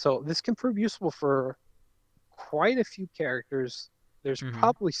 so this can prove useful for quite a few characters. There's Hmm.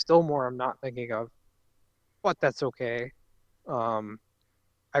 probably still more I'm not thinking of, but that's okay. Um,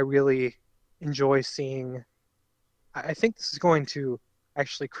 I really enjoy seeing. I think this is going to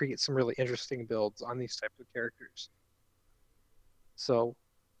actually create some really interesting builds on these types of characters. So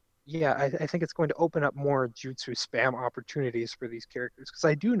yeah, I think it's going to open up more jutsu spam opportunities for these characters because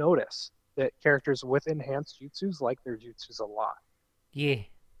I do notice that characters with enhanced jutsus like their jutsus a lot. Yeah.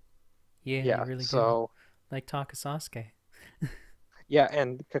 Yeah, they Yeah, really do. so Like Taka Sasuke. yeah,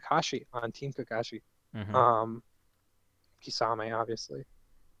 and Kakashi on Team Kakashi, Hmm. um, Kisame obviously,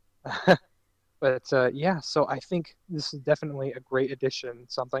 but yeah, so I think this is definitely a great addition,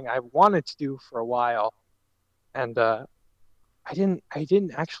 something I wanted to do for a while, and I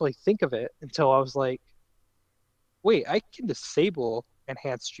didn't actually think of it until I was like, wait, I can disable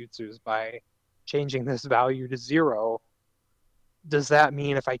enhanced jutsus by changing this value to 0. Does that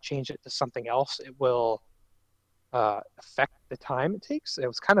mean if I change it to something else, it will affect the time it takes? It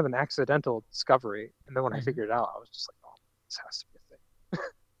was kind of an accidental discovery. And then when I Hmm. figured it out, I was just like, oh, this has to be a thing.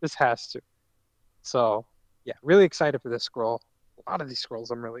 This has to. So, yeah, really excited for this scroll. A lot of these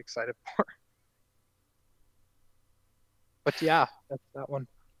scrolls I'm really excited for. But yeah, that's that one.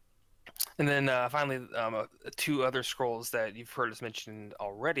 And then finally, two other scrolls that you've heard us mention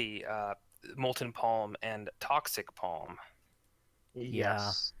already: Molten Palm and Toxic Palm. Yeah.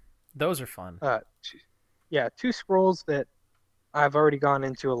 Yes. Those are fun. Two, yeah, two scrolls that I've already gone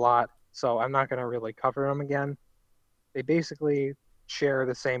into a lot, so I'm not going to really cover them again. They basically share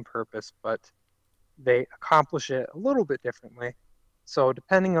the same purpose, but they accomplish it a little bit differently. So,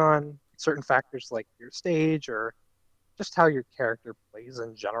 depending on certain factors like your stage or just how your character plays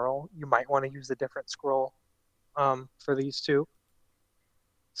in general, you might want to use a different scroll for these two.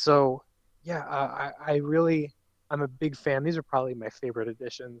 So, yeah, I really, I'm a big fan. These are probably my favorite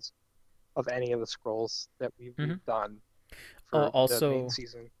additions of any of the scrolls that we've Hmm. done Oh, for the main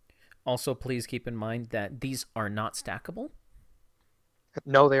season. also please keep in mind that these are not stackable.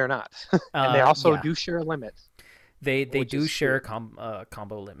 No, they are not, and they also Yeah, do share a limit, they which do is share true.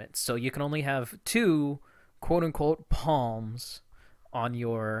 combo limits, so you can only have two quote unquote palms on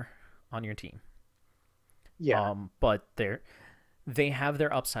your team. Yeah, But they have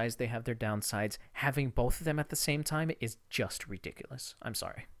their upsides, they have their downsides. Having both of them at the same time is just ridiculous. I'm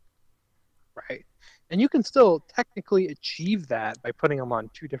sorry. right. And you can still technically achieve that by putting them on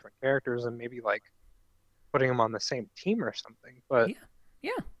two different characters and maybe like putting them on the same team or something. But Yeah,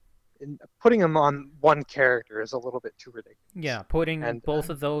 yeah, putting them on one character is a little bit too ridiculous. yeah. Putting And both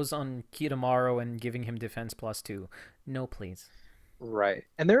of those on Kitamaro and giving him defense plus two. No, please. right.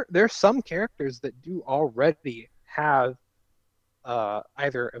 And there's some characters that do already have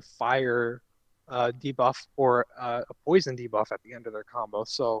either a fire debuff or a poison debuff at the end of their combo.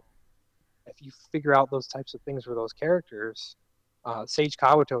 So if you figure out those types of things for those characters, Sage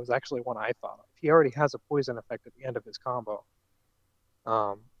Kabuto is actually one I thought of. He already has a poison effect at the end of his combo.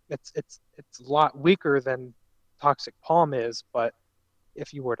 It's a lot weaker than Toxic Palm is, but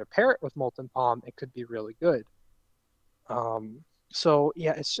if you were to pair it with Molten Palm, it could be really good. So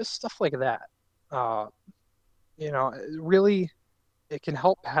yeah, it's just stuff like that. Uh, really, it can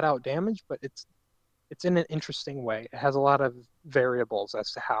help pad out damage, but it's in an interesting way. It has a lot of variables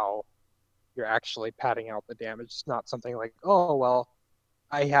as to how you're actually padding out the damage. It's not something like, oh well,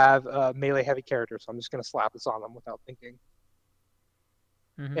 I have a melee heavy character, so I'm just going to slap this on them without thinking.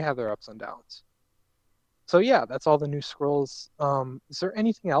 Hmm. They have their ups and downs. So yeah, that's all the new scrolls. Is there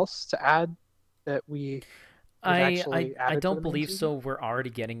anything else to add that we was I actually I added to don't the main believe season. so. We're already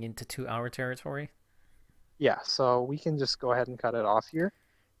getting into 2 hour territory. Yeah, so we can just go ahead and cut it off here.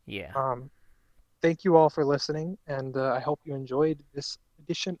 Yeah. Um, Thank you all for listening, and I hope you enjoyed this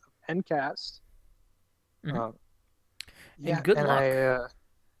edition of Pencast. Hmm. Uh, And yeah, good and luck.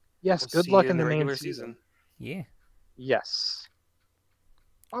 yes, We'll good see you luck in in the the main regular season. season. Yeah. Yes.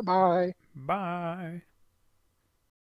 Bye bye. Bye.